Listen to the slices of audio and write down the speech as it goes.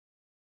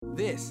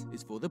This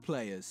is for the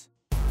players.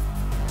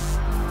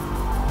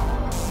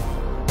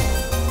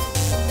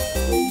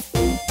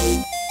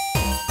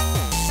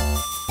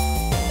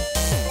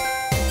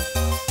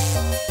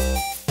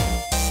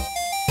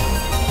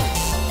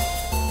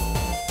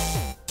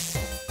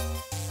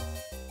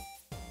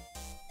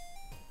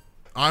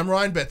 I'm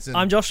Ryan Betson.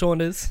 I'm Josh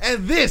Saunders.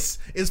 And this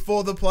is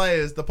For the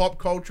Players, the pop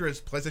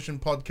culturist PlayStation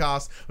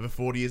podcast. Over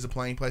 40 years of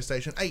playing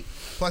PlayStation, 8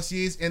 plus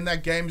years in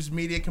that games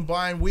media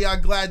combined. We are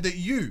glad that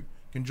you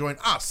can join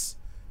us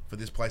for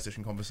this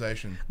PlayStation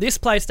conversation. This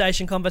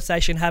PlayStation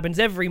conversation happens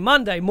every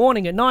Monday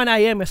morning at 9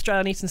 a.m.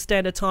 Australian Eastern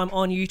Standard Time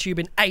on YouTube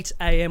and 8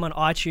 a.m. on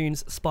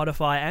iTunes,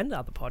 Spotify, and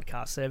other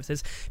podcast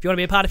services. If you want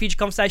to be a part of future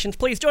conversations,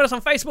 please join us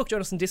on Facebook,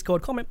 join us on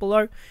Discord, comment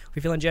below. If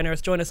you're feeling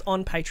generous, join us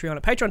on Patreon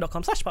at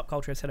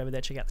patreon.com/popculturist. Head over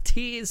there, check out the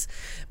tiers.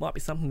 Might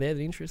be something there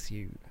that interests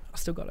you. I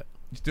still got it.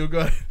 You still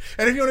got it.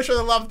 And if you want to show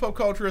the love of the Pop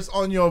Culturist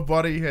on your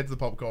body, head to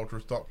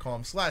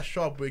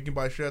thepopculturist.com/shop where you can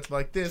buy shirts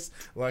like this,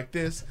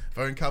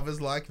 phone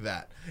covers like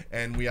that.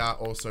 And we are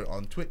also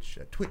on Twitch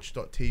at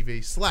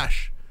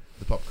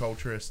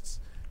twitch.tv/thepopculturists.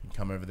 You can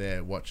come over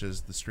there, watch us,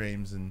 the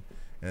streams and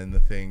the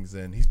things,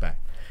 and he's back.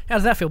 How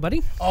does that feel,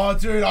 buddy? Oh,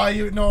 dude,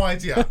 you had no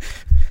idea.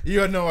 You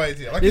had no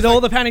idea. Like, Did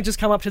all the panic just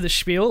come up to the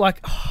spiel? Like,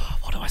 oh,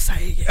 what do I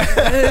say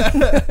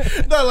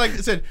again? No, like I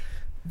said,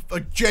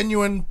 like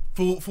genuine,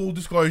 full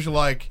disclosure,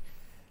 like,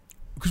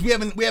 because we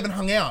haven't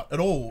hung out at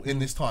all in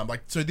this time.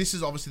 Like, so this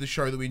is obviously the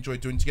show that we enjoy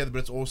doing together, but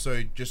it's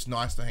also just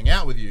nice to hang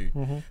out with you.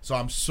 Mm-hmm. So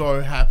I'm so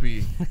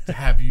happy to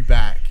have you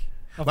back.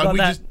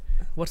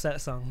 What's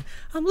that song?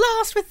 I'm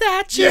lost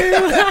without you. All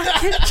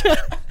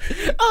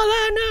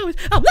I know is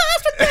I'm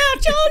lost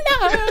without your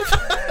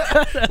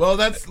love. Well,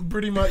 that's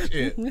pretty much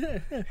it.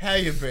 How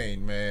you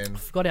been, man? I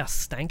forgot how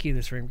stanky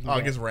this room can I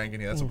get. guess rank in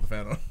here. That's what the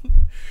fan on.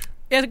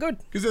 Yeah, they're good.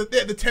 Because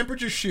the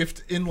temperature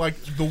shift in like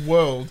the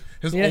world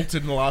has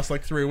altered in the last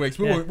like 3 weeks.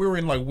 We were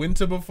in like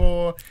winter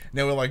before.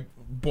 Now we're like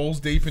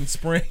balls deep in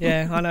spring.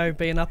 Yeah, I know.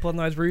 Being up on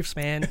those roofs,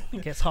 man,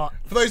 it gets hot.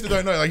 For those that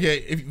don't know, like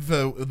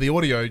for the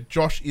audio,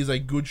 Josh is a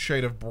good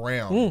shade of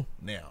brown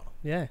now.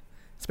 Yeah,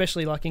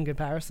 especially like in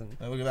comparison.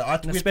 Look at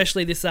that. And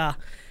especially this hat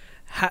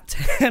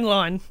tan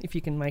line, if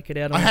you can make it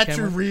out on the camera. I had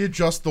to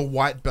readjust the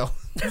white belt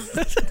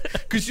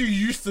because you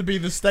used to be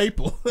the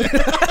staple.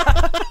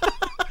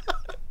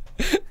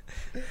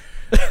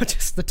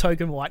 Just the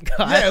token white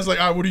guy. Yeah, I was like,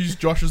 I would use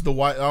Josh as the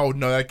white. Oh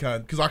no, that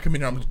can't, because I come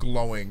in here, I'm just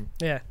glowing.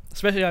 Yeah,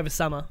 especially over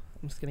summer.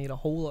 I'm just gonna get a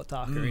whole lot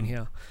darker in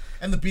here.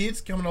 And the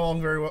beard's coming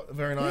along very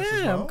nice as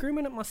well. Yeah, I'm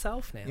grooming it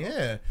myself now.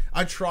 Yeah,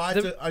 I tried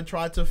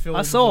to fill.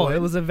 I saw it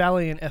was a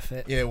valiant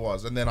effort. Yeah, it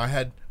was, and then I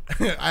had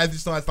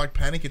this nice like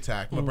panic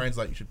attack. My brain's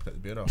like, you should cut the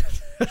beard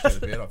off. Take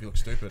the beard off. You look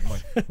stupid. I'm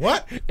like,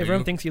 what?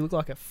 Everyone thinks you look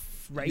like a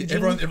raging.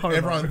 Everyone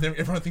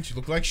thinks you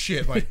look like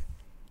shit. Like.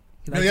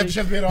 You have to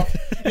shut the bed off.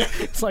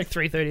 It's like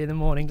 3:30 in the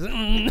morning.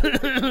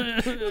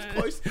 It was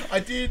close. I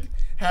did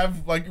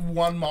have like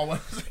one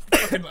moment,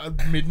 fucking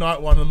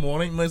midnight, 1 in the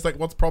morning. And Liz like,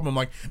 "What's the problem?" I'm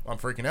like, "I'm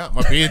freaking out.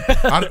 My beard."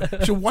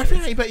 So why do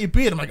you know about your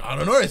beard? I'm like, "I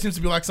don't know. It seems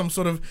to be like some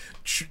sort of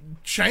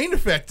chain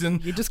effect."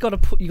 And you just got to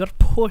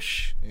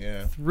push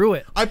through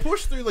it. I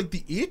pushed through like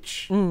the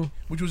itch,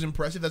 which was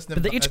impressive. That's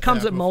never. But the itch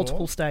comes at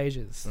multiple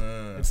stages.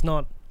 It's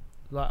not.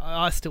 Like,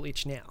 I still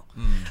itch now.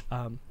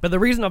 But the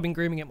reason I've been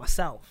grooming it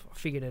myself, I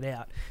figured it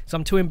out. So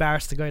I'm too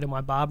embarrassed to go to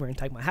my barber and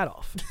take my hat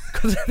off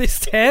because of this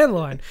tan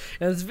line.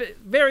 And it's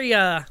very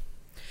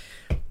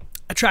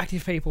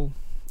attractive people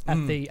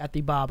at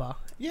the barber.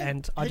 Yeah,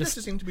 and I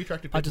just seem to be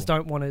attractive people. I just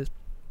don't want to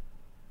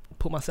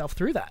put myself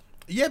through that.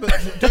 Yeah,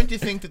 but don't you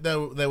think that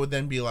they would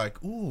then be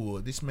like,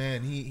 "Ooh, this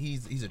man,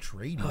 he's a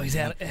tradie. Oh, he's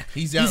out.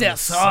 He's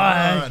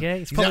outside. Yeah,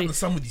 he's out in the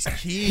sun with his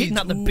kids, hitting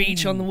up the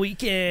beach on the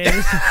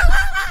weekend."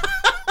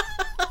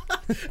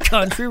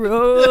 Country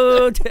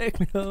road, take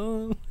me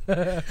home.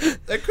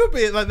 It could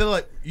be like they're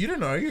like, you don't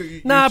know.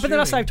 But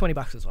then I saved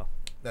 $20 as well.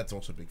 That's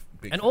also big.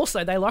 And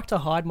also, they like to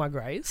hide my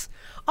greys.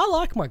 I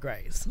like my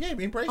greys. Yeah,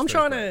 embrace. I'm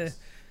trying greys.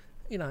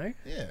 to,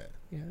 Yeah.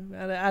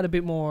 add a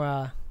bit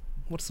more.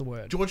 What's the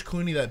word? George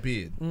Clooney, that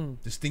beard,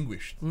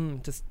 distinguished.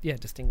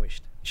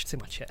 Distinguished. You should see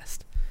my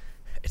chest.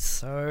 It's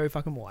so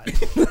fucking white.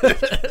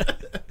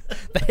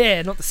 The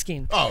hair, not the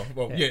skin. Oh,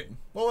 well, yeah.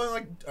 Well,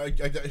 like,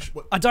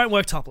 I don't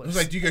work topless. It's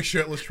like, do you go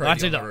shirtless tradie I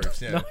do on not. the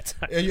roofs? Yeah. No, I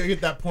don't. Yeah, you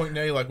get that point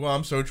now, you're like, well,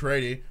 I'm so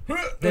tradie.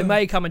 There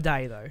may come a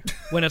day, though,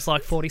 when it's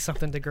like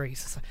 40-something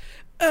degrees.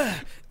 It's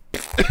like,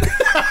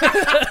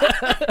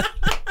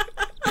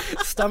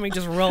 stomach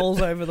just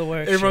rolls over the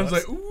work. Everyone's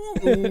like,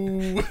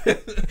 ooh.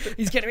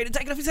 He's getting ready to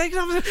take it off. He's taking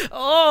it off.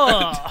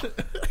 Oh,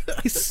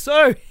 he's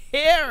so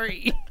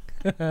hairy.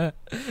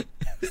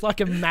 It's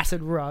like a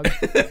matted rug.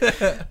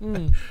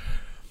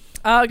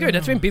 Good.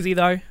 It's been busy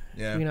though.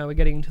 Yeah. You know, we're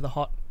getting into the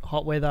hot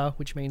weather,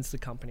 which means the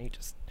company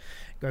just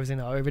goes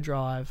into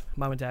overdrive.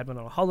 Mum and Dad went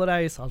on a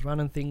holiday, so I was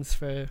running things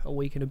for a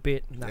week and a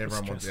bit. And that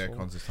Everyone was wants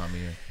aircons this time of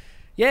year.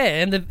 Yeah,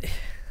 and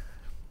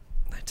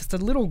just a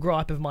little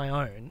gripe of my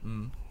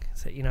own.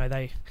 So, you know,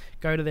 they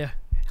go to their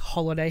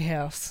holiday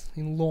house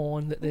in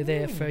Lorne that they're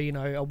there for, you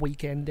know, a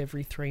weekend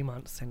every 3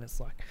 months, and it's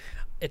like,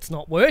 it's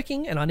not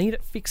working and I need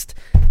it fixed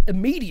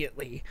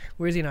immediately.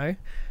 Whereas, you know,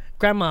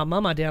 grandma,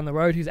 mama down the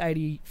road who's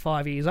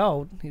 85 years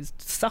old is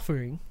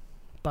suffering,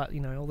 but, you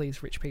know, all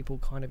these rich people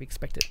kind of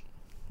expect it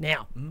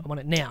now. I want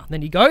it now. And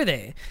then you go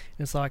there and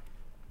it's like,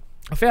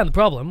 I found the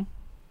problem.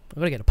 I've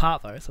got to get a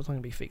part though, so it's not going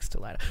to be fixed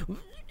till later.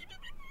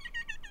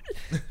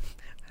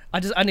 I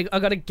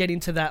got to get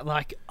into that,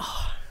 like,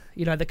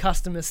 you know, the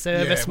customer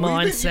service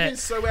mindset. You've been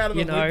so out of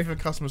the loop for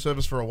customer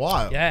service for a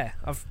while. Yeah,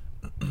 I've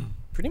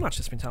pretty much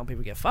just been telling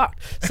people to get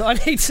fucked. So I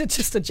need to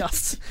just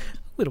adjust a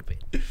little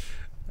bit.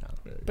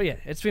 But yeah,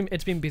 it's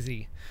been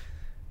busy,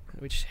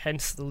 which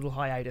hence the little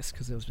hiatus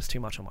because there was just too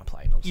much on my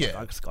plate. I was like,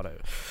 I just got to.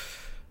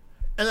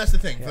 And that's the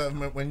thing.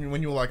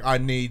 When you're like, I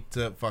need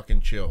to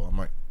fucking chill. I'm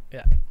like,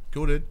 Yeah.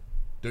 Cool, dude.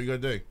 Do what you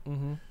got to do.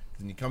 Mm-hmm.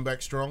 Then you come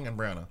back strong and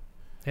browner.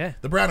 Yeah.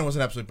 The browner was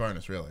an absolute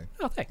bonus, really.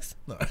 Oh, thanks.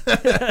 No.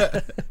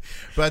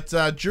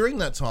 But during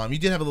that time, you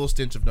did have a little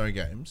stint of no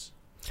games.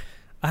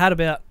 I had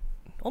about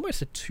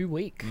almost a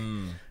 2-week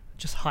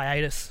just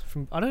hiatus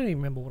from. I don't even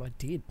remember what I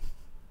did.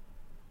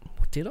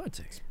 What did I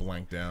do? It's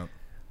blanked out.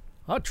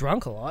 I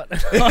drunk a lot.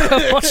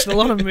 I watched a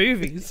lot of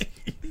movies.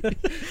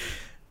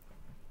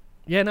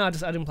 Yeah, no, I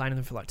didn't play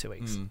anything for like 2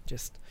 weeks.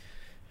 Just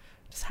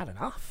had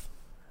enough.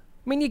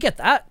 I mean, you get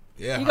that.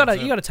 Yeah, you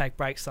gotta take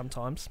breaks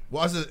sometimes.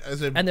 Well,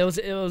 and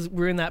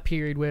we're in that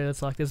period where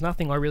it's like there's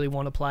nothing I really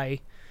want to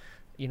play.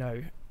 You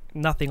know,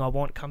 nothing I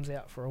want comes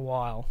out for a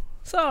while,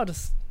 so I'll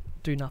just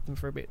do nothing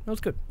for a bit. It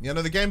was good. Yeah,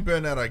 no, the game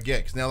burnout I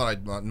get because now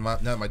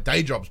that my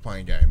day job's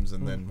playing games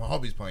and then my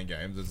hobby's playing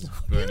games, it's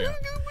burnout.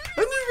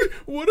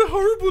 What a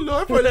horrible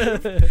life I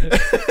live.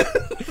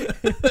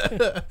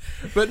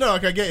 But no,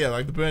 like I get you.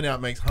 Like the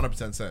burnout makes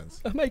 100% sense.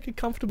 I make a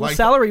comfortable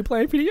salary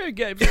playing video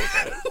games.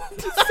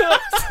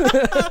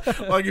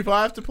 Like if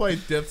I have to play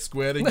Death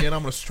Squared again,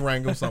 I'm gonna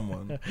strangle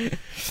someone.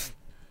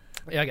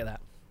 Yeah, I get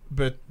that.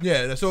 But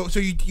yeah, so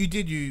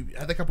you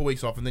had a couple of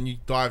weeks off and then you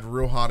dived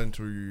real hard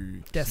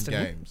into Destiny.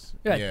 some games.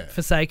 Yeah,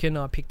 Forsaken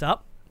I picked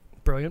up.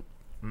 Brilliant.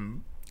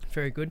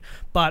 Very good.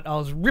 But I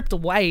was ripped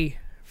away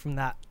from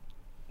that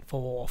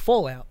for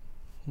Fallout,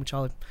 which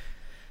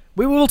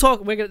we will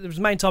talk. It was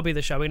the main topic of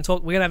the show. We're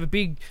gonna have a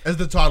big, as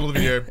the title of the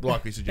video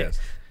likely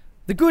suggests,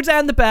 the goods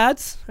and the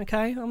bads.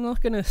 Okay, I'm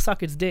not gonna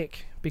suck its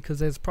dick because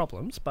there's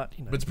problems, but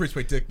you know, but it's a pretty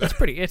sweet dick.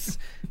 It's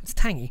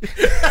tangy.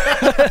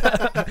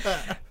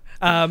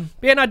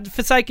 Yeah, no,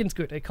 Forsaken's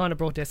good. It kind of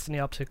brought Destiny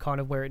up to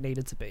kind of where it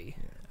needed to be.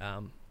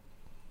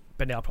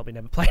 But now I'll probably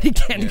never play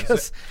it again. So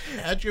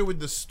how'd you go with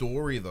the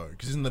story though?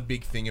 Because isn't the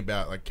big thing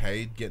about like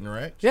Cade getting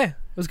wrecked? Yeah,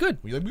 it was good.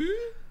 Were you like,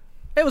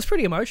 it was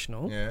pretty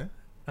emotional. Yeah.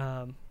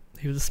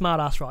 He was a smart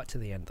ass right to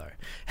the end though.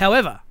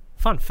 However,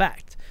 fun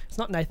fact, it's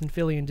not Nathan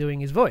Fillion doing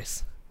his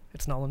voice.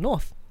 It's Nolan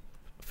North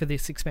for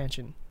this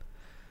expansion.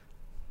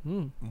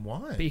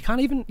 Why? But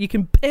you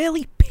can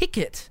barely pick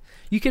it.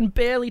 You can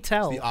barely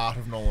tell. It's the art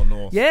of Nolan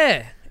North.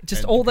 Yeah.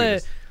 Just all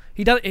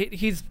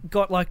he's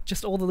got like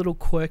just all the little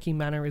quirky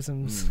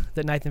mannerisms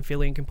that Nathan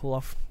Fillion can pull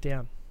off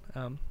down.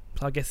 So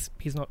I guess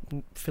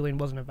Fillion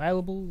wasn't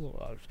available,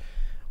 or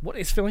what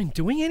is Fillion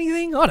doing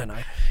anything? I don't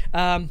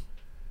know.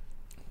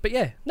 But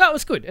yeah, no, it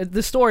was good.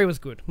 The story was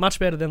good. Much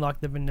better than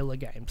like the vanilla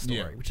game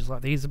story, which is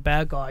like he's a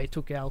bad guy, he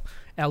took our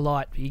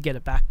light, but you get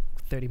it back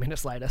 30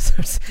 minutes later, so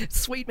it's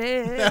sweet,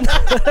 man.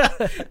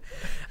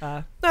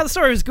 No, the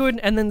story was good,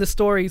 and then the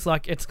story's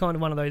like it's kind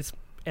of one of those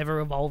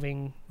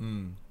ever-evolving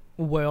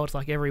worlds.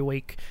 Like every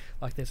week,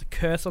 like there's a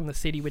curse on the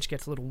city which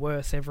gets a little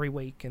worse every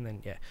week, and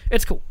then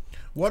it's cool.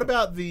 What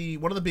about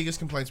one of the biggest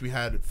complaints we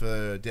had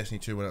for Destiny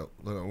 2 when it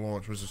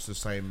launched was just the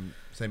same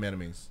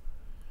enemies?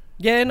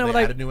 Yeah, no,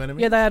 they added new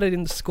enemies. Yeah, they added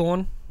in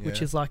Scorn,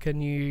 which is like a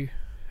new,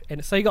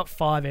 and so you got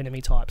 5 enemy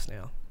types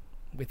now,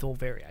 with all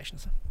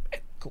variations.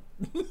 Cool.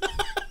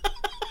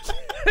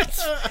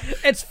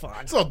 It's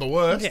fine. It's not the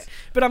worst. Yeah,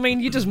 but I mean,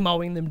 you're just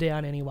mowing them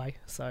down anyway.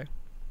 So,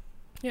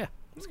 yeah,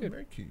 it's good.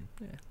 Very cute.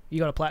 Yeah, you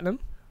got a platinum?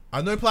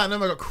 I know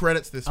platinum. I got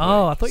credits this week.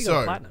 Oh, I thought you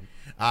got a platinum.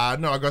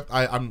 No,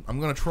 I'm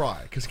gonna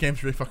try because the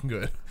game's really fucking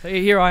good. So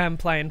here I am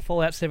playing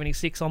Fallout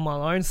 76 on my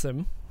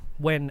lonesome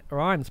when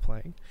Ryan's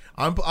playing.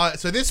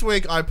 So this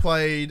week I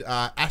played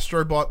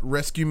Astrobot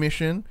Rescue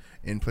Mission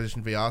in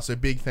PlayStation VR. So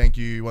big thank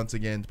you once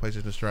again to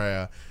PlayStation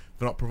Australia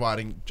for not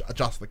providing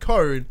just the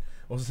code,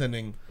 also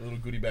sending a little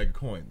goodie bag of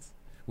coins,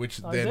 which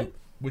then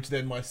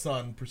my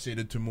son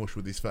proceeded to mush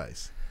with his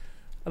face.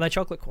 Are they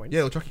chocolate coins?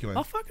 Yeah, chocolate coins.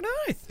 Oh, fucking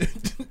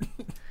oath.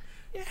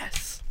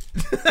 Yes.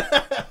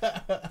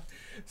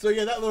 So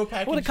yeah, that little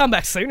package. I would have come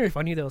back sooner if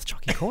I knew there was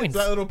chocolate coins. So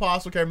that little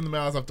parcel came in the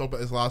mail, as I've talked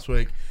about this last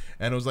week,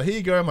 and it was like, here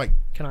you go. I'm like,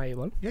 can I eat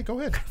one? Yeah, go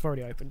ahead. I've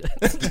already opened it.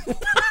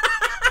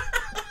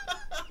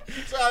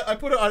 So I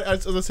put it,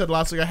 as I said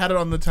last week, I had it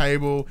on the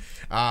table.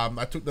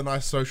 I took the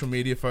nice social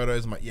media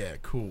photos. I'm like, yeah,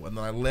 cool. And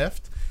then I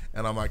left,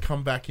 and I'm like,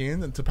 come back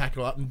in and to pack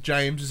it up. And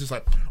James is just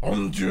like,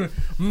 I'm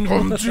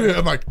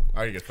like,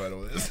 I can get a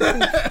photo of this.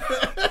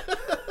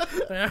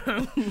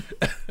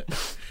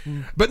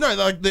 But no,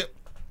 like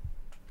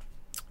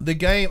the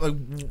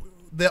game,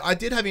 I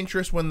did have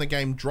interest when the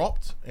game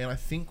dropped, and I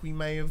think we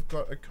may have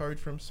got a code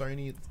from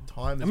Sony at the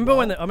time. I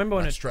remember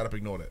when I straight up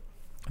ignored it.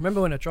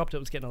 remember when it dropped, it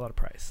was getting a lot of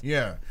praise.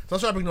 Yeah. So I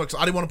started ignoring because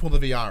I didn't want to pull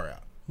the VR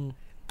out.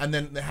 And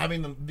then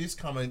having this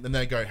come in, and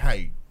they go,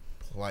 hey,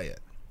 play it.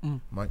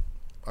 I'm like,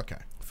 okay.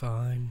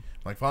 Fine.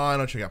 I'm like, fine,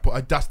 I'll check it out.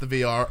 I dust the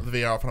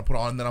VR off and I put it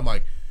on, and then I'm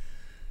like,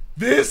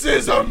 this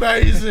is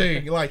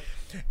amazing. Like,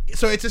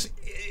 so it's just,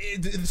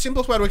 the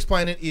simplest way to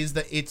explain it is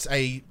that it's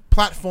a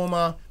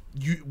platformer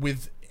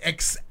with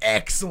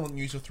excellent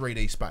use of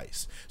 3D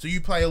space. So you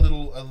play a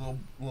little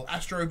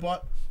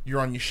astrobot. You're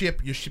on your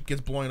ship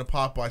gets blown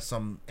apart by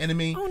some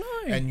enemy. Oh,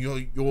 no. And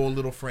your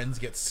little friends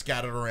get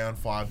scattered around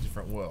 5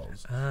 different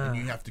worlds. And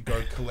you have to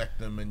go collect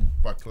them, and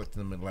by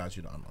collecting them, it allows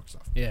you to unlock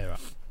stuff. Yeah, right.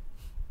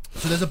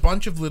 So there's a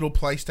bunch of little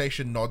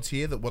PlayStation nods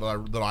here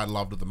that I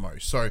loved the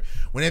most. So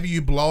whenever you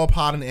blow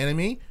apart an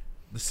enemy,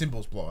 the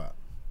symbols blow out.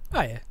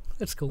 Oh, yeah.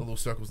 That's cool. The little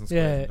circles and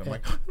squares. Yeah, I'm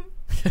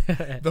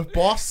like, the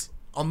boss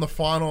on the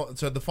final,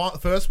 so the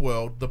first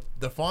world,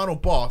 the final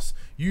boss,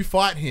 you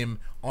fight him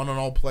on an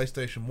old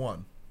PlayStation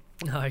 1.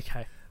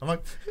 Okay. I'm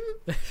like,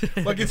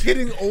 like it's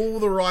hitting all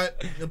the right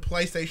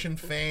PlayStation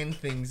fan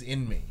things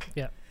in me.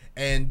 Yeah.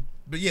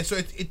 But yeah, so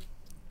it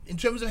in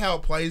terms of how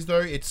it plays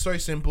though, it's so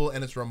simple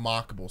and it's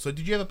remarkable. So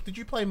did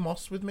you play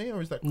Moss with me,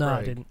 or is that Craig? No,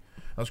 I didn't.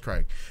 That was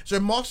Craig. So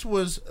Moss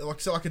was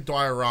like a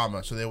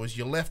diorama. So there was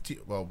your left to,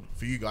 well,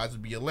 for you guys,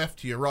 it'd be your left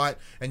to your right,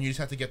 and you just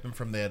had to get them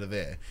from there to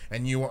there.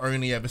 And you were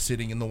only ever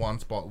sitting in the one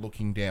spot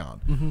looking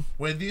down.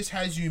 Where this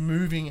has you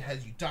moving,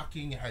 has you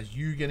ducking, has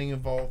you getting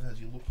involved, has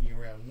you looking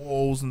around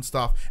walls and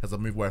stuff, as I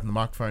move away from the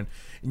microphone,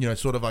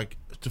 sort of like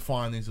to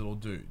find these little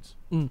dudes.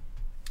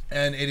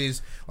 And it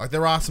is, like,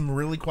 there are some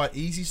really quite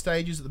easy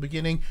stages at the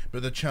beginning,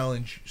 but the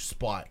challenge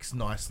spikes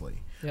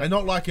nicely. Yep. And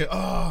not like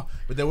but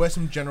there were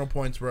some general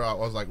points where I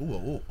was like,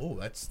 ooh,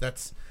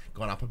 that's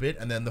gone up a bit.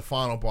 And then the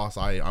final boss,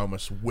 I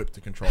almost whipped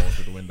the controller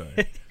through the window.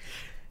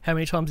 How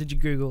many times did you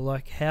Google,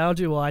 like, how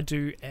do I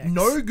do X?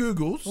 No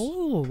Googles.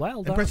 Oh,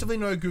 well done. Impressively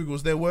no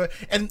Googles. There were,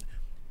 and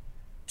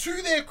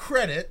to their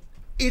credit,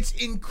 it's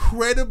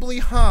incredibly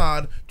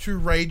hard to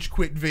rage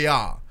quit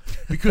VR.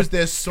 Because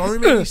there's so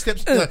many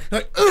steps.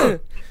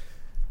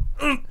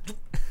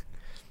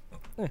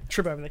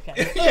 Trip over the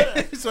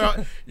cat. So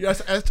I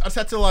just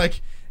had to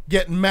like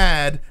get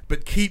mad,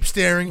 but keep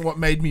staring at what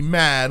made me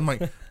mad. I'm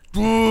like,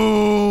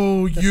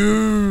 boo,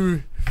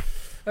 you.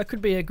 That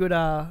could be a good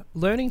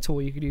learning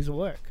tool you could use at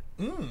work.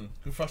 Good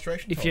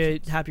frustration. If you're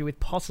happy with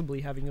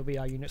possibly having a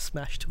VR unit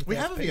smashed to we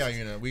have a VR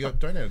unit. We got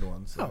donated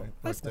one. So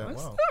that's worked out nice.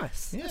 well.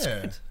 Nice. Yeah.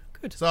 That's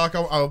good. So like,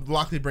 I'll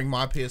likely bring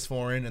my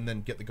PS4 in and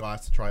then get the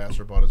guys to try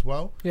Astrobot as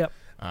well. Yep.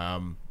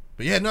 But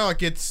yeah, no,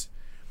 like it's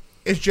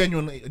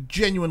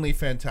genuinely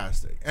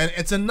fantastic, and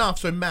it's enough.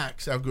 So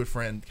Max, our good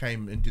friend,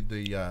 came and did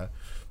the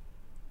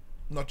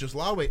not just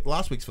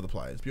last week's for the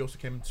players, but he also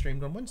came and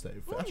streamed on Wednesday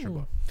for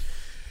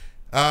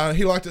Astrobot.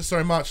 He liked it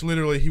so much,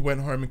 literally, he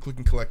went home and click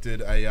and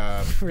collected a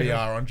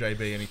VR on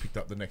JB, and he picked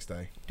up the next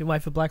day. Didn't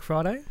wait for Black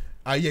Friday.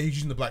 Yeah, he's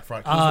using the Black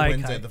Friday. It was okay.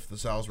 Wednesday the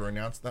sales were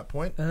announced at that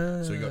point,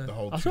 so he got the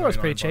whole. I thought it was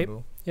pretty cheap.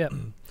 bundle. Yeah.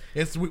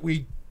 Yes,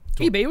 we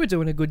EB were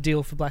doing a good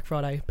deal for Black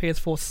Friday.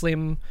 PS4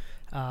 Slim,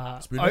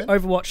 Spider-Man?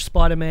 Overwatch,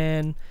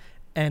 Spider-Man,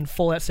 and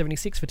Fallout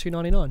 76 for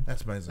 $2.99.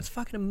 That's amazing. That's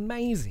fucking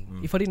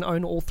amazing. If I didn't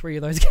own all 3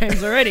 of those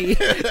games already,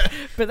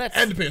 but that's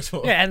And the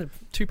PS4. Yeah, and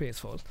 2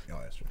 PS4s. Oh,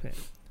 that's true.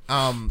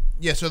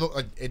 Yeah. So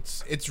look,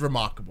 it's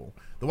remarkable.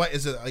 The way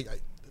is it.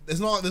 There's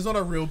not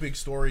a real big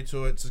story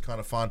to it. It's just kind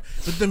of fun,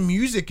 but the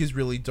music is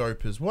really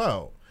dope as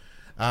well.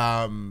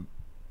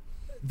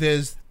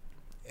 There's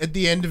at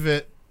the end of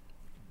it,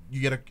 you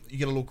get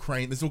a little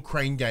crane. There's a little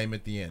crane game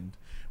at the end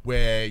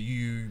where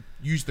you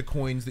use the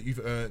coins that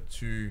you've earned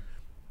to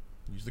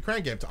use the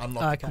crane game to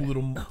unlock the cool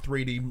little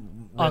 3D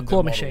claw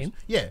models. machine.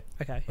 Yeah.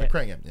 Okay. Like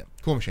crane game. Yeah.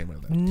 Claw machine.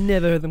 Whatever.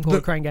 Never heard them call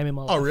a crane game in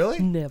my life. Oh, really?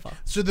 Never.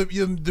 So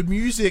the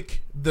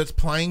music that's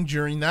playing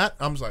during that,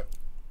 I'm just like,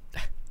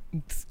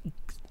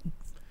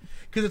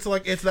 because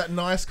it's that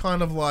nice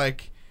kind of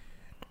like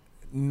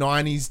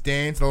 90s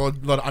dance, a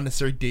lot of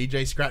unnecessary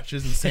DJ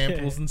scratches and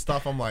samples and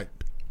stuff. I'm like,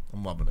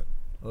 I'm loving it.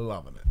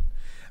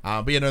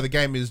 But the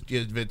game is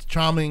it's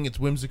charming, it's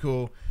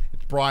whimsical,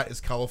 it's bright, it's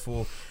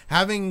colourful.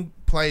 Having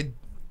played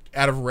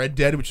out of Red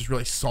Dead, which is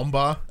really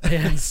somber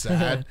and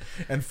sad,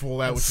 and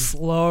Fallout, which is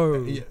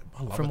slow,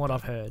 from what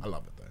I've heard. I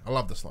love it though. I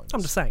love the slowness.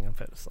 I'm just saying, I'm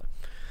fairly slow.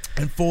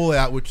 And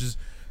Fallout, which is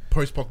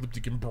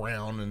post-apocalyptic and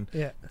brown, and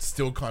it's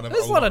still kind of.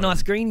 There's a lot of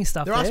nice greeny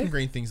stuff. There are some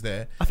green things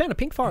there. I found a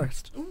pink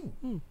forest.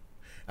 So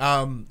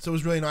it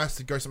was really nice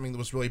to go something that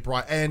was really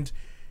bright, and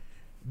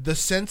the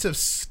sense of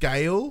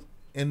scale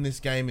in this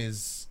game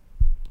is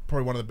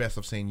probably one of the best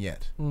I've seen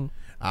yet.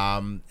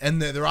 And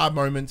there are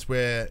moments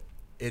where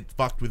it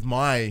fucked with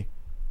my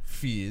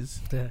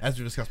fears, as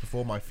we discussed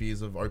before, my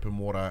fears of open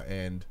water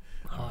and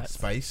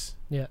space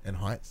and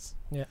heights.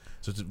 Yeah.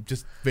 So it's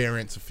just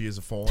variants of fears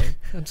of falling.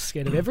 I'm just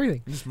scared of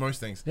everything. Just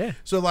most things. Yeah.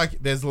 So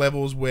like there's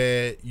levels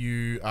where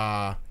you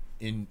are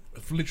in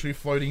literally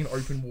floating in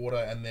open water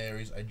and there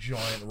is a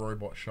giant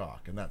robot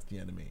shark and that's the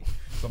enemy.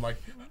 So I'm like...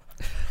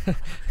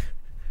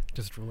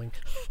 just drooling.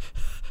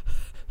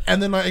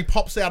 And then like, it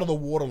pops out of the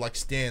water, like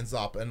stands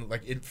up, and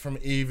like it from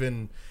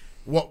even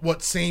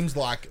what seems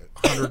like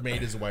 100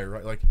 meters away,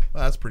 right? Like, oh,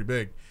 that's pretty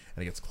big.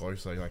 And it gets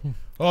closer. You're like,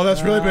 oh,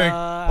 that's really big.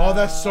 Oh,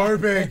 that's so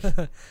big.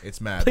 It's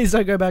mad. Please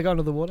don't go back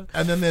under the water.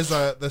 And then there's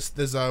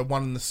a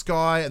one in the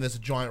sky, and there's a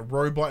giant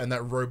robot, and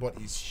that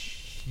robot is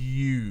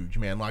huge,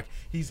 man. Like,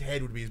 his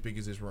head would be as big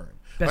as this room.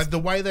 Like, the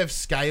way they've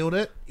scaled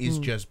it is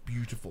just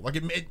beautiful.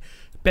 Like,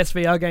 Best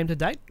VR game to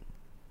date?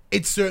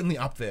 it's certainly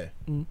up there.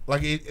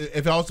 Like,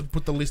 if I was to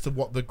put the list of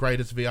what the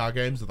greatest VR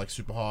games are, like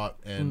Super Hot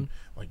and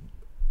like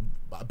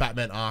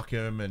Batman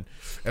Arkham, and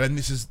then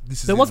this is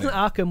There wasn't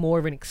Arkham more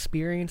of an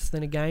experience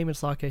than a game.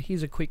 It's like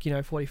here's a quick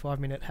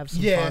 45-minute have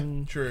some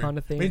fun true. kind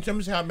of thing. But in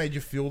terms of how it made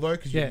you feel though,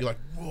 because you're like,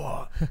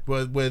 whoa,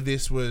 where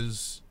this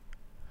was,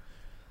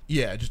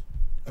 just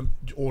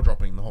awe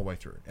dropping the whole way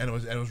through, and it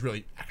was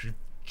really actually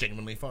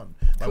genuinely fun.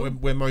 Like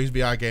when most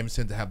VR games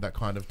tend to have that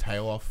kind of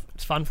tail off.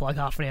 It's fun for like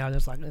half an hour. And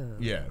it's like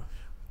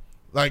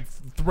like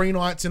 3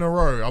 nights in a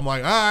row. I'm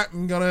like, all right,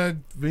 I'm gonna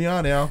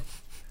VR now.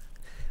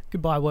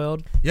 Goodbye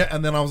world. Yeah,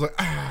 and then I was like,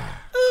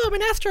 oh, I'm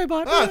an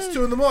astrobot. It's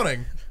 2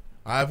 a.m.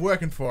 I have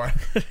working for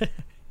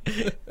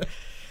it.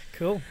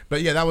 Cool.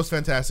 But yeah, that was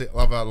fantastic.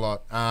 Love that a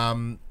lot.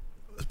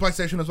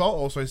 PlayStation as well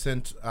also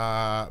sent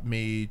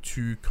me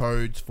 2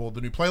 codes for the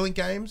new PlayLink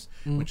games,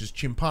 which is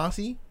Chim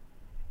Party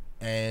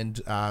and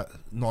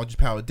Knowledge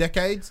Power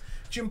Decades.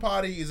 Chim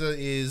Party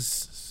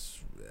is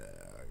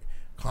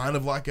kind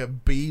of like a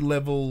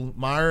B-level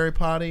Mario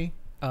Party.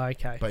 Oh,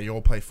 okay. But you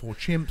all play 4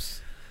 chimps.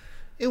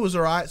 It was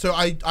alright. So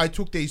I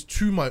took these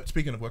 2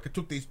 speaking of work, I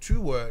took these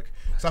to work.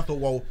 So I thought,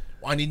 well,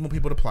 I need more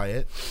people to play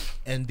it,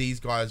 and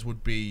these guys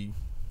would be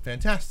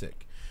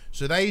fantastic.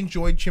 So they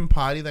enjoyed Chim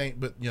Party.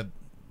 But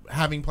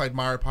having played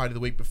Mario Party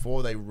the week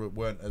before, they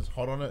weren't as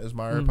hot on it as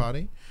Mario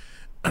Party.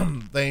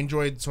 They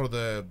enjoyed sort of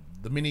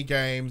the mini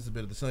games, a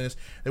bit of the silliness.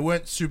 They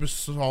weren't super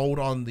sold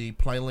on the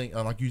PlayLink,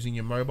 like using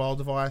your mobile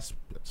device.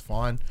 That's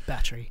fine.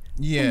 Battery.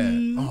 Yeah.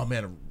 Oh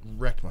man, I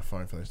wrecked my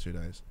phone for those 2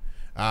 days.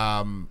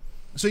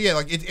 So yeah,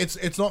 like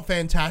it's not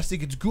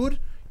fantastic. It's good.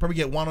 Probably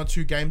get 1 or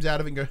 2 games out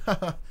of it and go,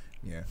 haha.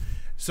 Yeah.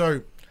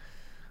 So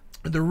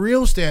the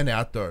real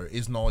standout though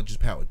is Knowledge is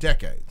Power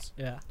Decades.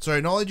 Yeah. So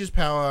Knowledge is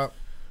Power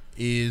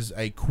is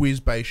a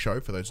quiz-based show.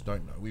 For those who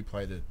don't know, we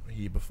played it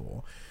here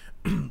before.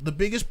 The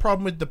biggest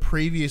problem with the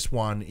previous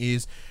one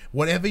is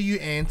whatever you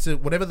answer,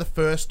 whatever the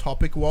first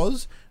topic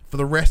was, for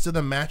the rest of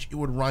the match, it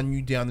would run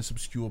you down this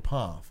obscure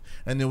path.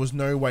 And there was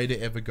no way to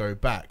ever go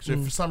back. So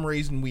if for some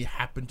reason we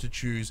happened to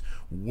choose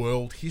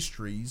world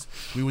histories,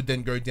 we would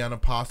then go down a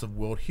path of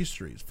world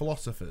histories,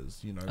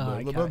 philosophers,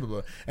 blah, blah, blah,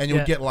 blah. And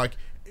you'll get like,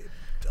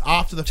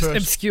 after the first...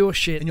 obscure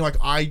shit. And you're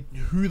like,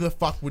 who the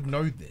fuck would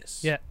know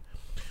this? Yeah.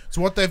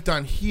 So what they've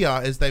done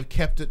here is they've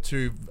kept it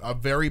to a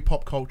very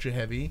pop culture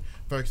heavy,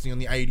 focusing on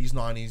the 80s,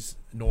 90s,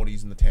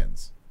 noughties, and the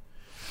 10s.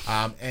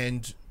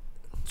 And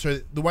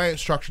so the way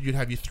it's structured, you'd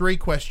have your 3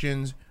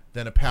 questions,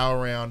 then a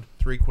power round,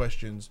 3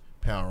 questions,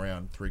 power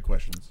round, 3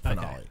 questions,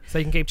 finale. Okay. So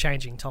you can keep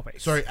changing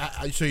topics. So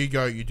you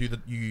go, you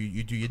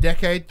do your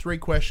decade, 3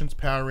 questions,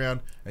 power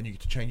round, and you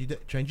get to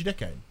change your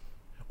decade.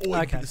 Or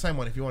you pick the same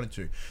one if you wanted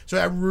to. So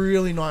a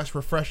really nice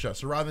refresher.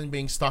 So rather than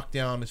being stuck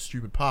down a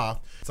stupid path,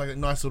 it's like a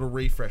nice little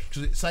refresh.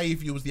 Because say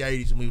if it was the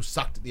 80s and we were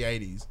sucked at the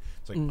 80s,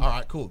 it's like, all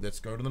right, cool, let's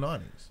go to the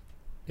 90s.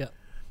 Yeah.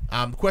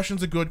 The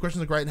questions are good.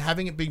 Questions are great. And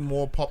having it be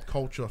more pop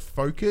culture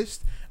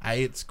focused,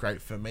 it's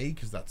great for me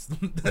because that's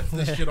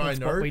the shit I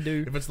know. What we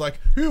do. If it's like,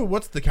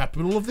 what's the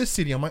capital of this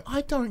city? I'm like,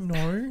 I don't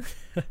know.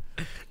 So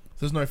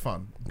there's no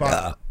fun.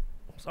 But...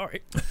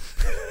 Sorry.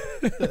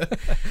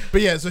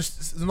 But yeah, so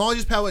the Knowledge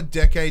is Power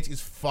Decades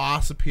is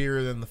far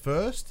superior than the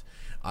first.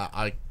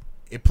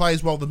 It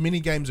plays well. The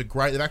mini games are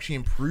great. They've actually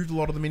improved a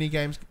lot of the mini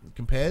games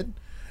compared.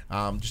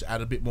 Just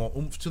add a bit more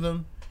oomph to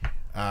them.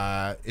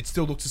 It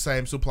still looks the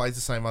same, still plays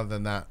the same. Other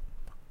than that,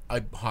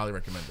 I highly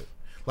recommend it.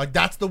 Like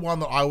that's the one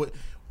that I would.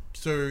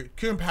 So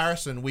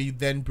comparison, we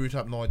then boot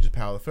up Knowledge is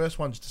Power, the first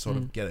one, just to sort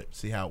of get it,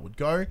 see how it would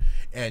go.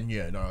 And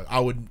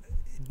I would,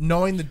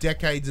 knowing the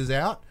Decades is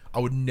out, I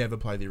would never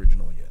play the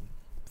original again.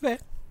 Fair.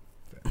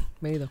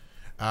 Me either.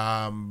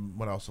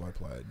 What else have I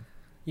played?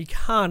 You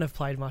can't have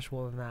played much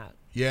more than that.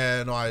 Yeah,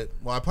 and I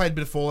played a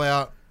bit of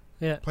Fallout.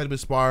 Yeah. Played a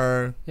bit of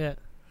Spyro. Yeah.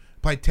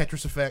 Played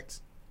Tetris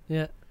Effect.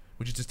 Yeah.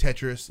 Which is just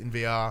Tetris in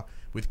VR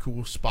with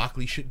cool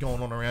sparkly shit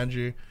going on around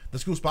you. The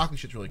cool sparkly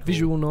shit's really cool.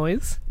 Visual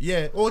noise.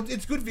 Yeah, well,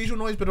 it's good visual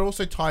noise, but it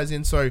also ties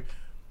in. So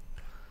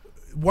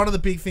one of the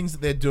big things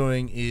that they're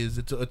doing is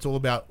it's all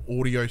about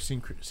audio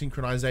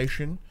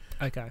synchronization.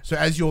 Okay. So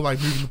as you're like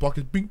moving the block,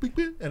 it's bing, bing,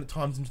 bing, and it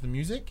times into the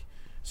music.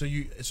 So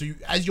you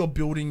as you're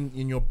building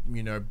in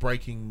your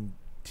breaking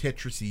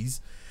Tetrises,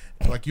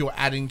 like you're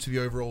adding to the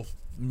overall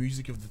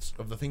music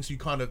of the thing. So you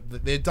kind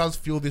of there does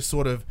feel this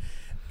sort of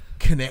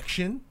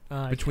connection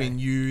between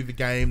you, the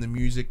game, the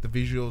music, the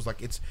visuals.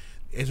 Like it's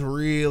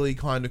really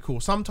kind of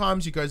cool.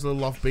 Sometimes it goes a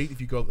little offbeat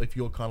if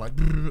you're kind of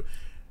like.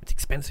 It's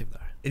expensive though.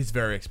 It's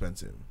very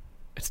expensive.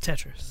 It's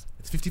Tetris.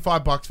 It's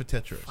 $55 for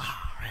Tetris.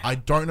 I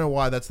don't know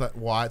why it's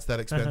that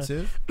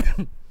expensive.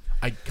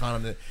 I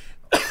can't.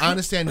 I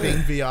understand being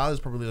VR, there's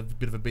probably a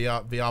bit of a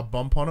VR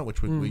bump on it,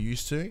 which we're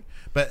used to.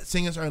 But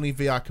seeing it's only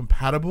VR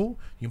compatible,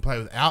 you can play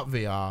without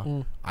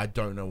VR. I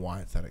don't know why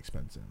it's that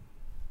expensive.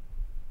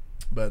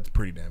 But it's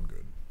pretty damn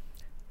good.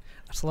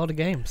 That's a lot of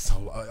games.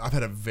 I've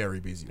had a very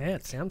busy week. Yeah,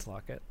 it sounds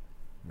like it.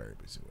 Very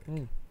busy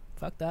week.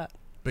 Fuck that.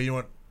 But you know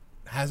what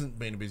hasn't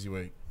been a busy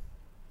week?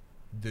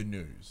 The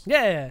news.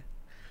 Yeah.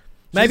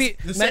 Maybe...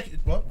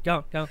 What?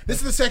 Go. This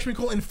is the section we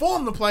call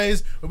Inform the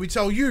Players, where we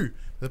tell you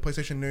the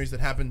PlayStation news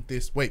that happened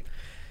this week.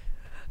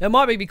 It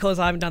might be because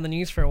I haven't done the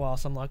news for a while,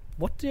 so I'm like,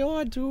 what do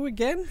I do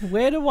again?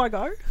 Where do I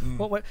go?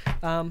 What?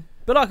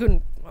 But I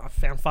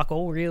found fuck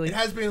all, really. It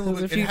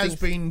has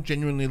been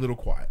genuinely a little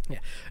quiet. Yeah.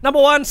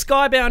 Number one,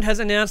 Skybound has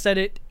announced that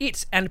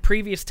it and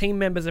previous team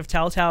members of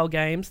Telltale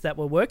Games that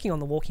were working on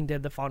The Walking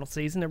Dead the final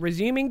season are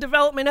resuming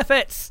development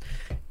efforts.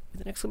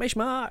 With an exclamation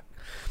mark.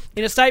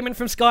 In a statement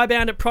from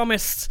Skybound, it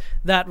promised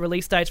that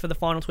release dates for the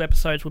final 2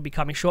 episodes would be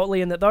coming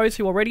shortly and that those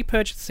who already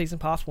purchased the season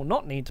pass will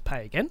not need to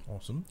pay again.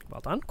 Awesome. Well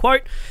done.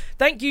 Quote,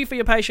 "Thank you for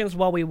your patience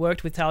while we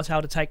worked with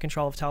Telltale to take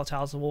control of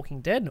Telltale's The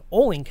Walking Dead,"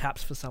 all in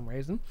caps for some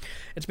reason.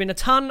 "It's been a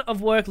ton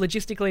of work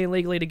logistically and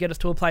legally to get us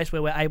to a place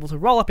where we're able to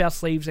roll up our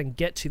sleeves and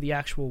get to the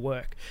actual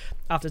work.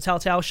 After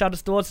Telltale shut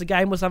its doors, the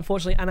game was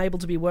unfortunately unable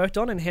to be worked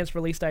on and hence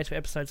release dates for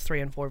episodes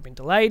 3 and 4 have been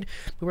delayed.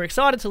 But we're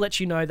excited to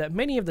let you know that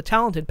many of the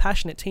talented,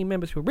 passionate team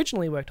members who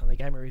originally worked on the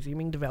game are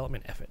resuming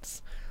development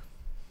efforts."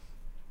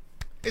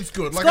 It's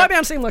good.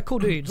 Skybound seem like cool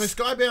dudes.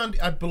 So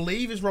Skybound, I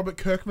believe, is Robert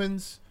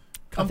Kirkman's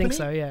company. I think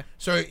so, yeah.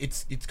 So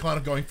it's kind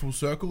of going full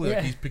circle.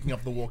 Like he's picking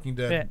up The Walking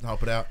Dead to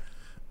help it out.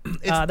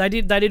 They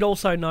did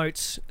also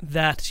note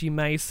that you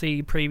may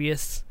see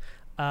previous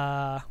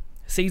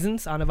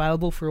seasons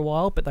unavailable for a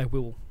while, but they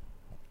will.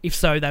 If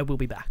so, they will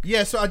be back.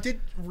 Yeah, so I did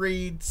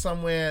read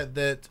somewhere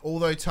that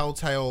although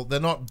Telltale, they're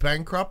not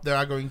bankrupt, they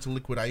are going to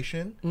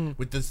liquidation.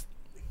 With this,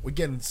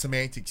 again,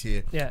 semantics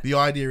here. Yeah. The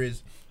idea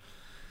is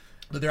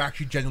that they're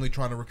actually genuinely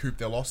trying to recoup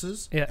their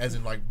losses, as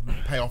in like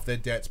pay off their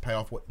debts, pay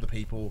off the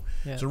people.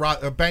 Yeah. So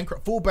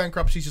full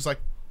bankruptcy is just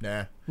like,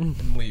 nah,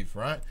 and leave,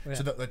 right? Yeah.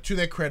 So that to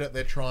their credit,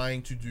 they're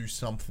trying to do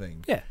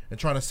something. Yeah. They're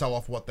trying to sell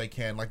off what they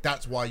can. Like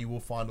that's why you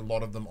will find a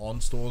lot of them on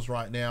stores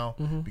right now,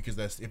 because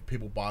if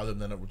people buy them,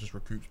 then it will just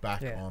recoups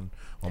back on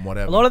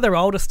whatever. A lot of their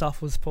older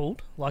stuff was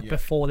pulled,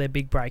 before their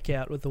big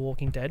breakout with The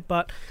Walking Dead,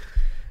 but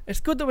it's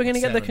good that we're going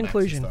to get the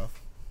conclusion,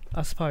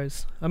 I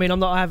suppose. I mean,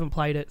 I haven't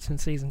played it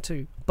since season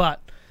 2,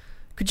 but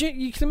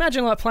you can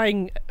imagine like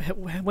playing,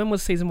 when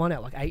was season 1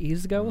 out? Like 8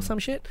 years ago or some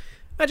shit?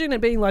 Imagine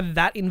it being like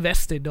that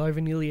invested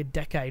over nearly a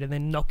decade and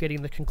then not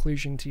getting the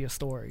conclusion to your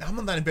story. I'm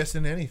not that invested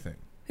in anything.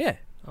 Yeah,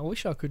 I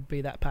wish I could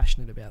be that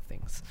passionate about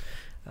things.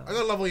 I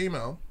got a lovely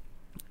email.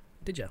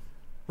 Did you?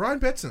 Ryan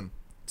Betson,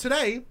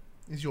 today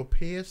is your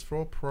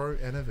PS4 Pro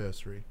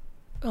anniversary.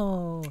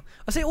 Oh,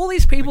 I see all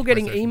these people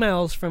getting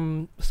emails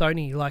from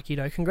Sony, like,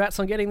 congrats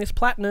on getting this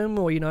platinum,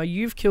 or,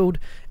 you've killed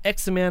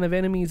X amount of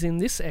enemies in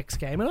this X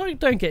game, and I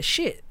don't get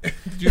shit.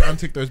 Did you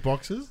untick those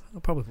boxes? I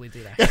probably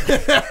did,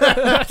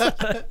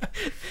 actually.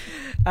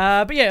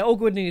 But yeah, all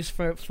good news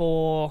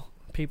for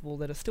people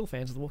that are still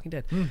fans of The Walking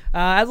Dead.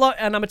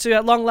 Number 2,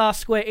 at long last,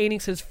 Square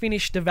Enix has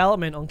finished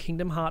development on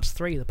Kingdom Hearts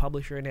 3, the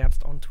publisher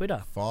announced on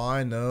Twitter.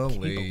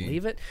 Finally. Can you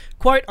believe it?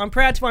 Quote, "I'm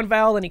proud to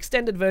unveil an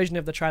extended version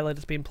of the trailer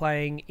that's been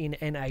playing in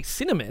NA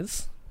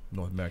cinemas."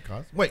 North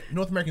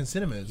American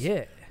cinemas?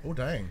 Yeah. Oh,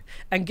 dang.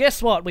 "And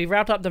guess what? We've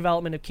wrapped up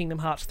development of Kingdom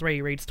Hearts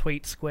 3, reads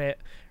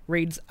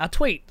a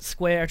tweet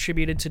Square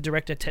attributed to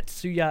director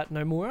Tetsuya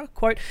Nomura.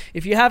 Quote,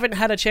 "If you haven't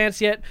had a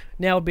chance yet,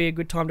 now would be a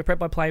good time to prep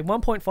by playing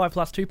 1.5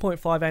 plus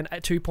 2.5 and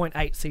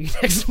 2.8. See you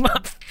next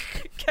month."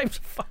 Game's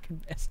a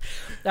fucking mess.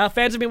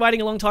 Fans have been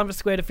waiting a long time for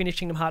Square to finish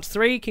Kingdom Hearts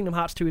 3. Kingdom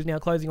Hearts 2 is now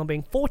closing on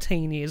being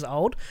 14 years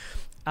old.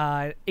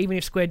 Even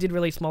if Square did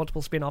release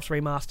multiple spin-offs,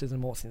 remasters,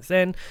 and more since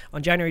then.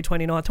 On January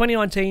 29,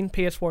 2019,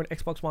 PS4 and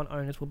Xbox One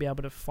owners will be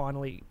able to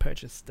finally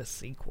purchase the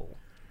sequel.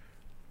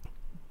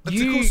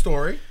 It's a cool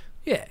story.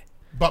 Yeah.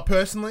 But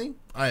personally,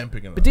 I am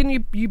picking it up. But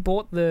didn't you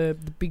bought the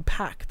big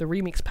pack, the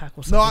remix pack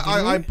or something?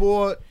 No, I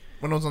bought,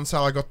 when it was on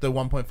sale, I got the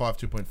 1.5,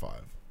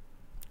 2.5.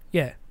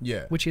 Yeah.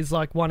 Yeah. Which is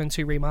like 1 and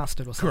 2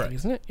 remastered or something, correct,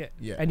 isn't it?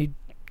 Yeah. And you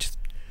just...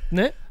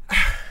 No?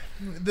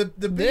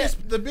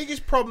 The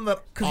biggest problem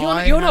that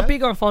because you're not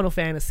big on Final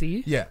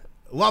Fantasy. Yeah.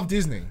 Love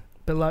Disney.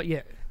 But like,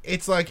 yeah.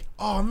 It's like,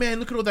 oh man,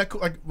 look at all that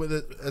cool, like,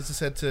 as I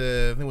said to,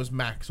 I think it was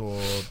Max or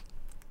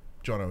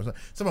John or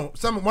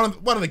someone,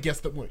 one of the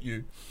guests that weren't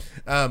you.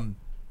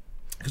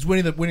 Because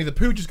Winnie the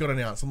Pooh just got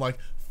announced. I'm like,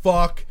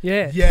 fuck.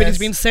 Yeah. Yes, but it's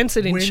been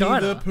censored in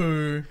China. Winnie the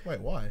Pooh. Wait,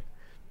 why?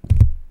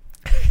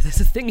 There's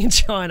a thing in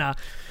China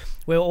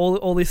where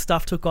all this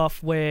stuff took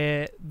off,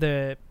 where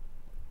the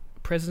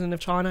president of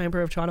China,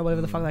 emperor of China,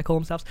 whatever the fuck they call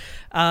themselves,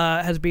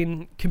 has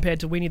been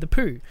compared to Winnie the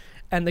Pooh,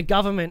 and the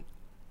government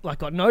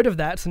got note of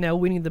that, so now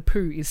Winnie the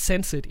Pooh is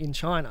censored in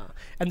China,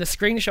 and the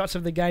screenshots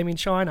of the game in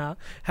China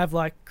have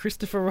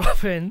Christopher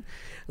Robin,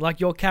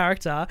 your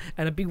character,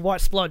 and a big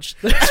white splodge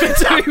to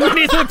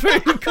Winnie the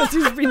Pooh because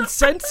he's been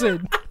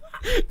censored.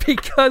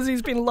 because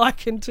he's been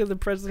likened to the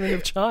president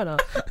of China.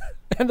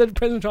 And the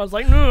president of China's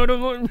like, no, I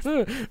don't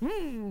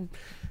want...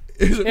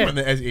 Is it when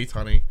as he eats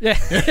honey? Yeah.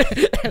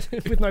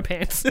 With no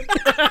pants. This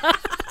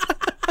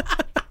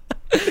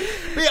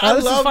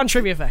is a fun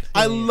trivia fact.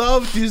 I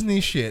love Disney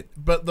shit,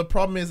 but the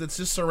problem is it's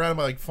just surrounded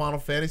by like Final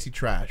Fantasy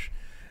trash.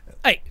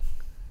 Hey,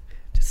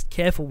 just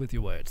careful with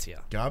your words here.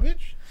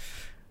 Garbage?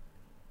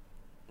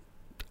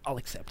 I'll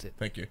accept it.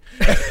 Thank you.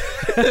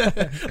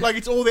 Like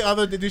it's all the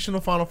other additional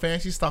Final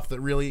Fantasy stuff that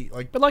really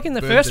like. But like in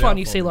the burns first it one, out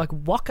you for see me. like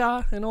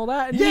Waka and all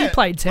that. And yeah, you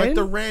played 10. like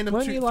the random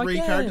weren't 2, you 3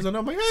 like, characters, and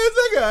I'm like, hey, it's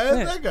that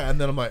guy, it's that guy, and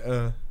then I'm like,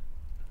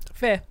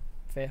 Fair.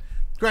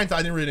 Granted, I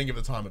didn't really give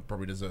it the time it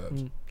probably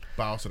deserves,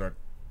 but I also can't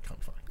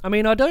find. I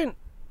mean, I don't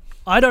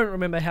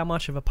remember how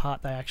much of a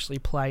part they actually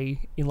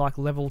play in like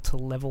level to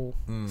level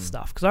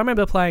stuff. Because I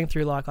remember playing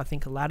through like I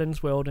think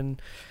Aladdin's World and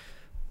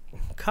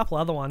a couple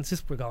other ones.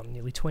 We've gone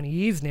nearly 20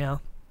 years now.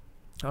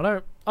 I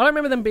don't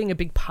remember them being a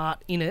big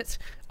part in it,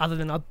 other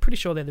than I'm pretty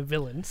sure they're the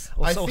villains.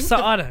 I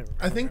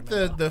think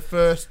the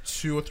first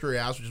 2 or 3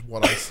 hours,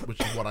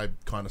 which is what I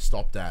kind of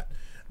stopped at.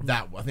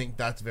 That I think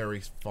that's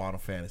very Final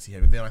Fantasy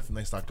heavy. Then I think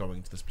they start going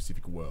into the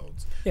specific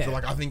worlds. Yeah. So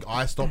like I think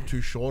I stopped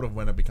too short of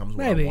when it becomes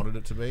what Maybe. I wanted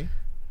it to be.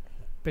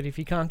 But if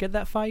you can't get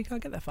that far, you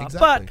can't get that far.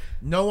 Exactly. But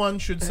no one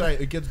should say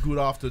it gets good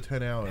after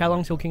 10 hours. How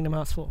long till Kingdom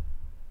Hearts 4?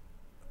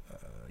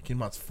 Kingdom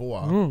Hearts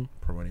 4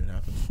 probably won't even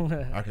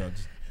happen. I can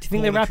just. Do you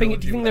think they're wrapping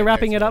it? Do you think they're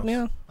wrapping it up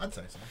now? I'd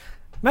say so.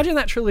 Imagine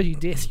that trilogy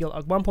disc. You're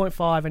like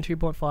 1.5 and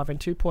 2.5 and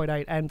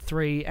 2.8 and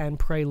 3 and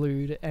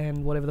Prelude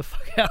and whatever the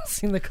fuck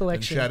else in the And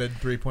collection. shattered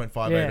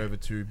 3.58 over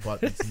 2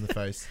 buttons in the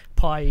face.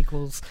 Pi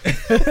equals.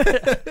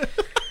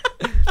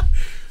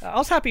 I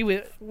was happy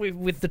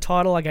with the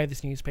title I gave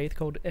this news piece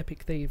called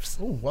Epic Thieves.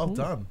 Oh, well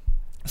done.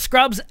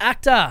 Scrubs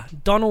actor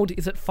Donald,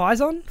 is it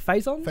Faison?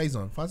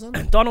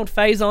 Donald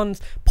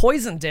Faison's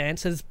Poison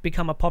Dance has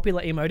become a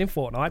popular emote in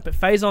Fortnite, but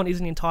Faison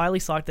isn't entirely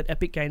psyched that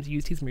Epic Games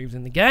used his moves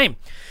in the game.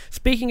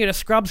 Speaking at a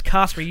Scrubs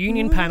cast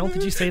reunion panel,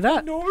 did you see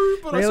that? No,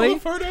 but Really? I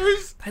saw the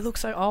photos. They look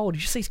so old.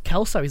 Did you see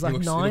Kelso? He's like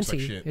looks 90.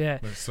 like shit. Yeah.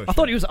 Looks so I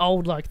thought shit. he was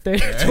old like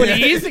 30, 20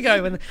 years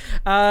ago. When,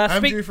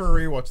 I'm due for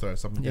a rewatch though.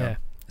 Something. yeah.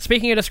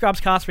 Speaking at a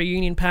Scrubs cast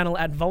reunion panel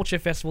at Vulture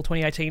Festival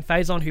 2018,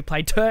 Faison, who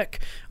played Turk,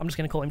 I'm just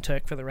going to call him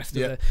Turk for the rest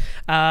of the...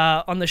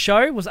 on the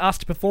show, was asked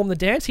to perform the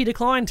dance. He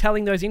declined,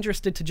 telling those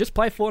interested to just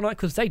play Fortnite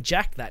because they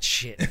jacked that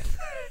shit.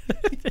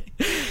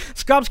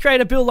 Scrubs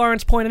creator Bill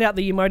Lawrence pointed out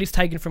the emote is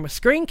taken from a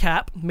screen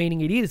cap,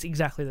 meaning it is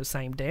exactly the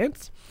same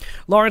dance.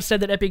 Lawrence said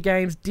that Epic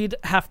Games did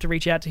have to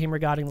reach out to him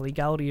regarding the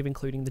legality of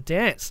including the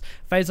dance.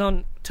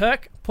 Faison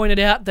Turk pointed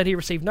out that he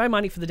received no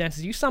money for the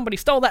dances used. Somebody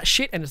stole that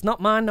shit and it's not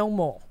mine no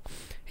more,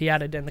 he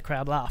added, and the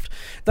crowd laughed.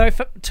 Though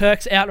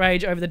Turk's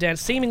outrage over the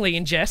dance seemingly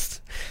in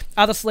jest,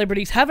 other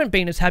celebrities haven't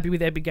been as happy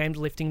with Epic Games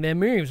lifting their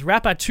moves.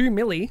 Rapper 2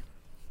 Milli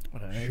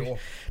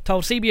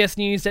told CBS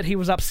News that he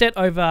was upset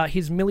over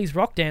his Millie's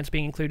Rock dance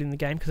being included in the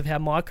game because of how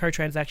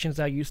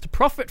microtransactions are used to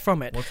profit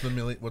from it. What's the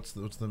Millie? What's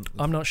the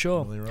I'm not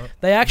sure. Millie Rock?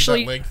 They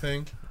actually... Is that leg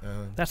thing?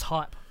 That's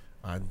hype.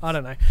 I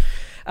don't know.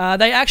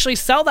 They actually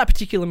sell that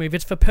particular move.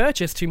 It's for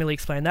purchase, 2 Milli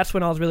explained. That's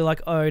when I was really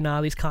like, oh,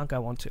 nah, this can't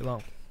go on too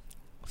long.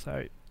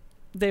 So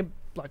they're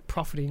like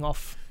profiting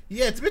off.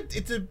 Yeah, it's a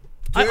dirty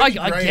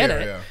I grey get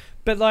area. it,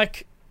 but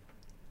like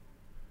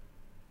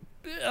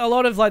a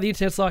lot of like the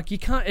internet's like you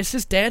can't. It's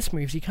just dance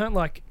moves. You can't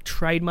like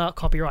trademark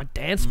copyright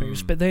dance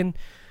moves, but then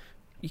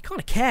you kind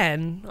of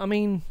can. I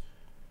mean,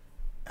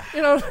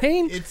 you know what I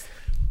mean? It's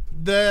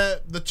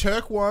the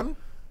Turk one.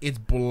 It's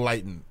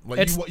blatant. Like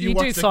It's, you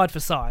watch do side for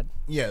side.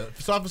 Yeah,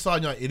 side for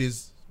side. No, it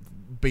is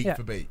beat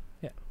for beat.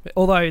 Yeah.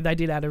 Although they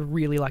did add a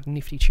really like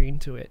nifty tune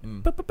to it.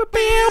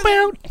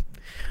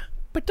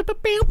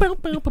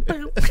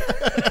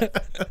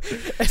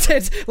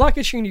 It's like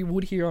a tune you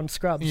would hear on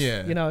Scrubs.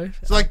 Yeah, you know.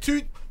 It's like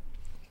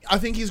I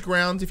think his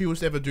grounds, if he was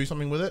to ever do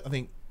something with it, I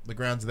think the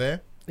ground's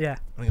there. Yeah.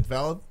 I think it's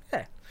valid.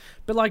 Yeah,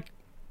 but like,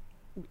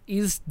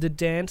 is the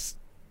dance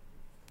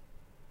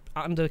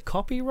under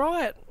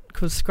copyright?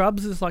 Because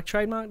Scrubs is like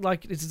trademark.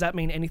 Like, does that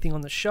mean anything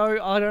on the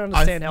show? I don't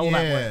understand how all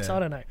that works. I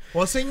don't know.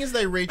 Well, seeing as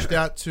they reached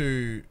out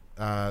to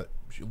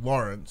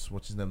Lawrence,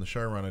 what's his name, the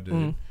showrunner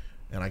dude,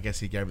 and I guess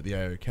he gave it the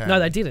AOK. No,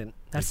 they didn't.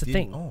 That's the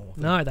thing. Oh,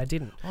 no, they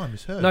didn't. Oh, I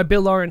misheard. No,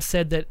 Bill Lawrence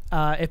said that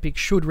Epic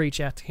should reach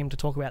out to him to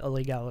talk about the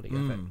legality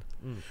of it.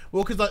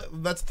 Well, because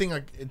that's the thing.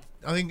 I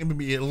think it would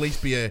be at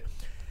least be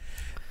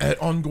an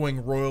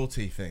ongoing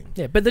royalty thing.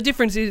 Yeah, but the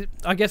difference is,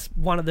 I guess,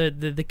 one of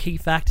the key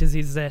factors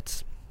is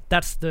that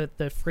that's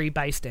the free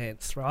base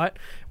dance, right?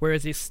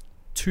 Whereas this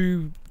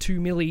 2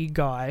 Milli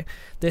guy,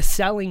 they're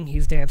selling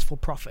his dance for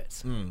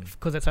profits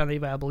because it's only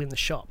available in the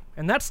shop,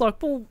 and that's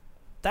like, well,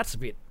 that's a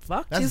bit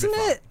fucked, isn't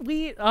it?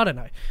 Weird. I don't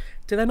know.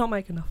 Do they not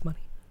make enough money?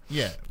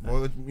 Yeah.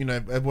 Well, you know,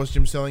 what's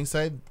Jim Sterling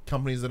say?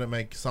 Companies that don't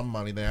make some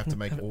money, they have to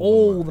make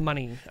all the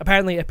money.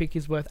 Apparently, Epic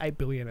is worth $8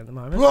 billion at the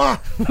moment.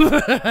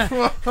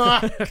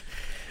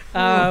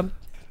 But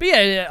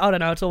yeah, I don't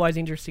know. It's always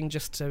interesting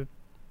just to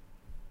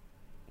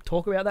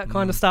talk about that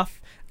kind of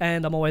stuff,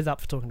 and I'm always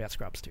up for talking about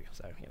Scrubs too.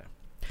 So you know,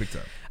 Big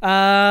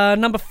time.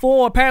 Number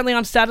 4, apparently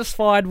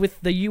unsatisfied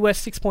with the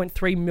US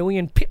 6.3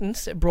 million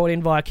pittance it brought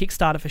in via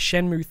Kickstarter for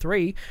Shenmue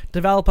 3,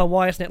 developer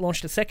YSNet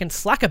launched a second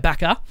Slacker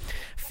backer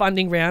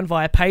funding round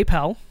via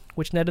PayPal,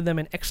 which netted them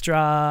an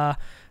extra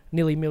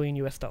nearly $1 million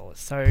US.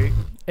 So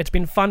it's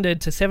been funded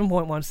to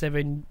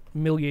 $7.17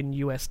 million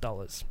US.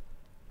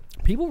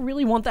 People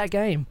really want that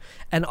game,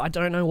 and I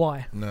don't know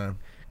why. No.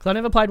 Because I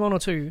never played 1 or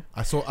 2.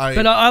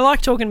 But I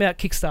like talking about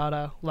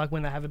Kickstarter, like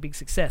when they have a big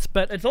success.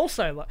 But it's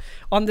also, like,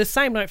 on the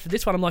same note for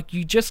this one, I'm like,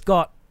 you just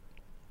got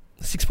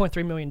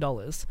 $6.3 million,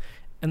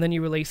 and then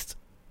you released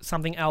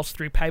something else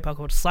through PayPal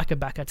called Slacker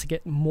Backer to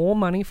get more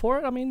money for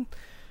it. I mean,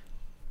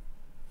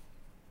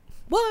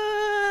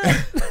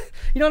 what?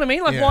 You know what I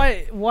mean? Like,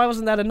 Yeah. why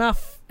wasn't that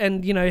enough?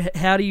 And, you know,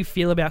 how do you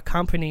feel about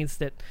companies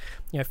that,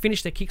 you know,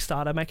 finish their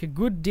Kickstarter, make a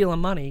good deal of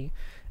money,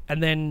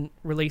 and then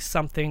release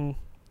something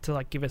to,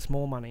 like, give us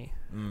more money,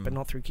 but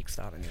not through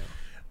Kickstarter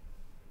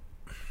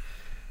now?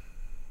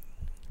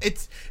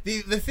 It's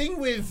the thing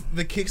with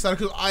the Kickstarter,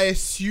 because I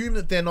assume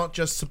that they're not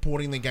just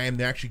supporting the game,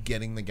 they're actually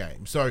getting the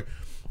game. So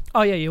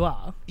Oh, yeah, you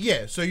are.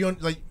 yeah, so you're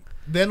like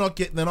they're not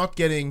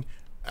getting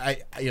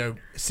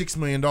 $6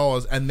 million,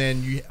 and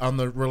then you on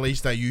the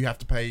release day you have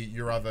to pay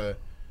your other.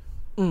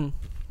 Sorry,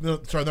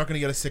 they're not going to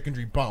get a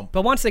secondary bump.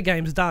 But once the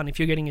game's done, if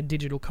you're getting a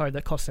digital code,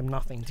 that costs them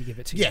nothing to give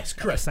it to you. Yes,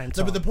 correct. At the same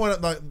So, time. but the point,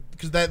 like,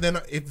 because they're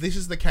not, if this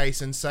is the case,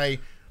 and say,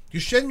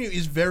 because Shenmue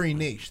is very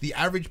niche, the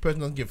average person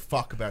doesn't give a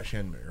fuck about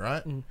Shenmue,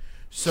 right?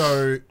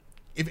 So,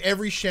 if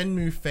every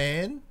Shenmue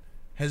fan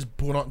has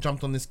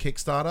jumped on this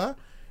Kickstarter,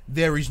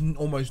 there is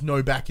almost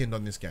no back end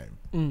on this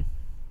game.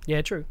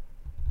 Yeah, true.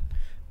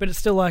 But it's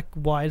still like,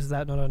 why is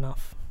that not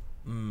enough?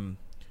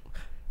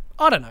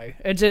 I don't know.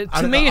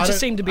 To me, it just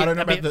seemed to be. I don't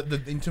know a bit, about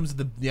the in terms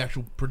of the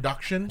actual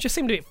production. it just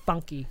seemed a bit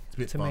funky It's a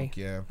bit to funk,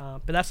 me. yeah,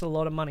 But that's a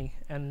lot of money,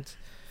 and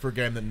for a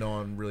game that no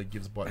one really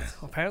gives butts.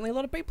 apparently a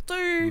lot of people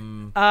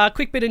do.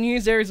 Quick bit of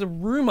news: there is a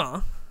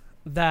rumor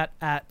that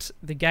at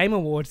the Game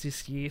Awards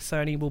this year,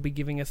 Sony will be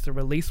giving us the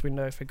release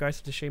window for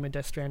Ghost of Tsushima,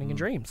 Death Stranding, and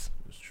Dreams.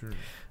 It's true.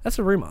 That's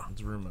a rumor.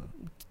 It's a rumor.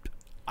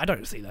 I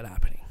don't see that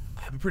happening.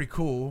 That'd be pretty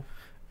cool.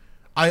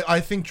 I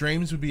think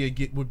Dreams would be a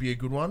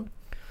good one.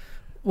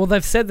 Well,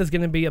 they've said there's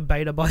going to be a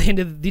beta by the end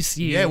of this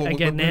year. Yeah,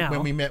 well, now.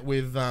 when we met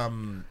with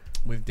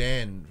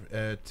Dan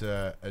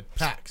at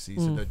PAX, he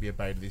said there'd be a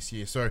beta this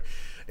year. So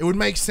it would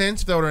make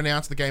sense if they were to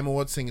announce the Game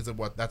Awards thing.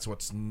 That's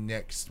what's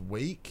next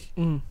week.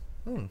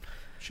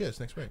 Shit, it's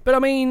next week. But I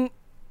mean,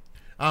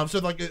 So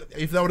like,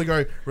 if they were to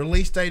go,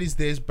 release date is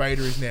this,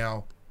 beta is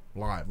now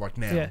live, like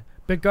now. yeah.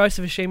 But Ghost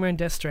of Tsushima and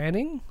Death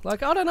Stranding,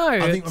 like, I don't know.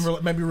 I think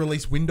maybe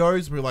release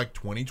windows be like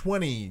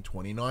 2020,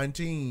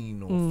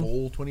 2019, or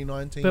fall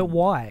 2019. But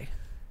why?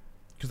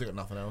 Because they got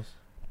nothing else.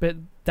 But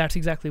that's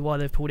exactly why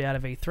they've pulled out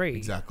of E3.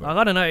 Exactly. Like,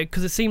 I don't know,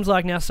 because it seems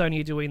like now Sony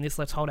are doing this,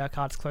 let's hold our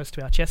cards close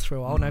to our chest for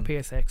a while. No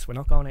PSX, we're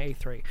not going to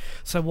E3.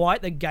 So why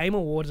at the Game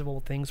Awards of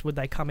all things would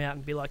they come out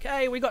and be like,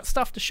 hey, we got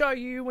stuff to show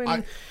you,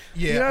 and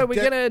you know,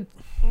 we're going to...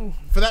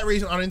 For that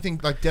reason, I don't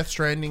think like Death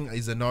Stranding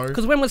is a no.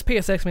 Because when was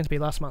PSX meant to be?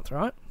 Last month,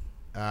 right?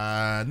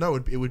 No,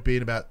 it would be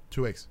in about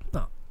 2 weeks.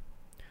 No.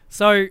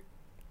 So,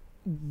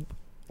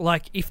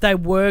 like, if they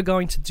were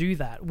going to do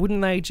that,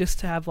 wouldn't they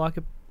just have like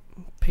a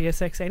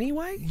PSX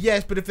anyway?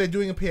 Yes, but if they're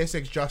doing a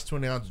PSX just to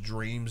announce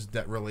Dreams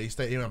that release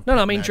date, No,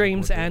 I mean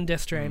Dreams and Death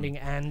Stranding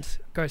and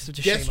Ghost of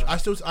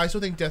Tsushima. I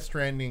still think Death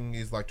Stranding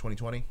is like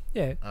 2020.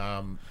 Yeah.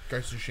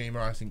 Ghost of Tsushima,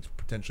 I think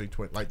potentially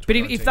like. But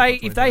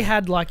if they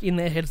had like in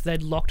their heads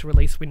they'd locked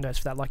release windows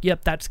for that, like,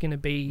 yep, that's going to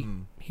be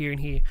here and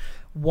here.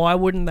 Why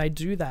wouldn't they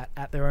do that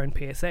at their own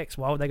PSX?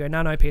 Why would they go,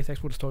 no,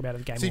 PSX, we'll just talk about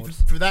it at the Game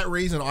Awards? For that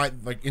reason, I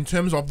like in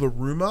terms of the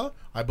rumor,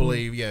 I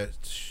believe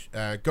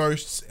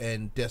Ghosts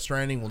and Death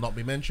Stranding will not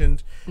be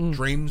mentioned.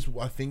 Dreams,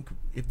 I think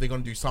if they're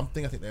going to do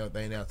something, I think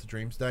they announced the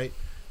Dreams date,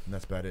 and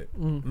that's about it.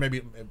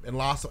 Maybe and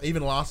Last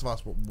of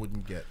Us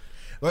wouldn't get.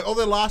 Like,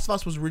 although Last of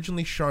Us was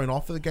originally shown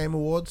off at the Game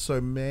Awards,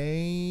 so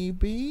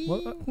maybe...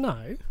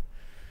 No.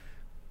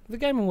 The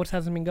Game Awards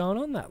hasn't been going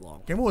on that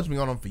long. Game Awards been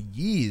going on for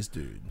years,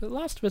 dude. The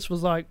Last of Us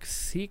was like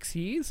 6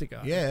 years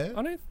ago. Yeah.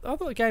 I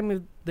thought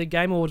the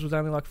Game Awards was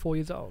only like 4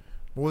 years old.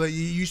 Well, it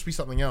used to be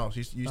something else.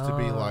 It used to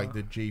be like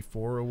the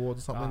G4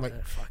 Awards or something. Like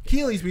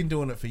Keely's been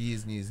doing it for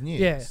years and years and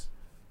years. Yeah.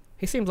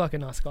 He seems like a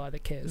nice guy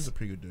that This is cares. a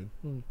pretty good dude.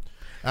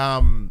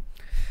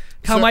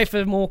 Can't wait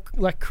for more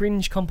like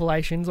cringe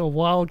compilations or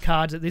wild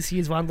cards at this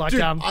year's one, like Dude,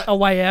 A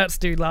Way Out's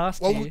dude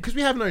last Well, year. because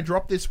we have no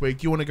drop this week,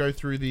 do you want to go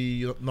through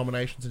the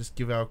nominations and just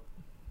give our...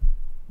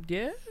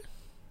 Yeah,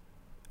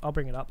 I'll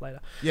bring it up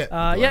later. Yeah.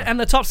 And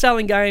the top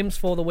selling games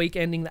for the week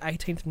ending the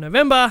 18th of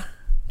November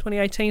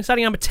 2018.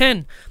 Starting number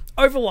 10,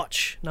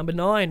 Overwatch. Number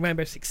 9,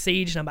 Rainbow Six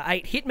Siege. Number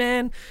 8,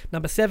 Hitman.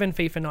 Number 7,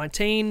 FIFA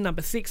 19.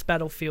 Number 6,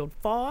 Battlefield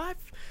 5.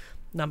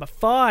 Number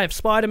 5,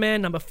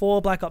 Spider-Man. Number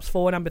 4, Black Ops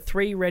 4. Number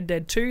 3, Red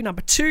Dead 2.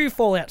 Number 2,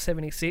 Fallout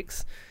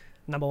 76.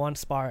 Number 1,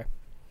 Spyro.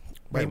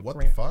 Wait, what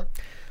the fuck?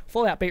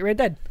 Fallout beat Red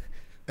Dead.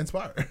 And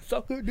Spyro.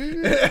 Suck it,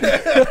 dude.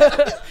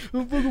 The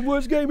fucking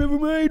worst game ever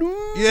made.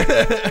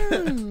 Yeah.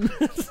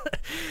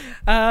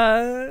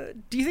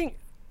 Do you think...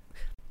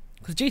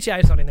 because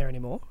GTA is not in there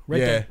anymore. Red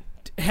Yeah. Dead.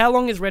 How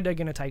long is Red Dead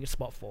going to take a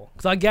spot for?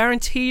 Because I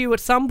guarantee you, at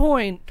some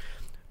point,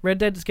 Red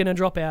Dead is going to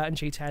drop out and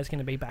GTA is going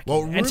to be back.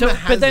 Well, in there. rumour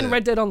But then has it-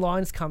 Red Dead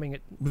Online is coming.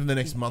 Within the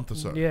next month or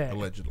so, Yeah.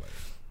 allegedly.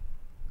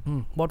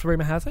 What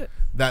rumor has it?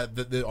 That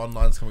the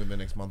online's coming in the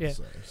next month Yeah. or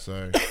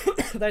so. So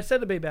They said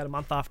it'd be about a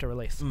month after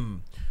release.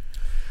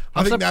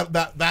 I think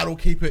that'll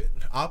keep it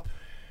up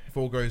if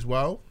all goes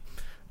well.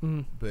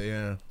 But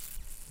yeah.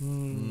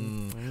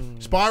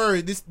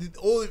 Spyro,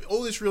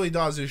 all this really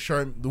does is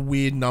show the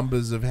weird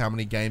numbers of how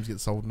many games get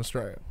sold in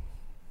Australia.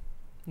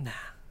 Nah.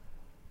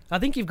 I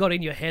think you've got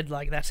in your head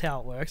like that's how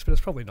it works, but it's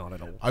probably not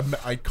at all.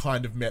 I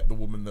kind of met the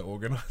woman that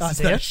organises Oh,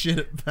 dear. that shit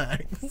at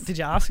Banks. Did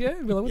you ask her?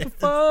 Be like, what the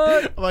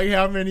fuck? Like,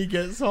 how many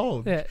get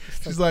sold? Yeah,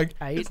 She's like,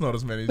 8. it's not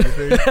as many as you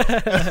think.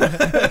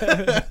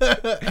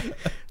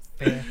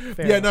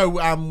 Fair Yeah, enough.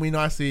 no, we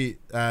nicely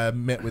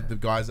met with the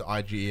guys at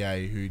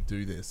IGEA who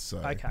do this. So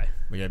Okay.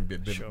 we gave a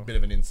bit Sure. of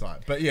an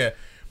insight. But yeah,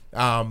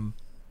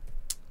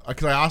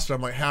 because I asked her,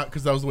 I'm like, how?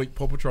 Because that was the week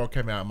Paw Patrol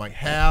came out. I'm like,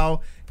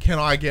 how can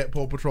I get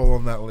Paw Patrol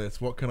on that list?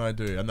 What can I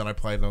do? And then I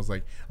played, and I was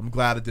like, I'm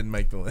glad it didn't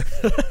make the list.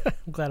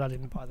 I'm glad I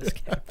didn't buy this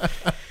game.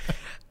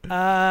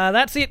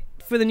 That's it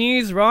for the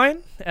news,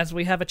 Ryan, as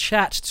we have a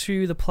chat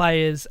to the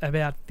players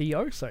about the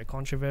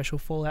controversial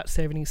Fallout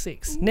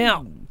 76.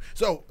 Now,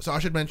 So I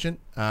should mention,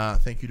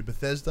 thank you to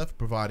Bethesda for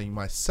providing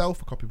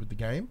myself a copy with the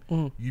game.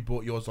 You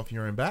bought yours off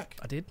your own back.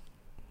 I did.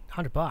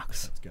 $100.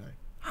 Let's go.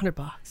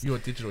 $100. You're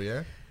digital,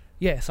 yeah?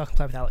 Yeah, so I can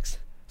play with Alex.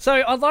 So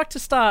I'd like to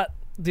start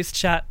this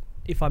chat,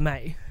 if I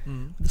may,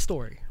 with the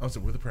story. Oh, so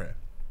with a prayer.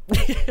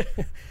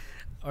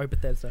 Oh,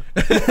 Bethesda.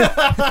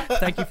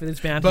 Thank you for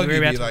this bounty. Buggy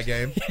We're be about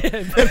that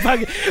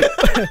to- game.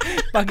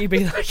 Buggy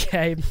be thy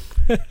game.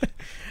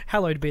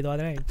 Hallowed be thy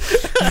name.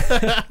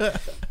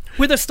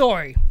 With a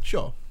story.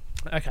 Sure.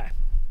 Okay.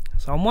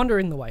 So I'm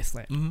wandering the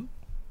wasteland.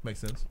 Makes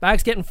sense.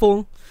 Bag's getting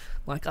full.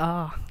 Like,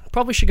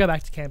 probably should go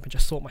back to camp and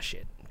just sort my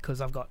shit. Because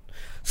I've got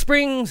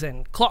springs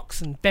and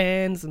clocks and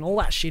bands and all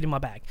that shit in my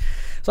bag.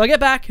 So I get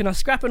back and I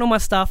scrap in all my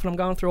stuff and I'm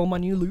going through all my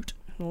new loot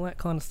and all that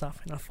kind of stuff.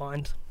 And I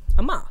find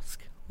a mask.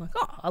 I'm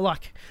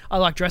like, I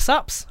like dress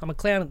ups. I'm a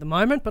clown at the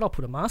moment, but I'll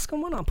put a mask on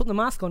one. I'll put the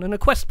mask on and a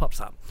quest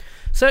pops up.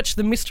 Search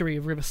the mystery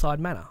of Riverside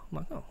Manor. I'm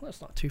like, oh, that's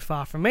not too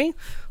far from me.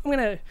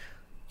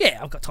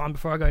 I've got time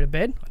before I go to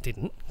bed. I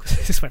didn't,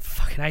 because this went for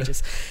fucking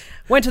ages.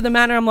 Went to the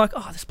manor. I'm like,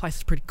 oh, this place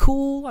is pretty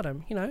cool. I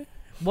don't,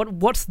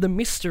 what's the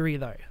mystery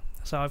though?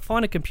 So I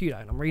find a computer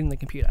and I'm reading the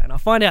computer and I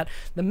find out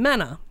the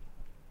manor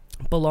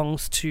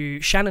belongs to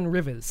Shannon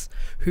Rivers,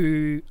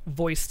 who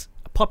voiced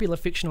a popular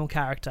fictional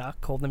character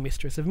called the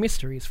Mistress of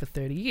Mysteries for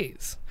 30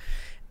 years.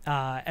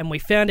 And we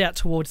found out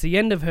towards the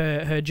end of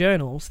her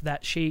journals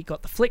that she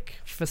got the flick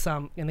for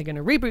and they're going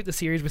to reboot the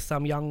series with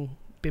some young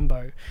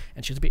bimbo,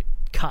 and she was a bit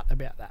cut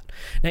about that.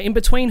 Now, in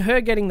between her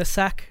getting the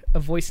sack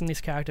of voicing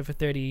this character for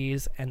 30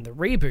 years and the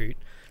reboot,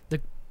 the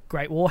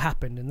Great War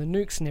happened and the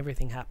nukes and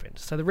everything happened,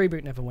 so the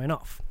reboot never went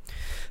off.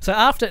 So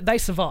after they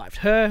survived,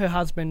 her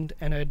husband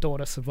and her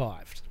daughter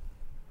survived,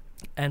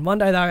 and one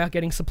day they were out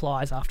getting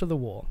supplies after the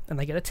war and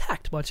they get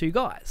attacked by 2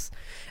 guys,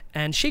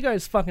 and she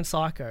goes fucking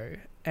psycho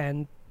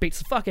and beats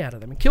the fuck out of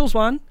them and kills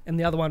one, and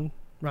the other one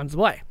runs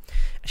away.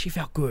 And she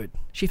felt good.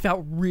 She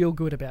felt real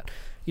good about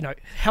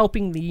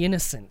helping the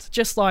innocent,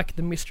 just like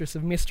the Mistress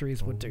of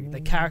Mysteries would do, the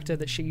character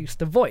that she used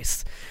to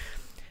voice.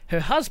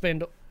 Her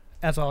husband,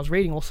 as I was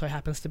reading, also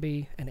happens to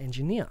be an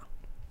engineer.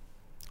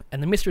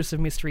 And the Mistress of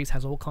Mysteries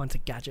has all kinds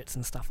of gadgets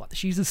and stuff like that.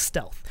 She uses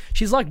stealth.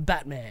 She's like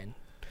Batman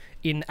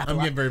in Appalachia. I'm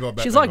getting very well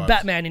Batman She's like vibes.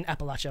 Batman in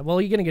Appalachia. Well,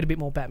 you're going to get a bit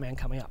more Batman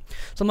coming up.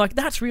 So I'm like,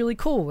 that's really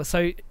cool.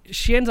 So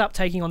she ends up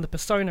taking on the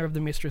persona of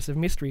the Mistress of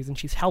Mysteries, and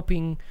she's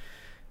helping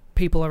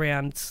people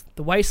around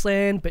the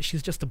wasteland, but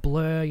she's just a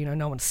blur.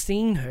 No one's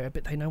seen her,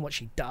 but they know what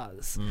she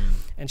does.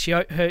 And she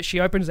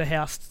opens a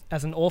house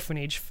as an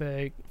orphanage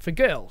for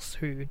girls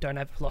who don't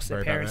have lost their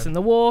Very parents Batman. in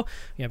the war.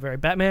 Very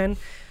Batman.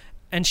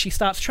 And she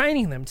starts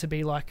training them to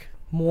be like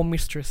more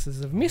mistresses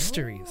of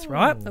mysteries,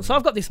 right? And so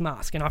I've got this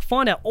mask, and I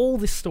find out all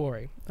this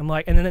story. I'm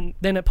like, and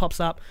then it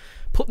pops up,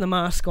 put the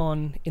mask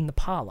on in the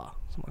parlor.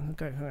 So I'm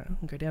like,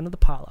 I'll go down to the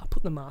parlor,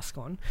 put the mask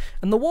on,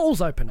 and the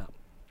walls open up,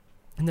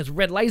 and there's a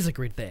red laser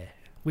grid there,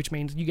 which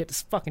means you get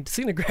fucking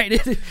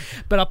disintegrated.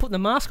 But I put the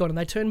mask on and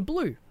they turn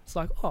blue. It's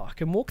like, oh, I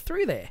can walk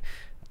through there.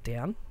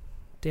 Down,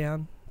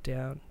 down,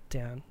 down,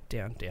 down,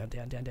 down, down,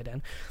 down, down, down,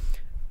 down.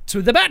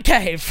 To the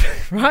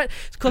Batcave, right?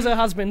 It's because her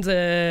husband's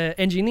an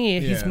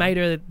engineer. He's Yeah. made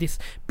her this.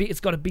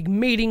 It's got a big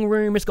meeting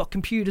room. It's got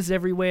computers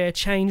everywhere,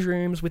 change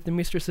rooms with the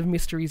Mistress of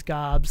Mysteries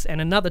garbs, and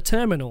another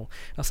terminal.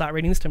 I start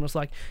reading this terminal. It's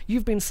like,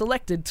 you've been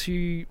selected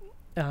to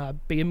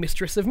be a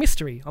Mistress of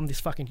Mystery. I'm this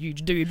fucking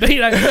huge dude, but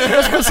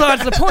that's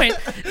besides the point.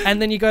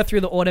 And then you go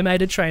through the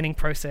automated training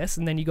process,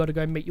 and then you got to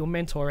go meet your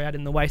mentor out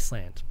in the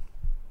wasteland.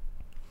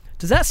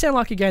 Does that sound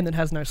like a game that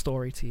has no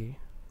story to you?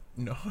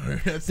 No.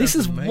 This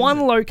is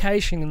one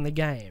location in the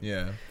game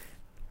Yeah.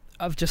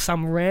 of just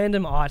some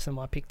random item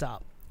I picked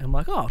up. And I'm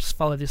like, oh, I'll just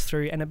follow this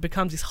through. And it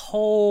becomes this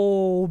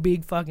whole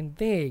big fucking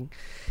thing.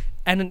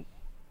 And,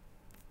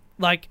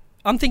 like,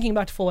 I'm thinking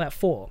back to Fallout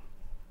 4.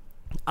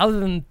 other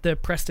than the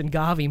Preston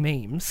Garvey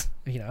memes,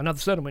 another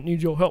settlement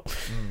needs your help.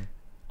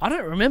 I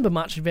don't remember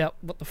much about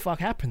what the fuck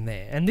happened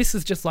there. And this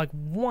is just like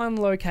one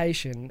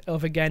location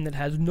of a game that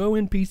has no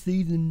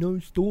NPCs and no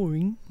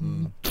story.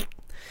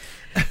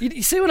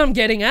 You see what I'm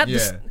getting at?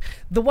 Yeah.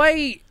 The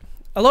way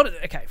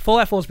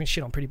Fallout 4's been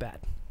shit on pretty bad.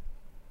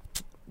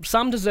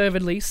 Some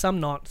deservedly, some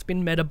not. It's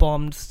been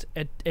meta-bombed.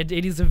 It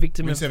is a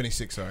victim of...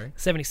 76, sorry.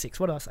 76.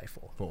 What did I say?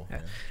 4. 4, Yeah.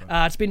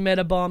 Right. It's been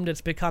meta-bombed.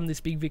 It's become this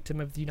big victim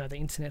of, the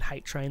internet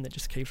hate train that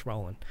just keeps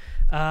rolling.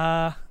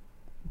 But,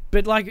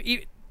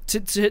 like,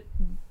 to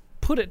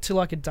put it to,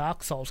 like, a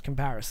Dark Souls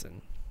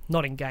comparison,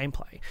 not in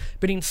gameplay,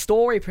 but in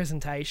story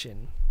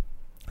presentation...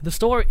 The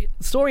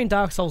story in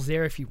Dark Souls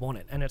there if you want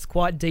it, and it's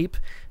quite deep,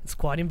 it's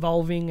quite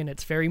involving, and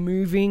it's very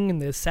moving,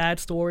 and there's sad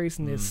stories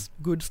and there's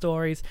good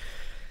stories.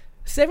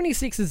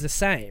 76 is the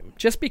same.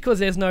 Just because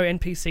there's no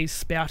NPCs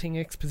spouting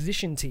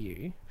exposition to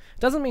you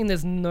doesn't mean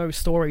there's no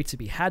story to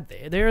be had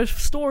there. There are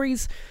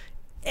stories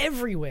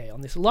everywhere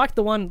on this, like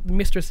the one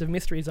Mistress of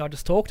Mysteries I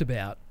just talked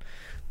about.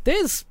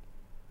 There's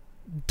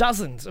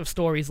dozens of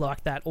stories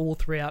like that all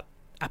throughout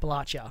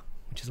Appalachia,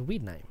 which is a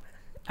weird name.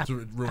 It's a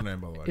real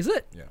name, by the way. Is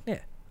it? Yeah.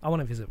 I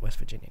want to visit West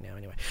Virginia now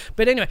anyway.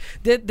 But anyway,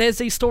 there's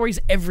these stories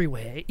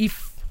everywhere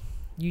if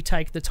you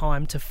take the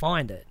time to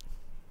find it.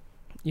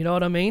 You know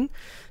what I mean?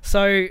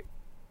 So,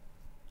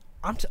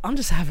 I'm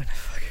just having a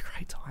fucking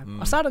great time.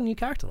 I started a new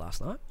character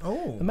last night.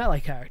 Oh. A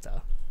melee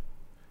character.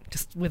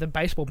 Just with a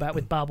baseball bat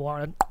with barbed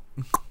wire.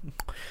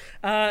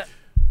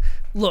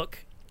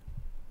 Look,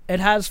 it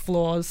has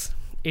flaws.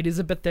 It is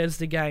a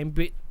Bethesda game,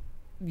 but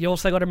you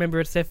also got to remember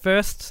it's their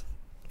first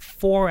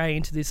foray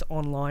into this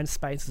online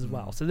space as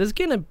well. So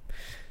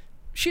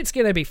shit's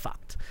gonna be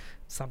fucked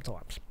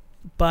sometimes.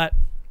 But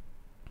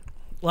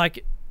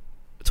like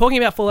talking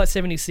about Fallout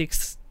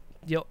 76,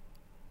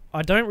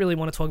 I don't really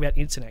want to talk about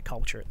internet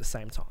culture at the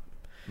same time.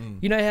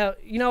 You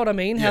know what I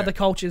mean? Yeah. How the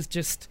culture's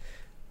just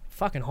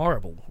fucking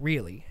horrible,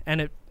 really,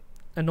 and it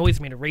annoys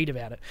me to read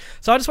about it.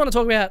 So I just want to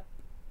talk about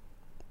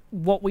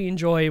what we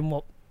enjoy and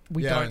what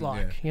we don't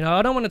like. Yeah.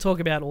 I don't want to talk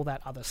about all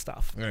that other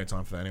stuff We don't have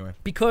time for that anyway.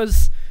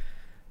 because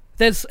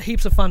there's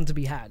heaps of fun to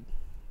be had.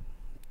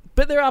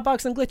 But there are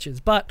bugs and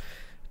glitches. But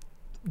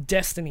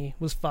Destiny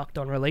was fucked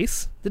on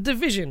release. The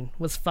Division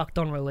was fucked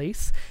on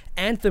release.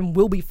 Anthem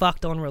will be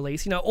fucked on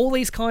release. All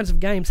these kinds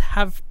of games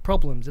have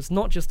problems. It's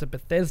not just a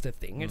Bethesda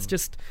thing. It's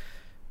just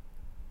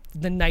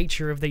the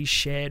nature of these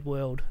shared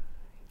world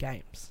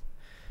games.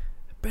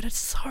 But it's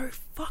so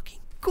fucking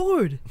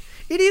good.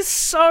 It is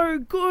so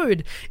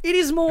good. It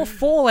is more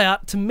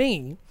Fallout to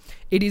me.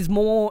 It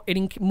more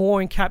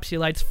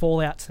encapsulates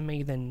Fallout to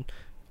me than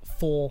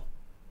 4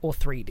 or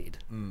 3 did.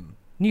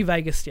 New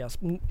Vegas, yes.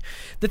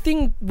 The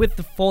thing with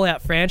the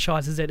Fallout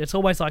franchise is that it's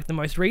always like the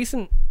most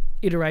recent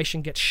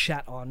iteration gets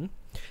shat on,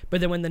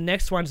 but then when the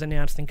next one's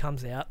announced and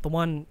comes out, the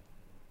one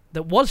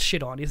that was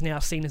shit on is now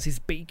seen as this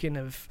beacon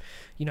of,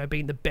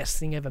 being the best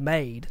thing ever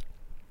made.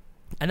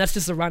 And that's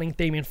just a running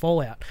theme in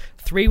Fallout.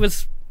 3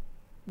 was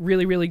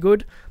really, really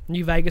good.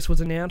 New Vegas was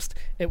announced.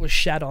 It was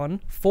shat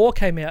on. 4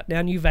 came out.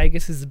 Now New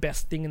Vegas is the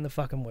best thing in the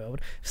fucking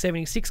world.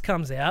 76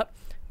 comes out.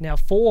 Now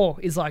 4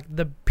 is like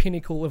the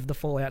pinnacle of the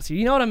Fallout. So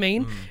you know what I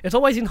mean? It's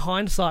always in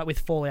hindsight with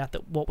Fallout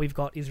that what we've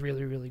got is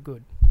really, really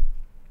good.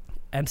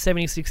 And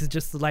 76 is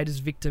just the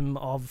latest victim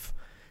of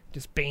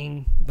just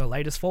being the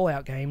latest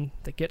Fallout game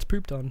that gets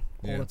pooped on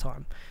all the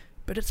time.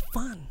 But it's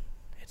fun.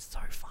 It's so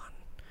fun.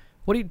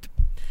 What do you...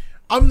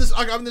 I'm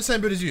the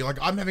same boat as you. Like,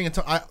 I'm having a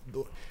time...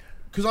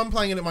 Because I'm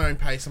playing it at my own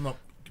pace. I'm not...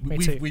 Me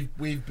too.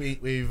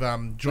 We've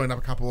joined up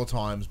a couple of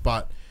times,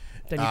 but...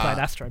 Then you played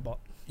Astrobot.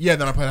 Yeah,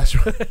 then I played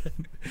Astro.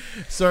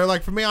 So,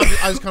 like, for me, I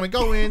just kind of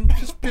go in,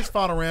 just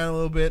fart around a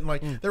little bit. And,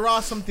 like, there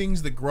are some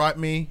things that gripe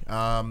me.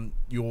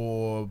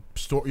 Your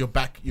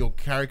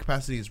carry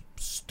capacity is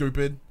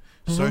stupid.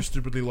 So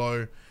stupidly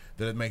low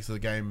that it makes the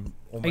game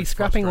almost Are you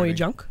scrapping all your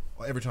frustrating.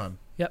 junk? Every time.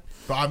 Yep.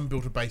 But I haven't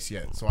built a base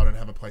yet, so I don't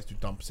have a place to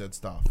dump said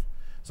stuff.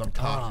 So I'm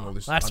carting all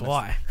this. That's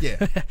why.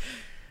 Yeah.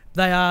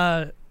 They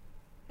are...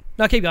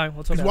 No, keep going.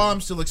 We'll talk Because about while it.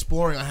 I'm still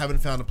exploring, I haven't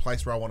found a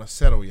place where I want to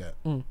settle yet.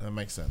 That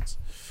makes sense.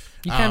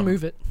 You can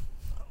move it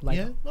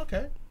later Yeah,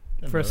 okay.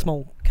 for a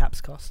small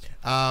caps cost.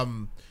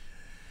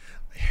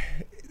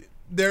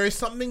 There is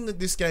something that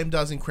this game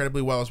does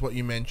incredibly well, is what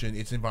you mentioned.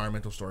 It's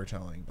environmental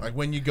storytelling. Like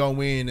when you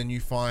go in and you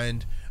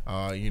find,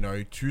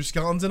 2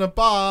 skeletons in a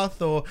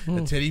bath, or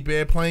a teddy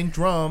bear playing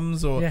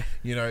drums, or like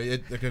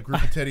a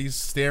group of teddies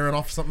staring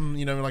off something.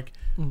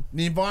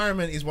 The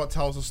environment is what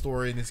tells a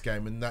story in this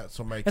game, and that's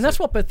what makes. And that's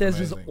it what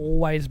Bethesda's amazing.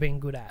 always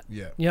been good at.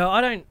 Yeah. I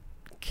don't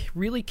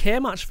really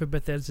care much for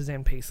Bethesda's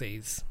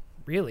NPCs.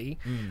 Really,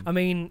 I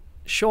mean,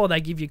 sure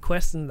they give you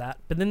quests and that,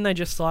 but then they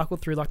just cycle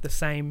through like the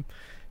same.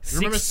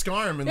 Remember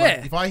Skyrim? And Yeah.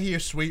 like, if I hear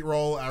sweet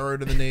roll, arrow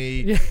to the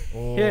knee,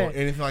 or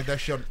anything like that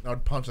shit,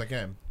 I'd punch that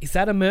game. Is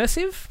that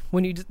immersive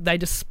when they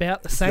just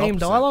spout the same opposite.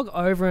 dialogue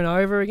over and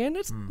over again?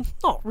 It's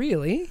not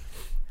really.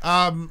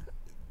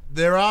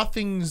 There are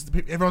things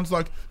that everyone's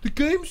like, the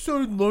game's so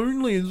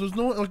lonely and there's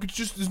no one. I'm like,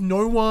 there's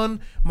no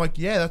one. I'm like,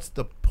 yeah, that's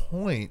the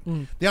point.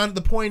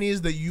 The point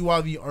is that you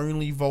are the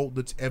only vault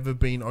that's ever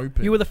been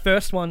opened. You were the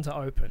first one to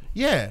open.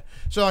 Yeah.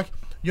 So, like,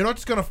 you're not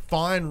just going to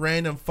find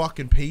random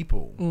fucking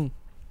people.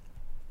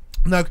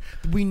 Now,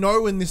 we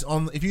know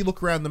if you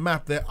look around the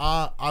map, there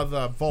are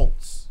other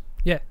vaults.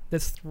 Yeah,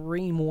 there's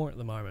 3 more at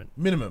the moment.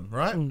 Minimum,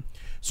 right?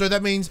 So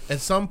that means at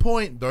some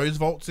point, those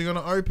vaults are going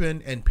to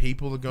open and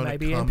people are going to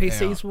come out. Maybe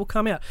NPCs will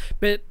come out.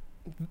 But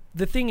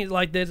the thing is,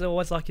 like, there's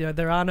always, like,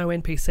 there are no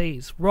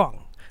NPCs.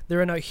 Wrong. There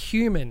are no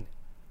human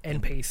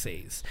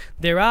NPCs.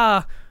 There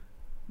are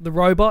the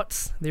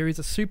robots. There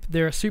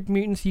are super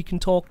mutants you can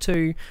talk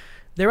to.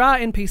 There are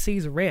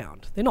NPCs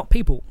around. They're not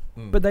people,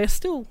 but they are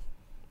still,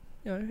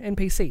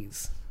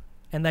 NPCs.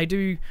 And they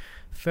do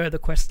further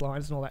quest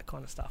lines and all that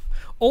kind of stuff.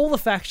 All the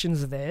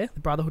factions are there. The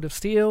Brotherhood of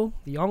Steel,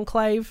 the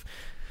Enclave.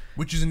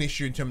 Which is an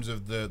issue in terms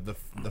of the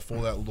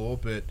Fallout lore,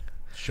 but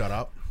shut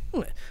up.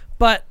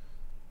 But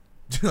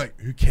like,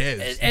 who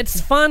cares? It's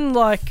fun.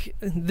 Like,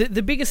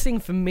 the biggest thing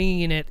for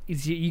me in it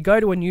is you go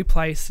to a new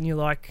place and you're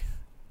like,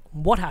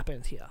 what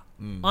happened here?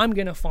 I'm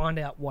going to find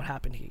out what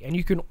happened here. And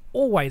you can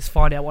always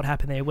find out what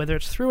happened there, whether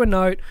it's through a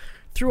note,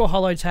 through a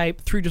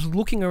holotape, through just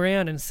looking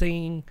around and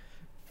seeing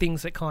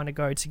things that kind of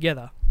go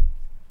together.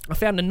 I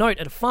found a note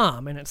at a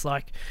farm, and it's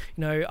like,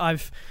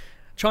 I've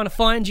trying to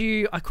find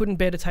you. I couldn't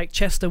bear to take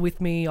Chester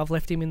with me. I've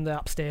left him in the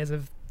upstairs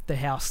of the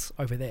house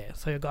over there.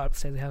 So I go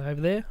upstairs of the house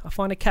over there. I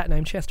find a cat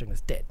named Chester, and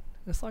it's dead.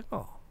 And it's like,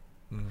 oh.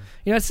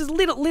 It's just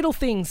little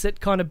things that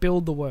kind of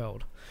build the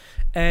world.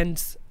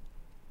 And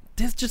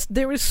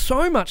there is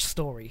so much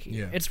story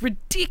here. Yeah. It's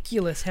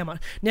ridiculous how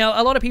much.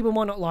 Now, a lot of people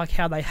might not like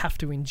how they have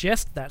to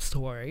ingest that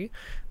story.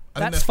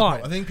 That's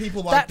fine. I think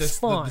people like the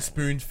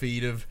spoon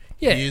feed of,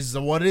 here's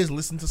what it is,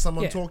 listen to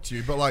someone talk to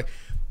you. But, like,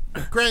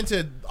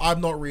 granted, I'm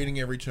not reading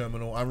every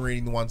terminal. I'm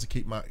reading the ones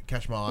that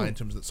catch my eye in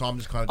terms of, so I'm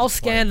just kind of I'll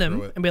scan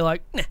them and be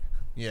like, nah,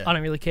 yeah, I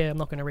don't really care. I'm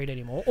not going to read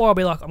anymore. Or I'll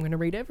be like, I'm going to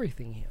read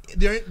everything here.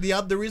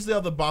 There is the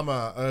other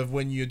bummer of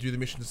when you do the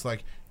mission. It's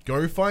like,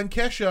 go find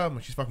Kesha. Well,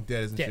 she's fucking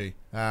dead, isn't she?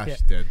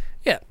 She's dead.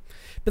 Yeah.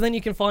 But then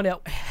you can find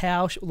out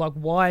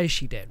why is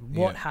she dead?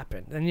 What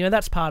happened? And,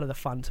 that's part of the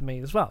fun to me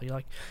as well. You're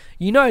like,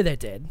 they're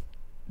dead.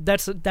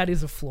 That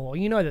is a flaw.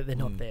 You know that they're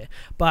not there.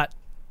 But,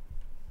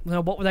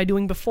 what were they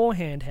doing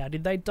beforehand? How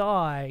did they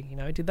die?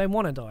 Did they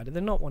want to die? Did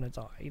they not want to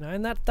die?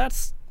 And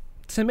that's,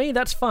 to me,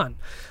 that's fun.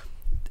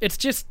 It's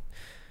just,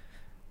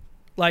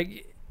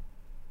 like,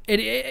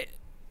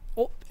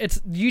 it's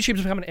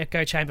YouTube's become an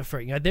echo chamber for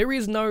it. There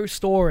is no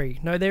story.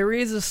 No, there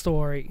is a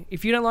story.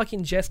 If you don't like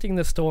ingesting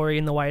the story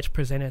in the way it's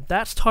presented,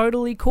 that's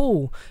totally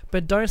cool.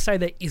 But don't say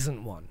there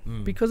isn't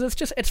one, because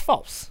it's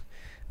false.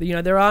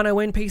 There are no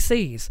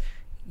NPCs.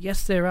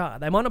 Yes, there are.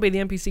 They might not be the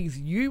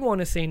NPCs you want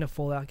to see in a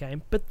Fallout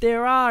game, but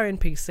there are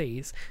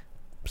NPCs.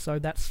 So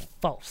that's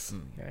false.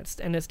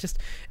 It's just,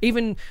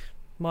 even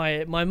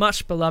my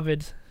much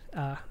beloved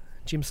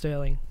Jim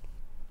Sterling,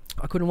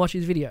 I couldn't watch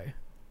his video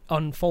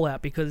on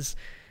Fallout because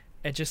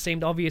it just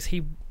seemed obvious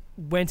he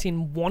went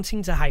in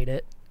wanting to hate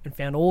it and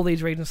found all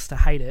these reasons to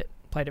hate it,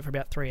 played it for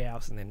about 3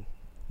 hours, and then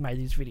made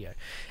his video.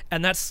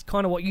 And that's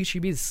kind of what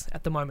YouTube is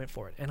at the moment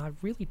for it, and I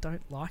really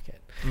don't like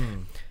it.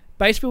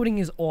 Base building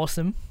is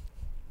awesome,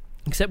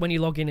 except when you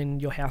log in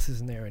and your house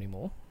isn't there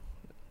anymore.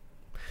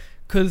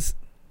 Because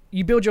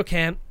you build your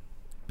camp,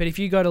 but if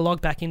you go to log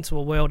back into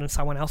a world and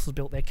someone else has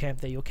built their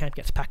camp there, your camp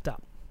gets packed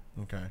up.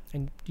 Okay.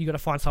 And you got to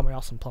find somewhere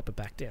else and plop it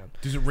back down.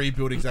 Does it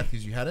rebuild exactly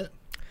as you had it?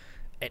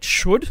 It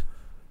should.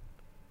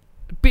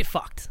 A bit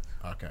fucked.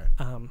 Okay.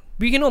 But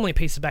you can normally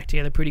piece it back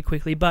together pretty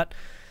quickly, but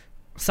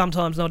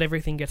sometimes not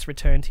everything gets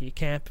returned to your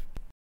camp.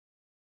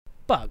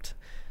 Bugged.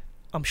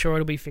 I'm sure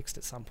it'll be fixed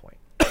at some point.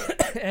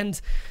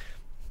 And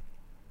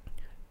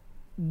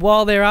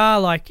while there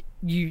are, like,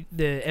 the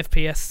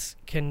FPS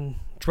can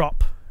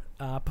drop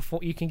before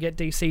you can get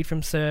DC'd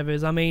from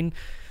servers. I mean,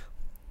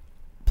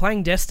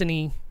 playing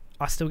Destiny,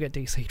 I still get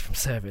DC'd from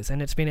servers,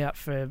 and it's been out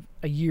for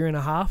a year and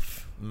a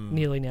half,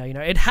 nearly now.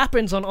 It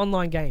happens on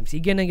online games.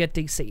 You're gonna get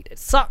DC'd. It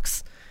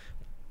sucks.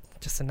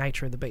 Just the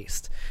nature of the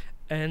beast.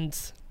 And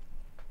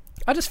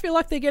I just feel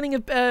like they're getting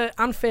a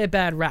unfair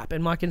bad rap,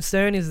 and my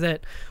concern is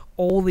that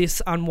all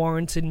this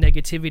unwarranted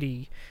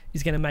negativity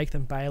is going to make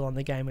them bail on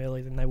the game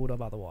earlier than they would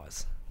have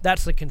otherwise.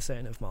 That's the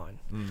concern of mine.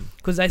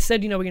 Because they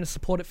said, we're going to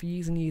support it for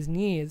years and years and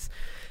years.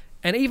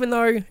 And even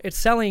though it's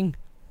selling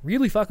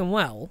really fucking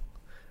well,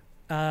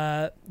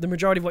 the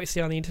majority of what you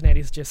see on the internet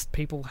is just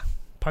people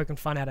poking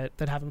fun at it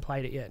that haven't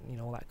played it yet,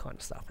 all that kind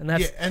of stuff. And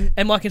that's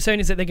and my concern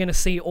is that they're going to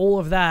see all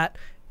of that,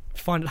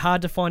 find it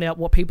hard to find out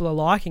what people are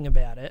liking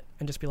about it,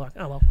 and just be like,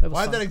 oh well, it was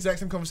I had fun. that exact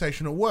same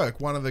conversation at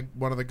work. One of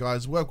the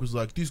guys at work was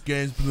like, this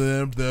game's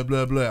blah blah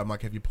blah blah. I'm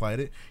like, have you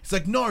played it? He's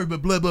like, no,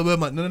 but blah blah blah. I'm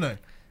like, no.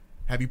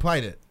 Have you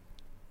played it?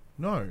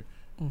 No.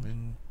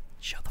 And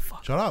Shut the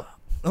fuck shut up.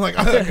 I'm like,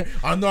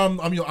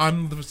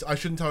 I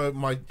shouldn't tell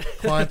my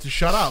client to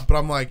shut up, but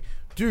I'm like,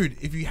 dude,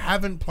 if you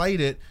haven't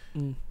played it,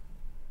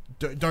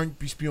 don't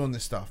be spewing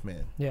this stuff,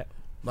 man. Yeah.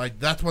 Like,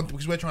 that's one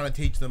because we're trying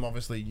to teach them,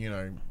 obviously,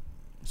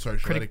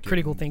 social etiquette,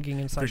 critical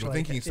thinking and social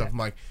thinking and stuff. Yeah. I'm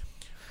like,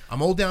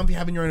 I'm all down for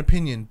having your own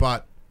opinion,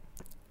 but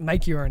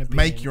Make your own opinion.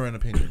 Make your own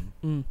opinion.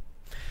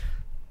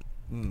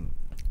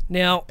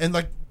 Now, And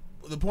like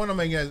the point I'm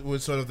making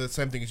was sort of the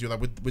same thing as you,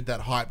 like with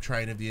that hype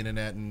train of the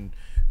internet and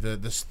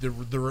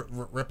the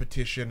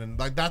repetition, and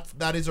like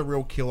that is a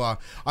real killer.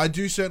 I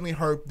do certainly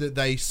hope that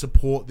they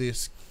support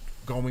this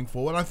going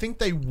forward. I think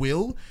they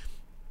will,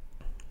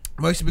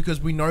 mostly because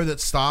we know that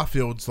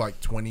Starfield's like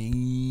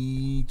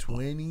 20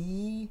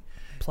 plus.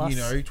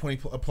 20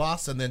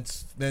 plus, and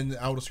then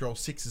Elder Scrolls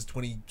 6 is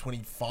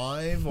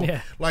 2025.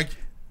 Yeah. Like,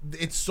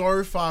 it's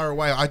so far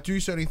away. I do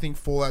certainly think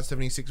Fallout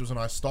 76 was a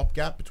nice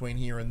stopgap between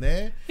here and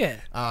there. Yeah.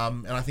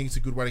 And I think it's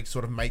a good way to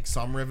sort of make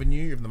some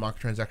revenue, even the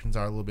microtransactions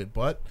are a little bit,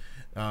 but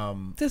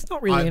There's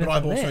not really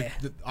anything there.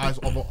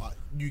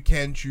 You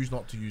can choose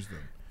not to use them.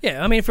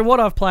 Yeah, I mean, from what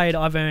I've played,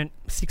 I've earned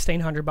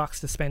 $1,600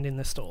 to spend in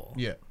the store.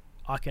 Yeah.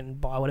 I can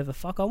buy whatever the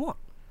fuck I want.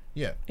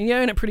 Yeah. And you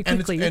earn it pretty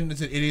quickly. And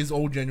it is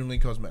all genuinely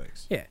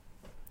cosmetics. Yeah.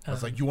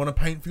 It's like, you want to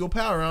paint for your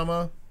power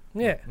armor?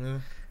 Yeah. Yeah.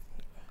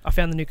 I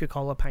found the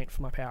Nuka-Cola paint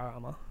for my power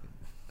armor.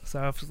 So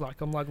I was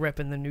like, I'm like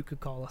repping the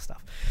Nuka-Cola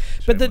stuff.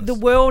 But the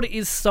world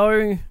is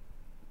so...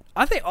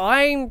 I think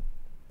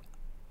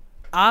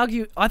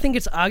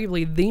it's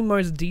arguably the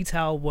most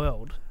detailed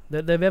world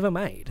that they've ever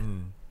made.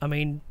 I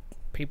mean,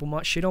 people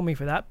might shit on me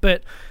for that,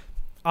 but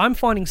I'm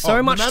finding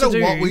so much to do. No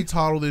matter what we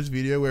title this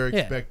video, we're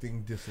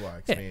expecting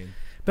dislikes, man.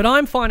 But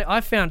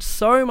I found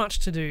so much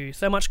to do,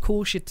 so much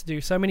cool shit to do,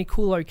 so many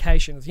cool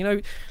locations. You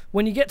know,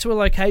 when you get to a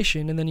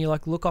location and then you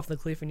like look off the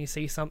cliff and you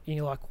see something, and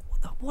you're like,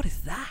 what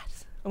is that?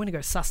 I'm going to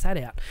go suss that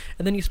out.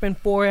 And then you spend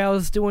 4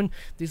 hours doing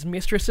this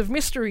Mistress of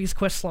Mysteries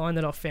quest line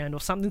that I've found, or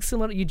something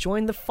similar. You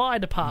join the fire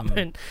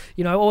department,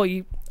 you know, or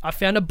I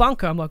found a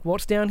bunker. I'm like,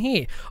 what's down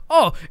here?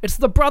 Oh, it's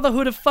the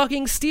Brotherhood of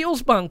fucking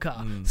Steel's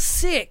bunker.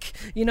 Sick.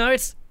 You know,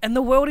 and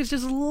the world is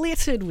just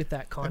littered with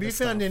that kind of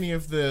stuff. Have you found any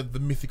of the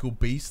mythical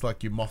beasts,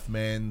 like your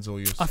Mothmans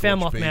or your I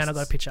found Scorch Mothman. beasts? I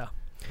got a picture.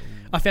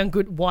 I found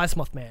good Wise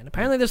Mothman.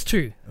 Apparently there's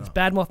two. There's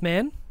Bad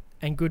Mothman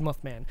and Good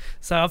Mothman.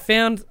 So I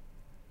found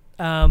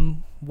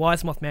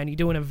Wise Mothman. You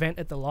do an event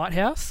at the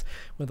lighthouse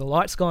where the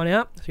light's gone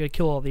out, so you gotta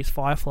kill all these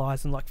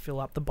fireflies and like fill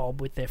up the bulb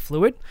with their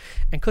fluid.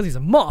 And because he's a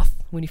moth,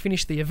 when you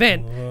finish the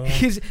event,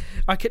 it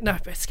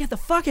scared the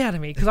fuck out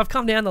of me, because I've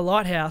come down the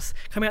lighthouse,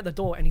 come out the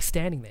door, and he's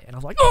standing there, and I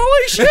was like,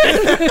 holy shit!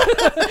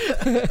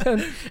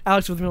 And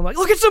Alex was with me, I'm like,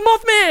 look, it's a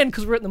Mothman,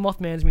 because we're at the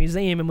Mothman's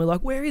museum, and we're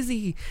like, where is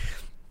he?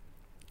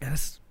 And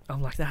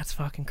I'm like, that's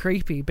fucking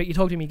creepy. But you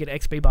talk to him, you get an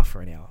XP buff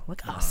for an hour. I'm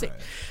like, oh, sick.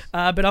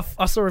 But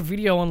I saw a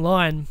video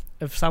online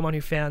of someone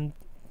who found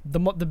the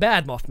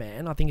bad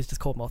Mothman. I think it's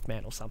just called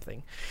Mothman or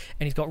something.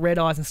 And he's got red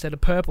eyes instead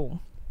of purple.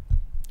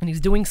 And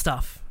he's doing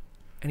stuff.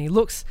 And he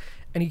looks,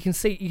 and you can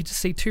just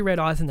see two red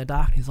eyes in the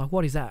dark. And he's like,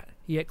 what is that?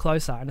 You get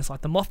closer, and it's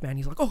like the Mothman.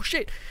 He's like, oh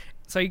shit.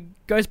 So he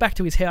goes back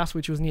to his house,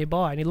 which was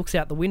nearby, and he looks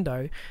out the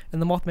window, and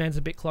the Mothman's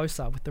a bit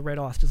closer with the red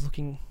eyes just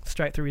looking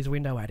straight through his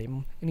window at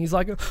him. And he's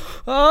like,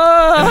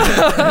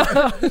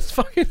 ah! It's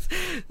fucking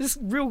this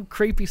real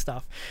creepy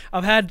stuff.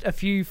 I've had a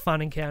few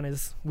fun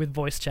encounters with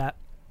voice chat.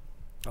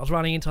 I was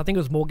running into, I think it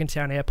was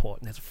Morgantown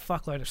Airport, and there's a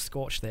fuckload of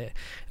Scorch there.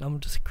 And I'm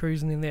just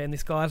cruising in there, and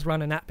this guy's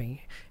running at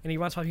me, and he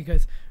runs by me, he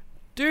goes,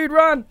 dude,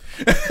 run!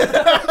 And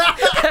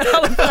I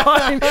look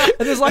behind,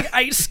 and there's like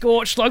 8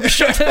 Scorch like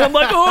shot, and I'm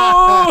like,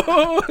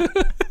 oh!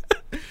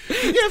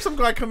 Did you have some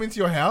guy come into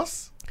your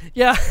house?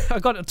 Yeah, I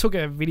took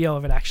a video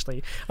of it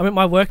actually. I'm at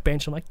my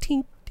workbench, I'm like,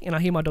 tink, and I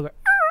hear my dog go,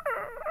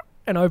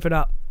 and open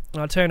up,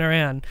 and I turn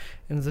around,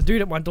 and there's a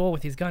dude at my door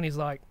with his gun. He's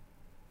like,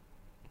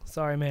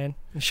 sorry, man,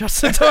 and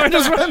shuts the door and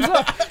just runs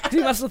off. He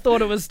must have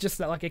thought it was just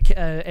like a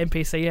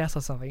NPC house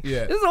or something.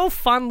 Yeah. This is all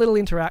fun little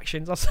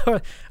interactions. I saw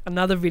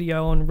another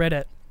video on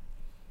Reddit.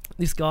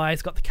 This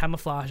guy's got the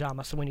camouflage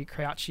armor, so when you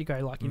crouch, you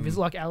go like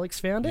invisible, like Alex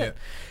found it. Yeah.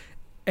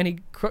 And he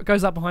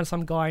goes up behind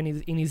some guy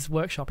in his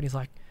workshop, and he's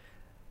like,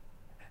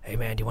 hey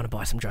man, do you want to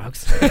buy some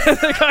drugs?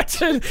 The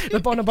guy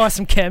want to buy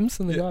some chems,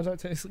 and the guy's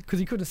like, because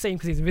he couldn't see him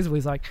because he's invisible,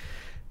 he's like,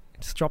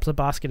 just drops a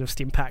basket of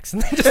stim packs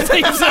and then just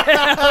leaves the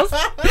house.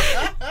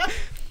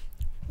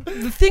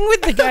 The thing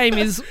with the game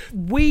is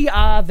we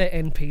are the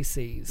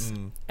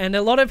NPCs, and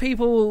a lot of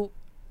people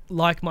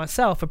like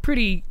myself are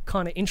pretty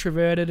kind of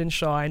introverted and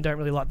shy and don't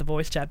really like the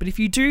voice chat. But if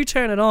you do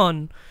turn it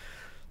on,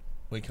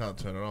 we can't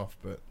turn it off,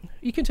 but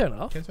you can turn it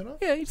off. Can you turn it off?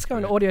 Yeah, you just go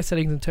into audio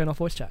settings and turn off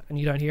voice chat, and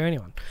you don't hear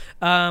anyone.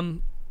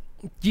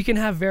 You can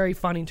have very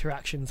fun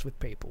interactions with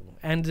people,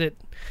 and it,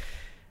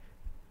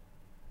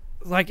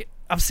 like,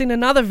 I've seen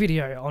another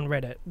video on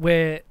Reddit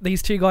where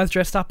these two guys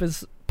dressed up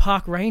as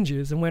park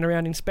rangers and went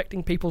around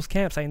inspecting people's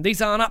camps, saying,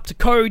 these aren't up to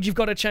code, you've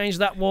got to change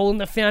that wall,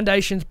 and the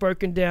foundation's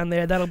broken down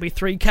there, that'll be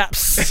 3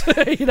 caps.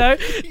 You know,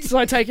 it's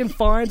like taking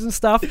fines and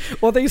stuff.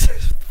 Or these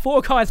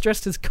 4 guys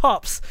dressed as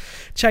cops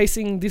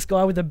chasing this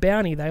guy with a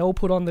bounty. They all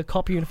put on the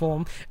cop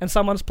uniform, and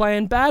someone's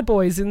playing Bad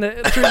Boys through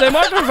their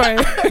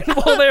microphone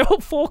while they're all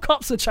 4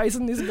 cops are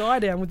chasing this guy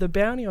down with a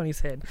bounty on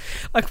his head.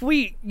 Like,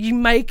 you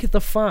make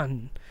the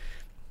fun.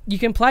 You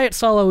can play it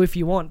solo if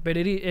you want, but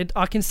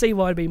I can see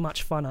why it'd be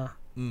much funner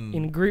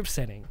in a group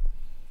setting.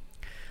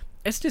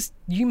 it's just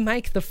you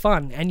make the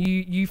fun and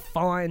you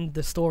find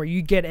the story.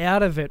 You get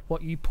out of it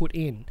what you put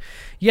in.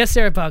 Yes,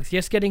 there are bugs.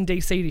 Yes, getting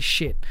DC'd is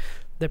shit.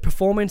 The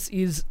performance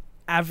is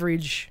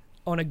average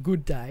on a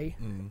good day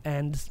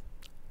and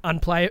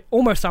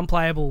almost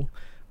unplayable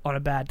on a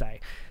bad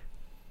day.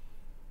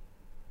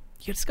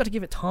 You just got to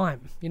give it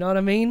time. You know what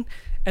I mean?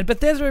 And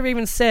Bethesda have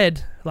even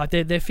said like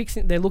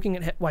they're looking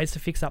at ways to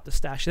fix up the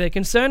stash. Their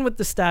concern with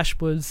the stash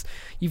was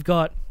you've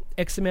got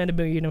X amount of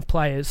million of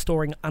players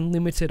storing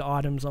unlimited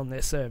items on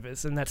their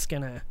servers, and that's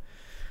gonna,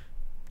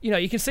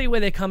 you can see where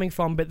they're coming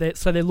from, but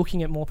they're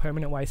looking at more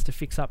permanent ways to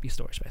fix up your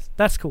storage space.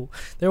 That's cool.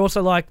 They're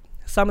also like,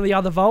 some of the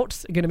other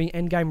vaults are going to be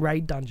endgame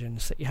raid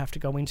dungeons that you have to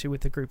go into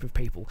with a group of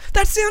people.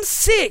 That sounds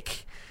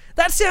sick!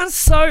 That sounds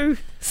so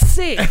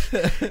sick!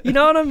 You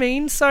know what I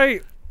mean? So,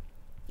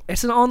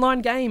 it's an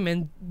online game,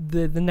 and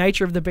the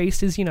nature of the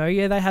beast is,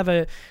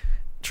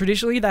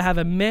 traditionally they have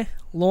a meh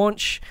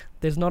launch.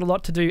 There's not a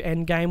lot to do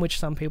end game, which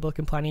some people are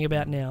complaining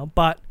about now,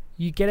 but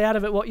you get out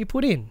of it what you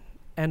put in.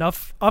 And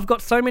I've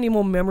got so many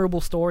more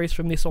memorable stories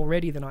from this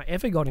already than I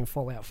ever got in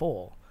Fallout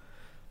 4.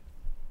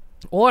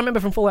 All I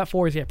remember from Fallout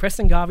 4 is,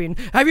 Preston Garvey and,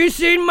 have you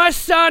seen my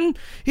son?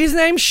 His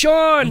name's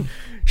Sean.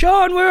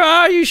 Sean, where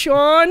are you,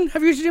 Sean?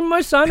 Have you seen my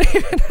son?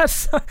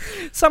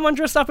 Someone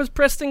dressed up as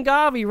Preston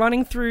Garvey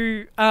running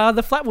through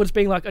the Flatwoods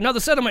being like, another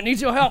settlement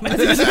needs your help.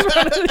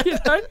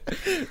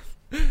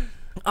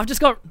 I've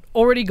just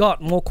already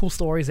got more cool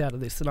stories out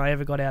of this than I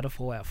ever got out of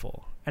Fallout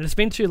 4. And it's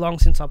been too long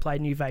since I played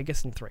New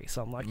Vegas in 3.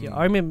 So I'm like, you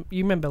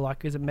remember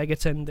like, is it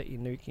Megaton that you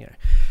nuke,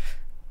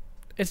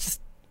 It's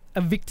just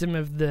a victim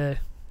of the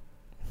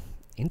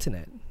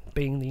internet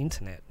being the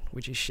internet,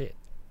 which is shit.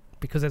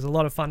 Because there's a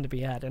lot of fun to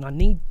be had, and I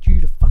need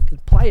you to fucking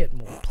play it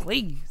more,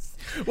 please.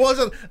 Well,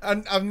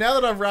 now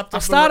that I've wrapped up...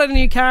 I've started a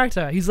new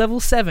character. He's level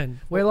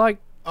 7. We're like...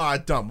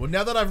 Alright, dumb. Well,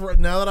 now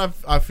that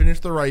I've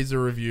finished the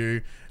Razor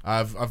review,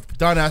 I've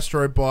done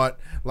Astrobot.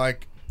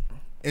 Like,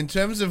 in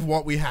terms of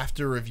what we have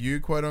to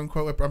review, quote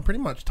unquote, I'm pretty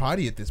much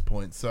tidy at this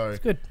point. So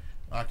it's good.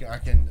 I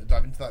can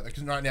dive into that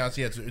because right now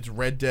it's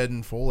Red Dead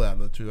and Fallout,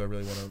 the two I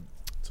really want to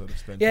sort of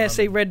spend. Yeah, time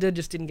see, in. Red Dead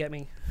just didn't get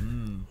me.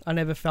 I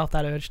never felt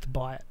that urge to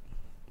buy it.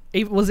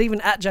 It was even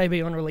at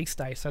JB on release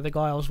day, so the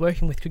guy I was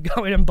working with could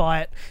go in and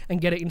buy it and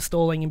get it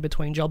installing in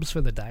between jobs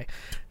for the day.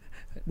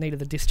 Needed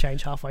the disc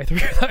change halfway through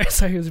though,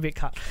 so he was a bit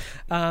cut.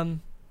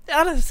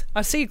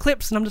 I see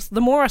clips and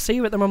the more I see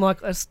it, the more I'm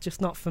like, that's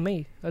just not for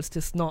me. That's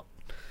just not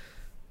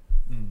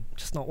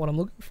what I'm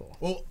looking for.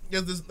 Well, yeah,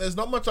 there's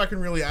not much I can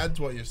really add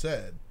to what you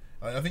said.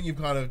 I think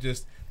you've kind of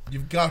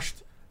you've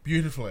gushed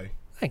beautifully.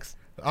 Thanks.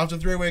 After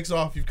 3 weeks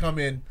off, you've come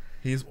in,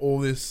 here's all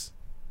this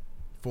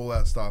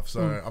Fallout stuff,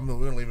 so I'm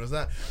going to leave it as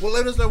that. Well,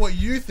 let us know what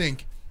you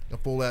think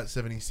of Fallout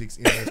 76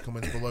 in those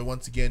comments below.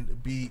 Once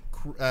again,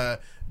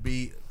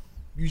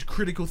 use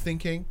critical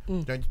thinking.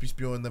 Don't just be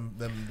spewing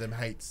them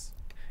hates.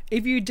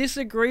 If you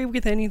disagree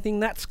with anything,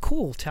 that's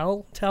cool.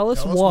 Tell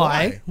us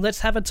why.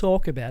 Let's have a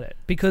talk about it,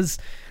 because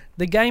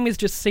the game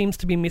just seems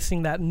to be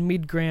missing that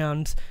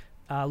mid-ground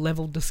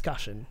level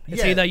discussion.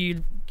 It's either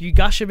you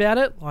gush about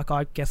it, like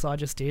I guess I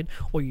just did,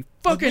 or you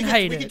fucking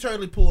hate it. We could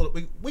totally pull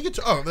it. We could.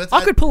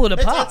 I could pull it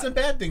apart. Let's add some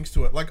bad things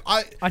to it. Like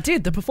I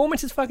did. The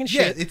performance is fucking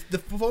shit. Yeah, the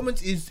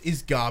performance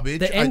is garbage.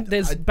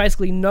 There's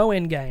basically no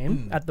end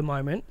game at the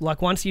moment.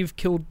 Like once you've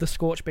killed the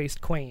Scorch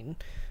Beast Queen,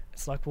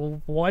 it's like,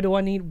 well, why do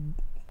I need?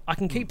 I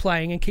can keep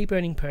playing and keep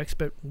earning perks,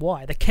 but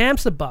why? The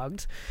camps are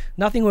bugged.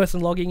 Nothing worse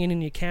than logging in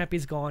and your camp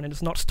is gone and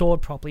it's not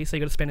stored properly, so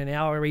you got to spend an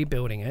hour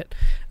rebuilding it.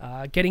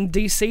 Getting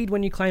DC'd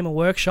when you claim a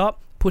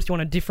workshop puts you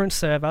on a different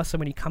server, so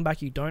when you come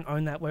back you don't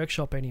own that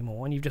workshop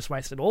anymore and you've just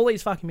wasted all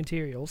these fucking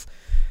materials.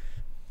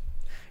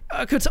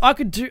 I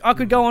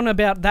could go on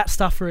about that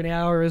stuff for an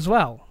hour as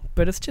well,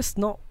 but it's just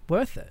not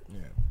worth it.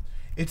 Yeah,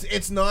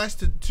 it's nice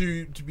to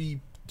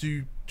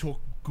talk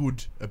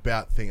good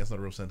about things. That's not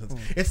a real sentence.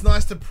 It's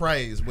nice to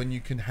praise when you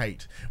can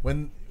hate.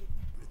 When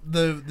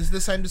this is the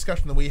same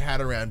discussion that we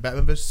had around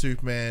Batman vs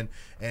Superman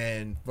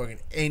and fucking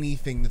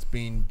anything that's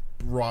been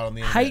right on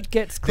the internet. Hate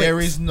gets clicks.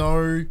 There is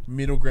no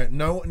middle ground.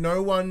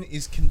 No one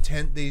is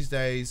content these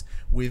days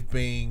with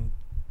being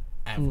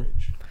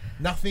average.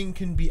 Nothing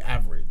can be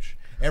average.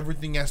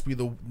 Everything has to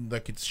be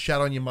like it's shat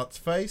on your mutt's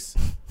face,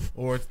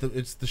 or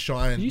it's the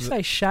shine. Did you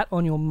say shat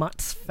on your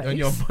mutt's face? On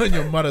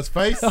your mudder's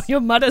face. On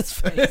your mudder's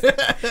face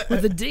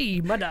with a D,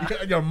 mudder.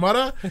 Your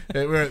mudder.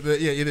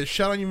 Either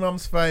shat on your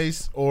mum's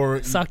face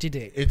or sucked your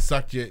dick. It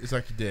sucked your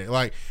dick.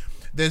 Like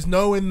there's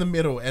no in the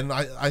middle, and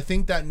I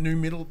think that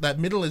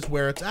middle is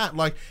where it's at.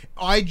 Like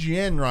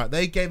IGN, right?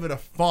 They gave it a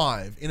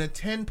 5 in a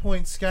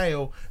 10-point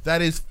scale.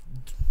 That is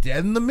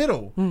dead in the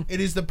middle.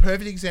 It is the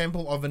perfect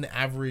example of an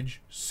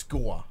average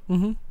score.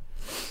 And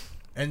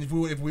if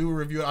we were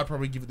reviewing, I'd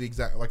probably give it the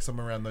exact, like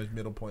somewhere around those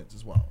middle points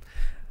as well.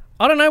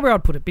 I don't know where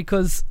I'd put it,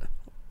 because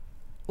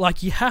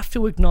like you have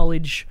to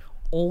acknowledge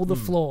all the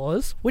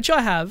flaws, which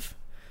I have,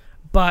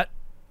 but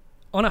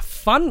on a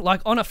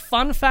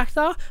fun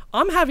factor,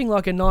 I'm having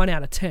like a 9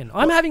 out of 10.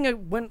 I'm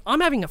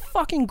having a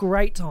fucking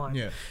great time.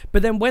 Yeah.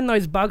 But then when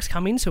those bugs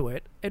come into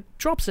it, it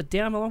drops it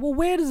down. I'm like, well,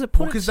 where does it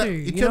put it to?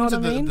 In You know terms what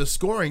of I mean? the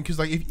scoring, because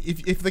like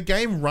if the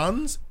game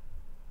runs,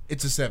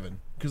 it's a 7.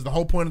 Because the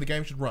whole point of the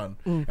game should run,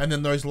 and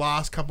then those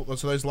last couple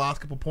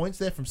points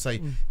there from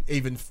say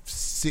even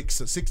 6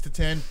 to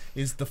 10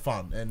 is the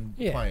fun and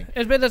playing.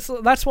 But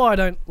that's why I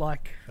don't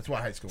like That's why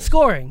I hate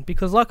scoring,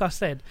 because like I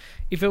said,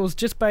 if it was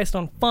just based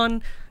on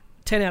fun,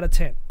 10 out of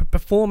 10. But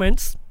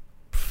performance,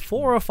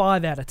 4 or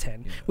 5 out of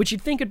 10, which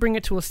you'd think would bring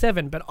it to a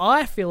 7. But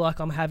I feel like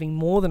I'm having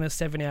more than a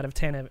 7 out of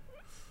 10 of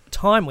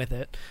time with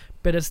it.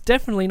 But it's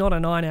definitely not a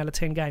 9 out of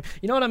 10 game.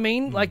 You know what I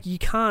mean? Like, you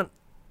can't.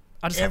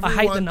 I hate the numbers.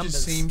 Everyone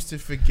just seems to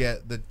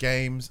forget that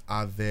games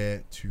are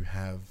there to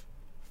have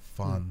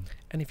fun.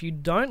 And if you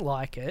don't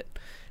like it,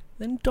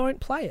 then don't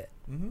play it.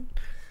 Mm-hmm.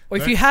 Or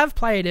if you have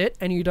played it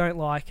and you don't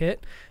like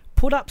it,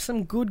 put up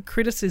some good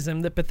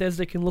criticism that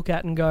Bethesda can look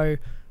at and go,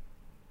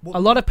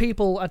 a lot of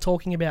people are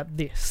talking about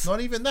this.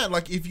 Not even that.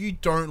 Like, if you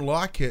don't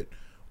like it,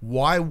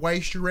 why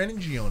waste your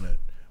energy on it?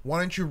 Why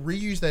don't you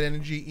reuse that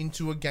energy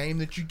into a game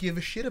that you give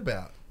a shit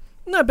about?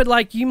 No, but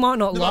like, you might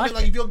not like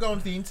like if you're going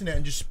to the internet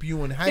and just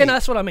spewing hate. Yeah, no,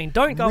 that's what I mean.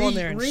 Don't go on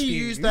there and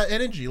reuse spew. that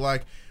energy.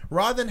 Like,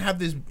 rather than have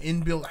this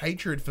inbuilt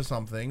hatred for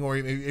something, or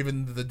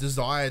even the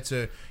desire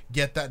to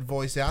get that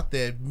voice out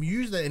there,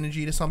 use that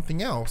energy to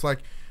something else. Like,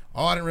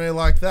 oh, I didn't really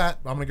like that.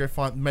 I'm gonna go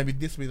find maybe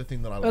this will be the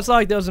thing that I like. It's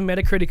like there was a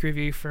Metacritic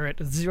review for it,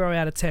 0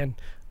 out of 10,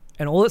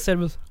 and all it said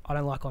was, "I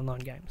don't like online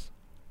games."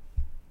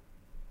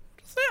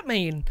 What does that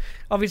mean?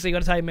 Obviously, you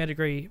got to take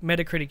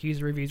Metacritic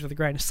user reviews with a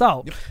grain of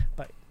salt,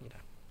 but you know,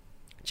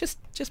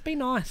 just be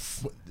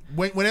nice.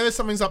 Whenever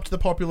something's up to the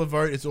popular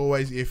vote, it's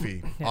always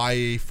iffy.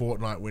 I.e.,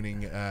 Fortnite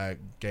winning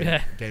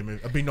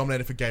being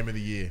nominated for Game of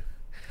the Year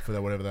for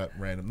that, whatever that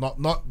random.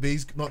 Not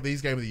these Game of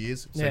the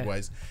Years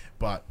segues,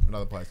 but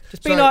another place.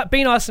 Just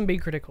be nice and be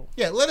critical.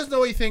 Yeah, let us know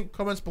what you think.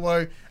 Comments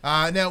below.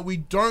 Now we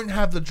don't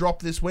have the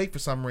drop this week for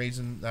some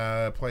reason.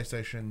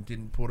 PlayStation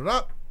didn't put it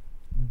up.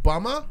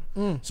 Bummer.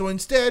 So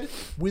instead,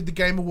 with the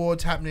Game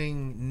Awards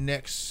happening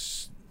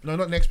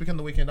not next weekend,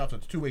 the weekend after.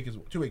 It's 2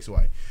 weeks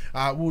away.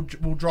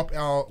 We'll drop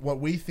what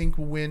we think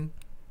will win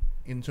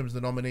in terms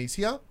of the nominees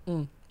here.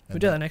 We'll do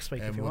that next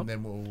week if you want.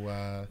 And then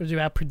we'll do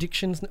our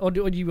predictions, or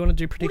do you want to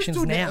do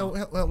predictions now?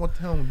 What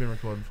the hell have we been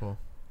recording for?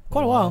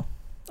 Quite a while.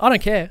 I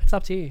don't care. It's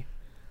up to you.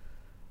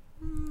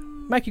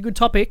 Make a good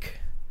topic.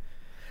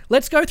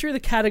 Let's go through the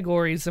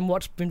categories and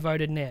what's been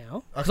voted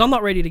now, because I'm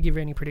not ready to give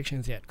you any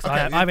predictions yet. Because I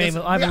haven't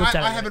looked at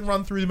it. I haven't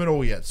run through them at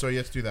all yet, so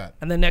let's do that.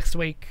 And then next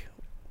week,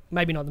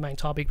 maybe not the main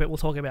topic, but we'll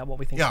talk about what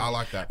we think. Yeah, I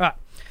like that. All right.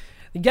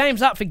 The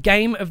game's up for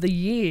Game of the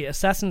Year: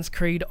 Assassin's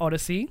Creed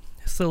Odyssey,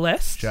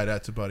 Celeste. Shout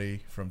out to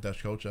Buddy from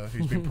Dash Culture,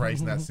 who's been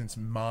praising that since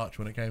March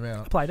when it came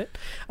out. I played it.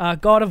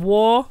 God of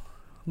War,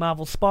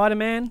 Marvel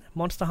Spider-Man,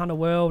 Monster Hunter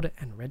World,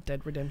 and Red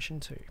Dead Redemption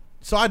 2.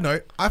 Side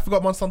note, I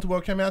forgot Monster Hunter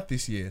World came out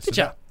this year. Did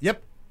ya?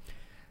 Yep.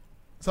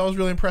 So I was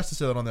really impressed to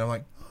see that on there. I'm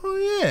like,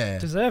 oh yeah.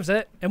 Deserves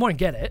it. It won't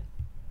get it,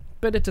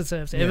 but it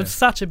deserves it. Yeah. It was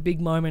such a big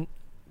moment,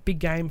 big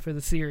game for the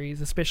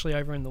series, especially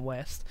over in the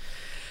West.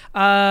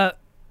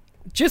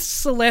 Just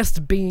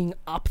Celeste being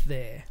up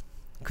there.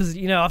 Because,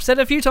 you know, I've said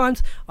it a few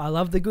times, I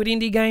love the good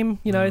indie game,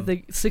 you know,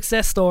 the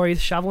success stories.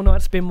 Shovel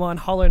Knight's been one,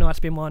 Hollow Knight's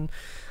been one.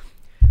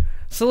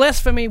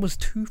 Celeste for me was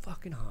too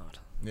fucking hard.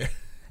 Yeah.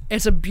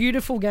 It's a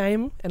beautiful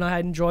game, and I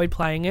enjoyed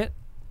playing it.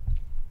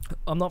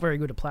 I'm not very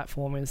good at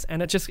platformers,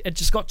 and it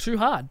just got too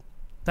hard.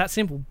 That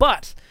simple.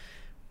 But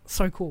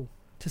so cool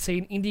to see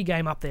an indie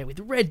game up there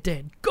with Red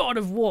Dead, God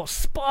of War,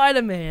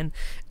 Spider-Man,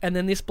 and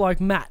then this bloke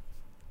Matt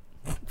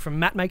from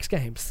Matt Makes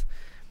Games.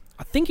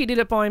 I think he did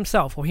it by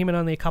himself, or him and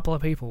only a couple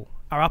of people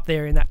are up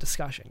there in that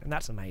discussion, and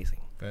that's amazing.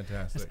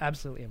 Fantastic. It's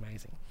absolutely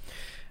amazing.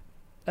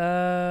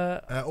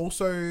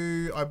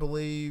 Also, I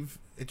believe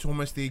it's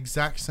almost the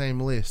exact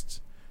same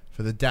list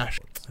for the Dash,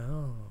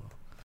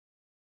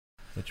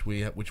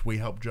 which we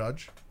help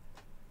judge.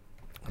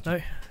 No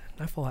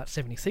Fallout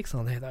 76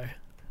 on there though.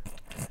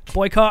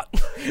 Boycott.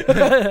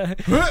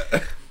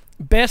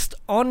 Best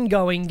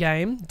ongoing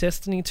game: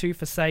 Destiny 2,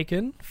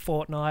 Forsaken,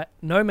 Fortnite,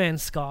 No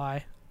Man's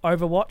Sky,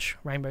 Overwatch,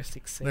 Rainbow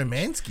Six Siege. No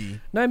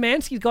Mansky. No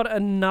Mansky's got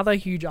another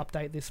huge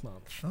update this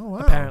month. Oh wow!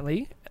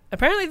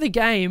 Apparently the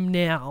game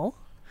now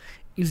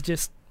is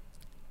just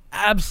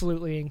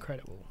absolutely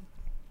incredible.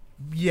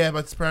 Yeah,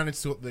 but apparently it's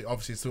still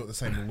obviously it's still at the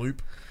same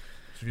loop.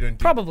 So if you don't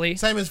Probably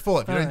same as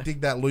Fallout. If you don't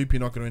dig that loop,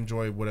 you're not going to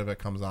enjoy whatever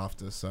comes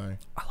after. So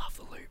I love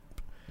the loop.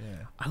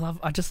 yeah, I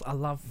love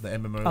the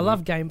MMO. I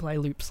love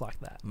gameplay loops like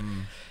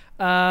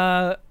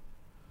that.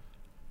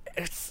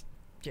 It's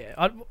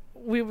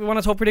we want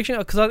to talk prediction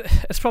because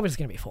it's probably just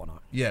going to be Fortnite.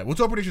 Yeah, we'll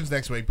talk predictions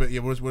next week, but yeah,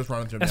 we'll just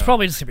run into them. It's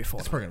probably just going to be Fortnite.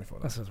 It's probably going to be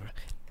Fortnite.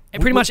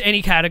 That's pretty much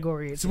any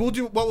category. So what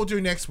we'll do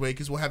next week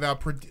is we'll have our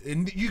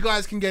and you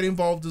guys can get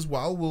involved as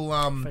well. We'll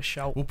For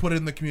sure. We'll put it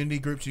in the community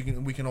groups.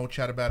 We can all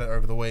chat about it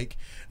over the week.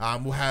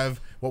 We'll have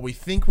what we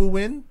think will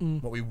win,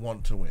 what we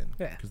want to win.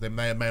 Yeah, because they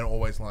may or may not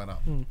always line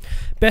up.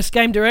 Best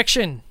game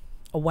direction: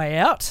 A Way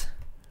Out,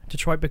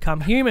 Detroit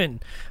Become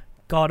Human,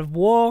 God of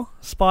War,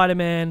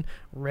 Spider-Man,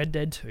 Red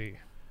Dead 2.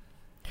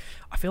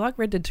 I feel like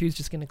Red Dead 2 is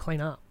just going to clean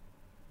up,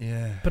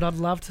 Yeah. but I'd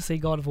love to see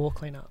God of War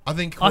clean up. I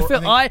think I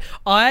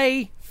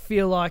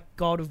feel like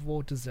God of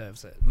War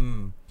deserves it.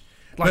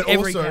 Like but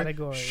every also,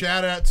 category.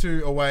 shout out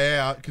to A Way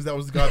Out, because that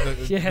was the guy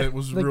that, Yeah, that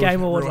was the real,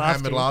 Game Awards real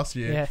hammered last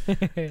year.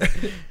 Yeah.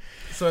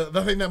 So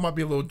I think that might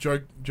be a little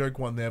joke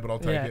one there, but I'll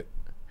take Yeah. it.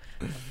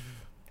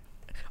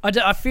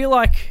 I feel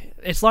like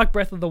it's like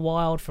Breath of the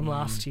Wild from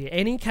last year.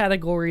 Any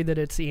category that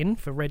it's in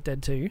for Red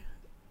Dead 2,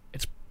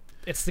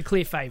 it's the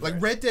clear favourite.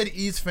 Like, Red Dead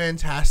is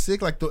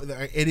fantastic. Like,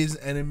 it is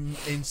an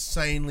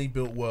insanely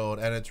built world,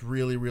 and it's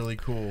really, really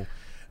cool.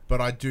 But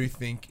I do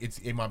think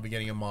it might be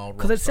getting a mild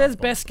because it says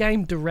Rockstar best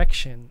game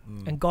direction,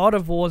 and God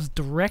of War's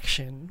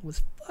direction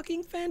was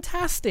fucking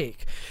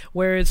fantastic.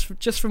 Whereas,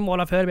 just from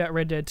what I've heard about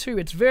Red Dead 2,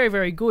 it's very,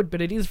 very good,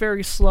 but it is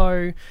very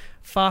slow.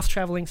 Fast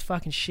traveling's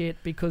fucking shit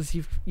because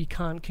you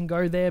can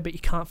go there, but you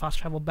can't fast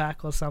travel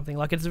back or something.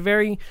 Like, it's a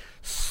very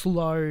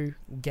slow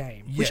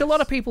game, which a Yes.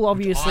 lot of people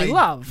obviously I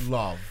love.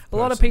 A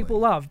lot of people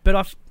love, but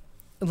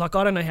I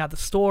don't know how the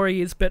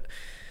story is, but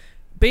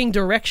being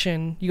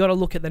direction, you got to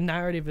look at the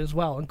narrative as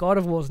well. And God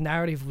of War's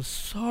narrative was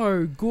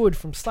so good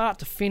from start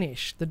to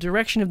finish. The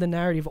direction of the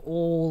narrative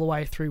all the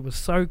way through was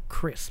so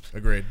crisp.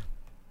 Agreed.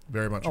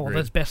 Very much Oh, well, agreed.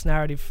 that's best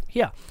narrative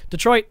here.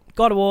 Detroit,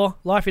 God of War,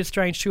 Life is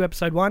Strange 2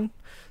 Episode 1,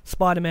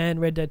 Spider-Man,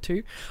 Red Dead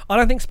 2. I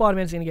don't think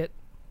Spider-Man's going to get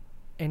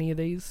any of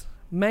these.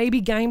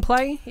 Maybe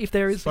gameplay, if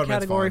there is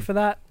Spider-Man's a category fine. for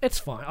that. It's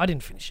fine. I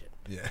didn't finish it.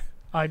 Yeah.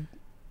 I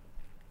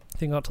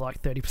think I got to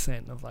like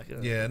 30%. Of like,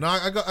 Yeah, no,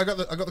 I got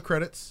the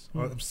credits.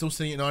 I'm still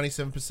sitting at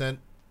 97%.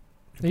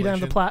 You don't have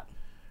the plat?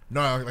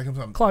 No,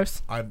 I'm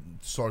Close. I'm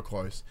so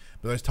close.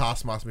 But those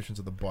Taskmaster missions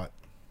are the butt.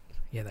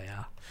 Yeah, they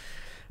are.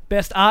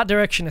 Best art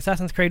direction: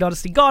 Assassin's Creed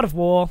Odyssey, God of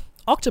War,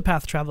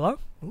 Octopath Traveler,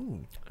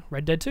 Ooh.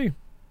 Red Dead 2,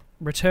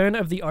 Return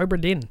of the Obra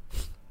Dinn.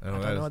 I I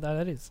don't don't know what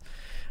that is.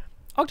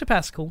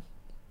 Octopath's cool.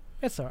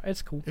 It's alright.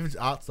 It's cool. If it's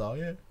art style,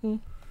 yeah.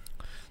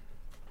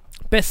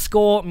 Best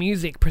score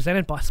music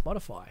presented by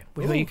Spotify,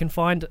 where Ooh. you can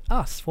find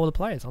us for the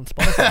players on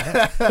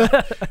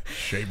Spotify.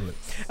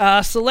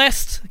 Shameless.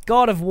 Celeste,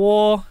 God of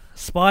War,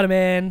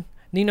 Spider-Man,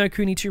 Ni no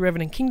Kuni 2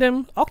 Revenant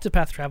Kingdom,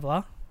 Octopath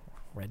Traveler,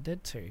 Red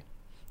Dead 2.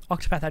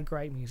 Octopath had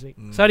great music.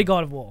 So did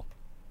God of War.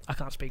 I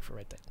can't speak for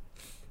Red Dead.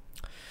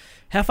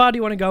 How far do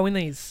you want to go in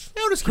these?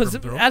 Yeah, we'll just skip Because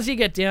them through. as you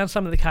get down,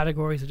 some of the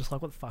categories are just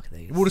like, what the fuck are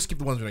these? We'll just skip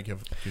the ones we don't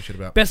give a shit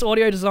about. Best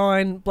audio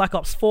design: Black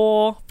Ops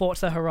 4,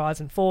 Forza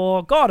Horizon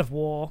 4, God of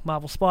War,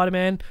 Marvel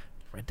Spider-Man,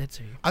 Red Dead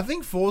 2. I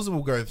think Forza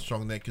will go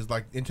strong there because,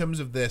 like, in terms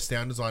of their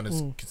sound design,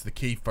 it's the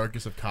key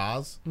focus of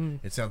cars.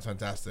 It sounds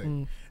fantastic.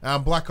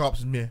 Black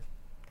Ops, meh.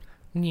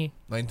 Yeah.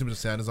 Like, in terms of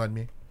sound design,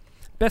 meh.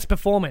 Best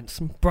performance: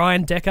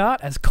 Brian Deckard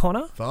as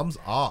Connor, Thumbs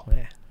up.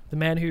 yeah, the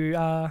man who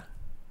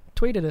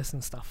tweeted us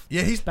and stuff.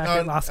 Yeah, he's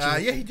Back in last year.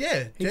 Yeah, he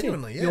did. He did.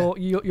 Genuinely, yeah.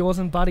 Yours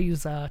and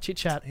Buddy's chit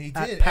chat. He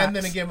at did. PAX. And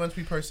then again, once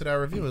we posted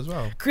our review as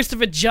well.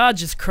 Christopher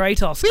Judge as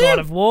Kratos, God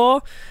of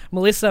War.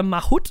 Melissa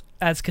Mahut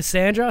as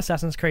Cassandra,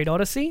 Assassin's Creed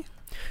Odyssey.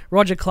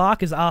 Roger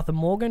Clark as Arthur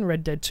Morgan,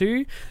 Red Dead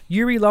 2.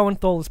 Yuri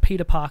Lowenthal as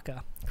Peter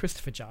Parker.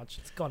 Christopher Judge.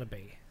 It's got to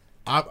be.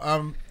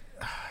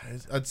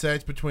 I'd say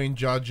it's between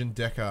Judge and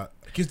Deckard.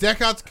 Because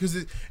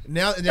Deckard's...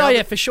 now Oh,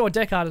 yeah, for sure.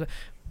 Deckard.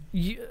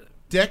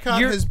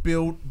 Deckard has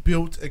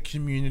built a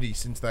community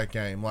since that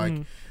game. Like,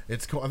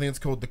 it's called, I think it's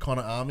called the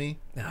Connor Army.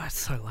 Oh, it's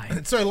so lame.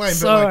 It's so lame.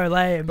 So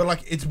lame. But,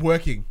 like, it's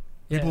working.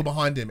 People Yeah. are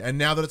behind him. And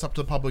now that it's up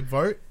to the public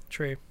vote...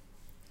 True.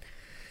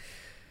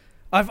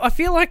 I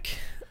feel like...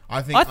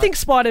 I think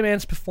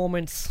Spider-Man's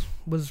performance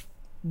was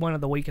one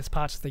of the weakest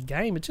parts of the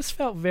game. It just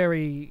felt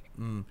very...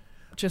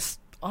 Just,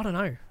 I don't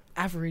know,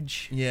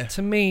 average. Yeah.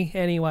 To me,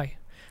 anyway.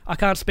 I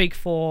can't speak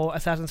for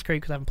Assassin's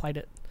Creed because I haven't played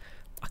it.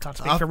 I can't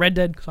speak for Red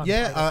Dead because I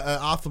haven't played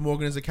it. Arthur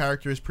Morgan as a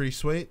character is pretty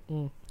sweet.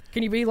 Can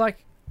you be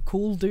like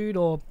cool dude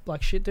or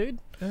like shit dude?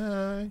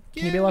 Can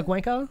you be like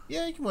wanker?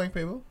 Yeah, you can wank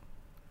people.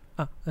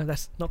 Oh, no,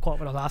 that's not quite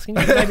what I was asking.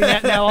 Maybe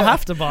now I'll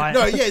have to buy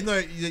it.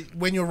 No.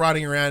 When you're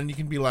riding around, you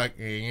can be like,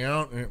 or you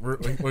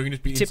can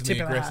just be Tip instantly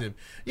of the hat. aggressive.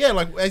 Yeah,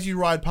 like as you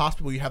ride past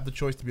people, you have the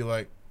choice to be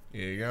like,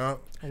 here you go.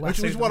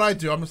 Which is what I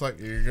do. I'm just like,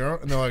 here you go,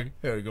 and they're like,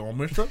 here you go,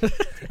 mister.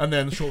 And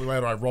then shortly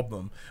later, I rob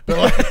them. But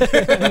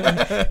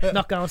like,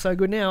 Not going so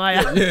good now, are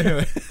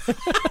you?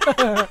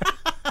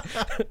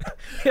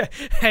 yeah.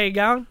 How you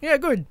going? Yeah,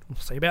 good. We'll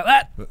see about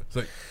that. It's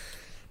like,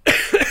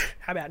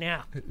 How about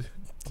now?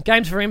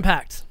 Games for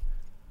Impact.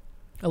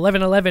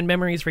 11:11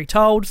 Memories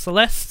Retold,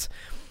 Celeste,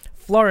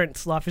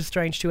 Florence, Life is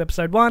Strange 2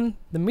 Episode 1,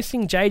 The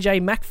Missing J.J.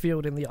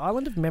 Macfield in the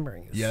Island of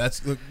Memories. yeah,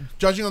 look,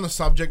 judging on the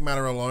subject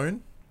matter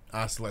alone,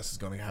 Celeste is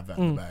going to have that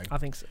in the bag. I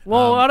think so.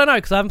 Well, I don't know,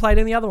 because I haven't played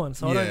any other ones,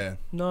 so I Yeah. don't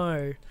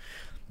know.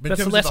 But in But terms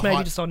of Celeste the maybe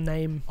hype- just on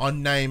name.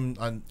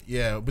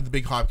 yeah, with the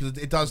big hype because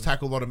it does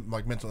tackle a lot of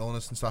like mental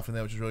illness and stuff in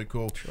there, which is really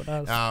cool. Sure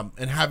does.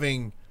 And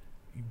having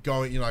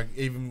going, like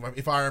even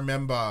if I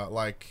remember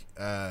like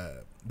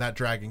that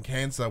Dragon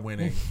Cancer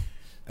winning,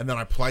 and then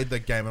I played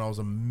that game and I was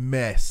a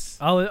mess.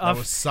 That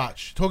was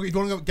such talking. You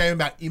want to go a game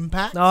about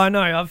impact? No, I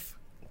know. I've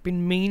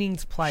been meaning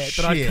to play it,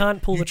 but I Shit,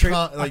 can't pull you the trigger.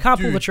 can't, I like, can't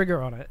pull the dude.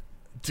 trigger on it.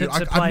 Dude,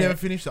 to play I've never it.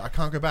 finished it. I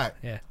can't go back.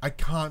 Yeah. I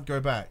can't go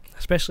back.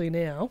 Especially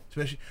now.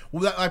 Especially,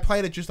 I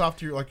played it just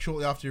after, like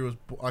shortly after he was,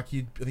 I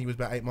think he was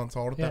about 8 months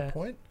old at Yeah. that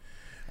point.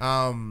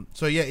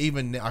 So yeah,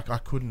 even now, I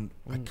couldn't.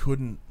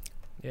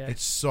 Yeah.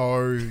 It's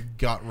so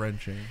gut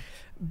wrenching.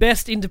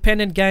 Best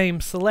independent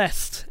game,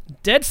 Celeste.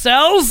 Dead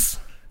Cells.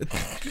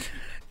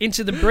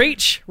 Into the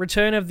Breach.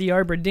 Return of the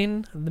Obra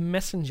Dinn. The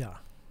Messenger.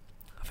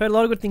 I've heard a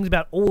lot of good things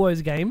about all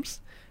those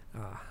games.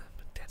 But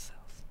Dead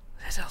Cells.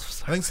 Dead Cells was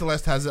so I think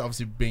Celeste has it,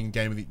 obviously being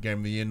game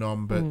of the year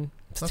nom, but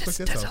it's not like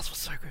Dead Cells was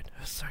so good. It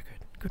was so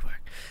good. Good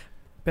work.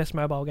 Best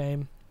mobile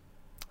game.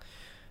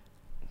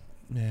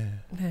 yeah.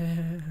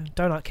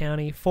 Donut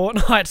County.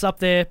 Fortnite's up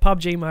there.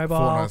 PUBG Mobile.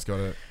 Fortnite's got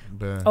it.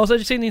 But Also,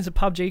 just seen these at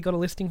PUBG. Got a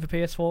listing for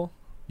PS4.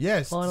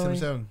 yes, Finally.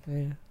 December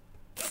 7.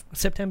 Yeah.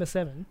 September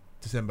 7.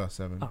 December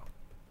 7. Oh.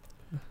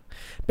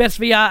 Best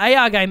VR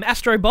AR game,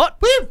 Astrobot.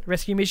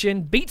 Rescue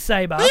Mission, Beat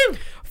Saber.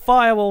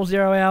 Firewall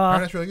Zero Hour.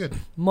 Apparently that's really good.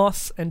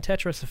 Moss and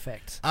Tetris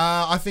Effect.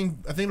 I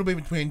think it'll be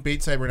between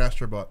Beat Saber and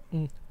Astrobot.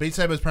 Beat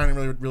Saber is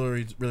apparently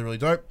really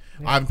dope.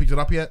 Yeah. I haven't picked it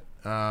up yet.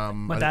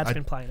 My dad's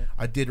been playing it.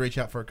 I did reach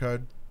out for a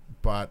code,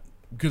 but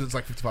because it's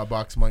like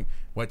 $55, I'm like,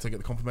 wait till I get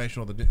the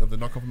confirmation or the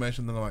not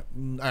confirmation. Then I'm like,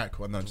 alright,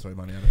 cool. I'm not just throwing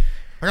money at it.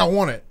 Like, I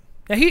want it.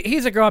 Now,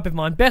 here's a gripe of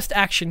mine. Best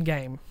action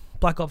game,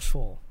 Black Ops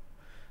 4.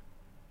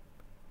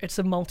 It's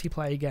a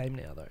multiplayer game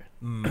now,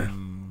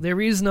 though.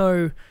 There is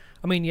no...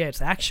 I mean, yeah, it's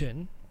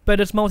action, but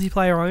it's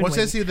multiplayer only. Well, it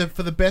says here that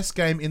for the best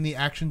game in the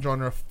action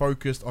genre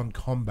focused on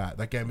combat.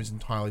 That game is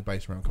entirely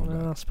based around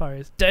combat. I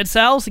suppose. Dead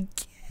Cells,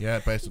 Yeah,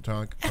 based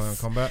entirely on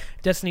combat.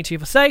 Destiny 2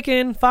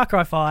 Forsaken, Far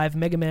Cry 5,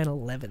 Mega Man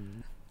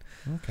 11.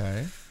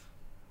 Okay.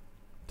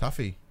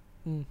 Toughie.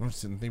 I'm just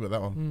sitting and think about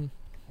that one.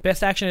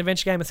 Best action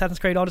adventure game, Assassin's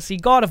Creed Odyssey,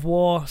 God of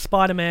War,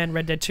 Spider-Man,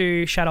 Red Dead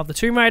 2, Shadow of the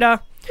Tomb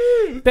Raider.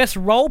 Best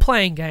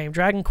role-playing game,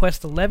 Dragon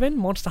Quest 11,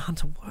 Monster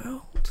Hunter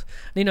World,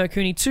 Ni no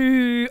Kuni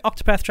 2,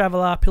 Octopath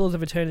Traveler, Pillars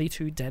of Eternity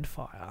 2,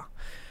 Deadfire.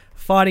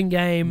 Fighting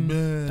game,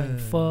 don't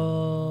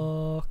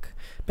fuck.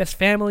 Best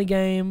family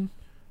game,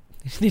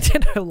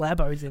 Nintendo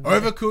Labo's in there.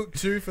 Overcooked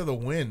 2 for the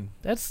win.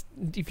 That's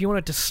if you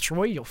want to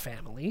destroy your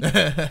family.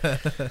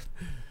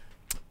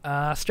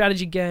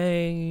 Strategy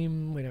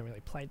game, we don't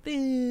really play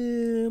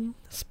them.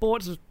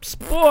 Sports.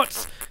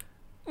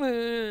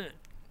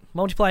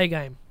 Multiplayer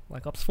game,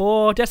 Black Ops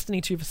 4,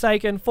 Destiny 2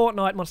 Forsaken,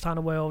 Fortnite, Monster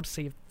Hunter World,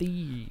 Sea of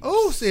Thieves.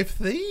 Oh, Sea of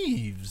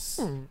Thieves.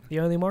 The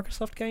only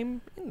Microsoft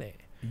game in there.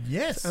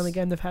 Yes. It's the only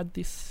game they've had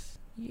this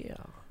year.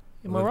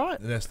 Am I right?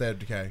 That's State of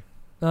Decay.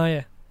 Oh,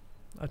 yeah.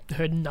 I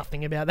heard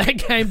nothing about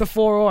that game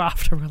before or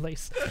after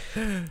release.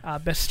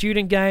 Best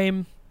student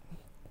game.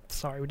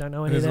 Sorry, we don't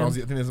know any of them. I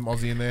think there's an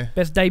Aussie in there.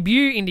 Best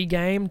debut indie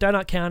game,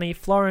 Donut County,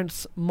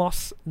 Florence,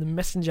 Moss, The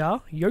Messenger,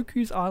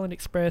 Yoku's Island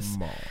Express,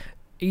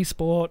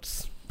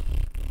 Esports,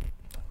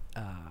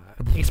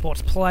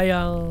 Esports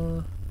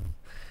Player.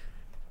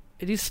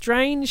 It is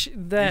strange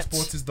that...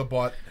 Esports is the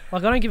bot.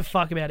 Like, I don't give a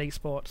fuck about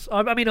esports.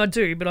 I mean, I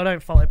do, but I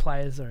don't follow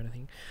players or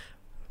anything.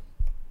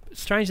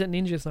 It's strange that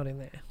Ninja's not in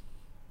there.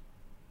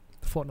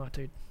 The Fortnite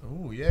dude.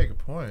 Oh, yeah, good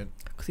point.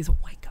 Because he's a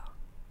wanker.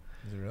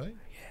 Is it really?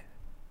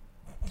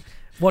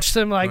 Watch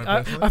some, like,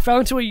 Right, I fell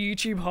into a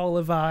YouTube hole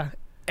of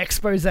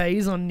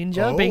exposés on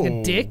Ninja being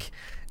a dick.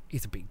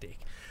 He's a big dick.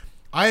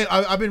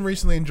 I've been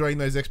recently enjoying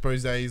those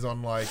exposés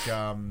on, like,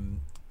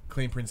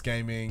 Clean Prince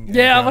Gaming. and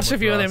Yeah, I Down watched a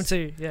with few of them Rust.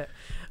 too, yeah.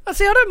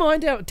 See, I don't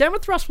mind. Down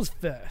with Thrust was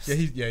first.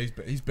 Yeah,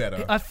 he's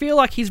better. I feel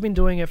like he's been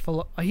doing it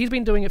for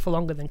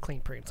longer than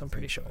Clean Prince, I'm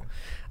pretty sure.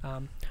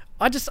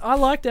 I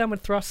like Down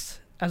with Thrust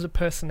as a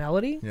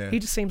personality. Yeah. He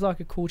just seems like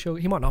a cool chill.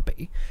 He might not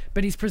be,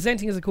 but he's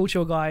presenting as a cool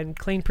chill guy, and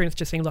Clean Prince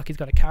just seems like he's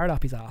got a carrot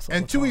up his ass all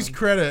And the to time. his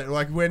credit,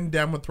 like when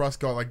Down with Thrust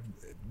got like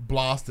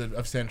blasted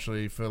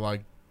essentially for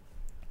like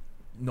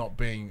not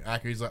being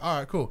accurate, he's like, all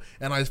right, cool.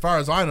 And as far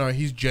as I know,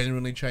 he's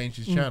genuinely changed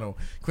his channel.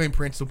 Clean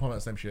Prince still pumping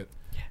that same shit.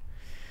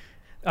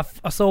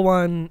 I saw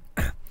one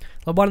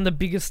of the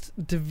biggest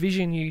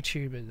Division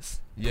YouTubers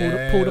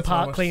pulled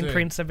apart Clean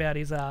Prince about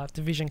his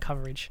Division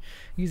coverage,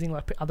 using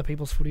like other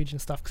people's footage and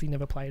stuff because he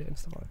never played it and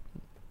stuff like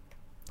that.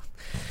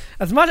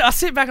 As much I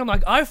sit back, I'm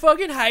like, I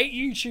fucking hate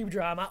YouTube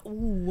drama. Ooh,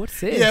 what's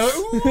this? Yeah,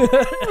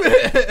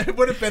 ooh,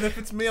 when it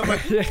benefits me, I'm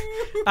like,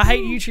 I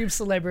hate YouTube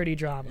celebrity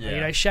drama. Yeah. You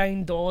know,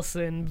 Shane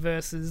Dawson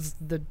versus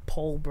the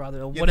Paul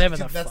brother or yeah, whatever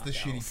that's the fuck the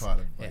shitty else. part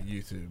of like,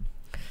 YouTube.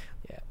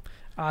 Yeah,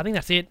 I think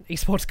that's it.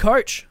 Esports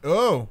coach.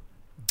 Oh,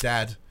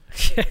 dad,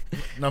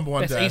 number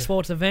one Best dad.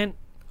 esports event.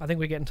 I think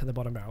we're getting to the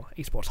bottom barrel.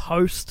 Esports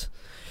host.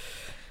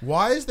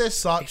 Why is there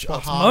such a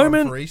Esports hard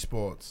moment. for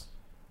esports?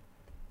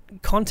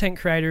 Content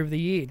creator of the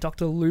year,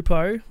 Dr.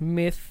 Lupo,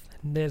 Myth,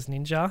 There's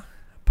Ninja,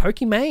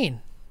 Pokimane,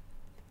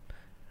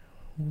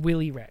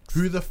 Willy Rex.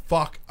 Who the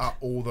fuck are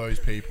all those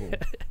people?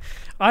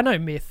 I know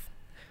Myth.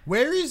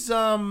 Where's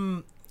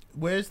the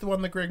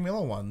one that Greg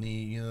Miller won?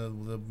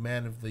 The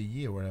Man of the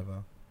Year,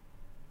 whatever.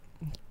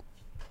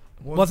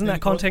 Wasn't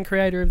that content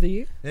creator of the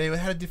year? Yeah, it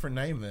had a different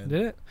name then.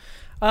 Did it?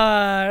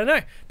 I don't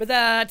know, but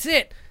that's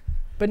it.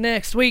 But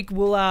next week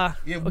we'll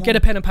we'll get a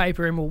pen and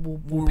paper and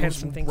we'll pen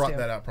some things write down.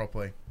 that out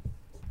properly.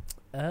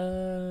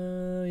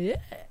 Yeah.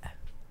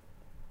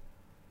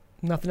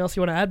 Nothing else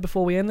you want to add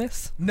before we end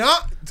this? No,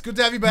 it's good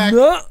to have you back.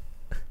 No.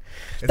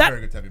 It's That-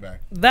 very good to have you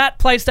back. That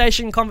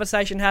PlayStation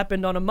conversation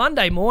happened on a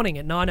Monday morning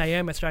at 9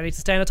 a.m. Australian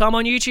Eastern Standard Time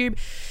on YouTube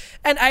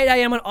and 8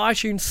 a.m. on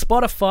iTunes,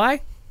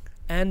 Spotify,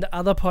 and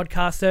other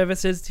podcast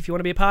services. If you want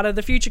to be a part of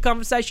the future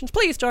conversations,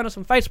 please join us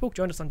on Facebook,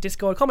 join us on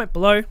Discord, comment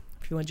below. If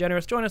you're feeling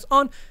generous, join us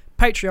on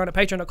Patreon at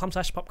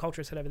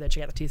patreon.com/popculturist. Head over there,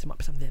 check out the tiers. There might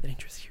be something there that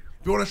interests you.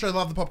 If you want to show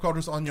love the Pop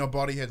Culturist on your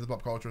body, head to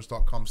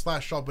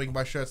thepopculturist.com/shop. We can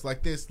buy shirts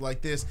like this,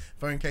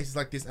 phone cases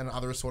like this, and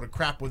other assorted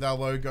crap with our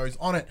logos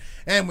on it.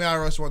 And we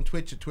are also on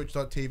Twitch at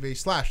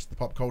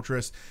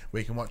twitch.tv/thepopculturist,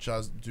 where you can watch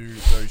us do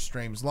those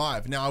streams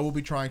live. Now, I will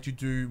be trying to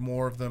do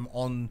more of them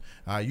on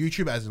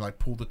YouTube, as in like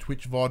pull the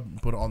Twitch VOD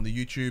and put it on the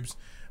YouTubes.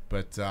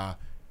 But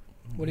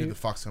who the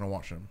fuck's going to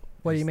watch them?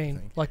 What do you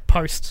mean? Like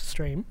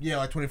post-stream? Yeah,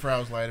 like 24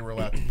 hours later, we're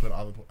allowed to put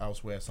it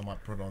elsewhere, so I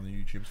might put it on the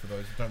YouTubes for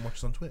those who don't watch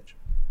us on Twitch.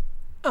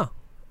 Oh.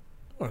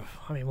 Well,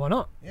 I mean, why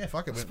not? Yeah,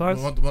 fuck it. We Suppose.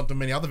 want the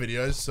many other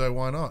videos, so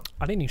why not?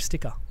 I need a new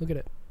sticker. Look at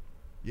it.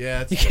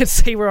 Yeah, You can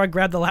see where I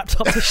grabbed the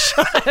laptop to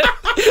shut it.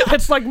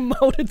 It's like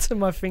molded to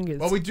my fingers.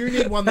 well, we do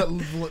need one that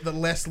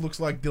less looks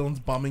like Dylan's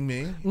bumming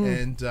me,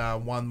 and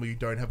one where you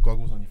don't have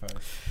goggles on your face.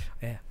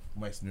 Yeah.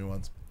 Makes new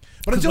ones.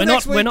 But 'Cause until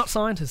next week, we're not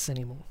scientists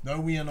anymore. No,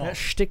 we are That not.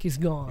 shtick is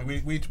gone.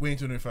 We need to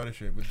do a new photo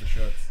shoot with the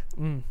shirts.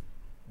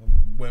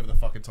 Whatever the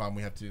fucking time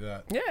we have to do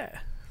that. Yeah.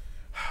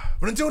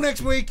 But until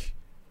next week,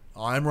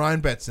 I'm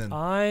Ryan Betson,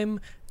 I'm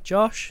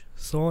Josh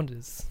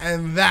Saunders.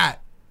 and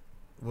that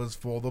was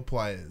For the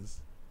Players,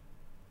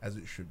 as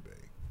it should be.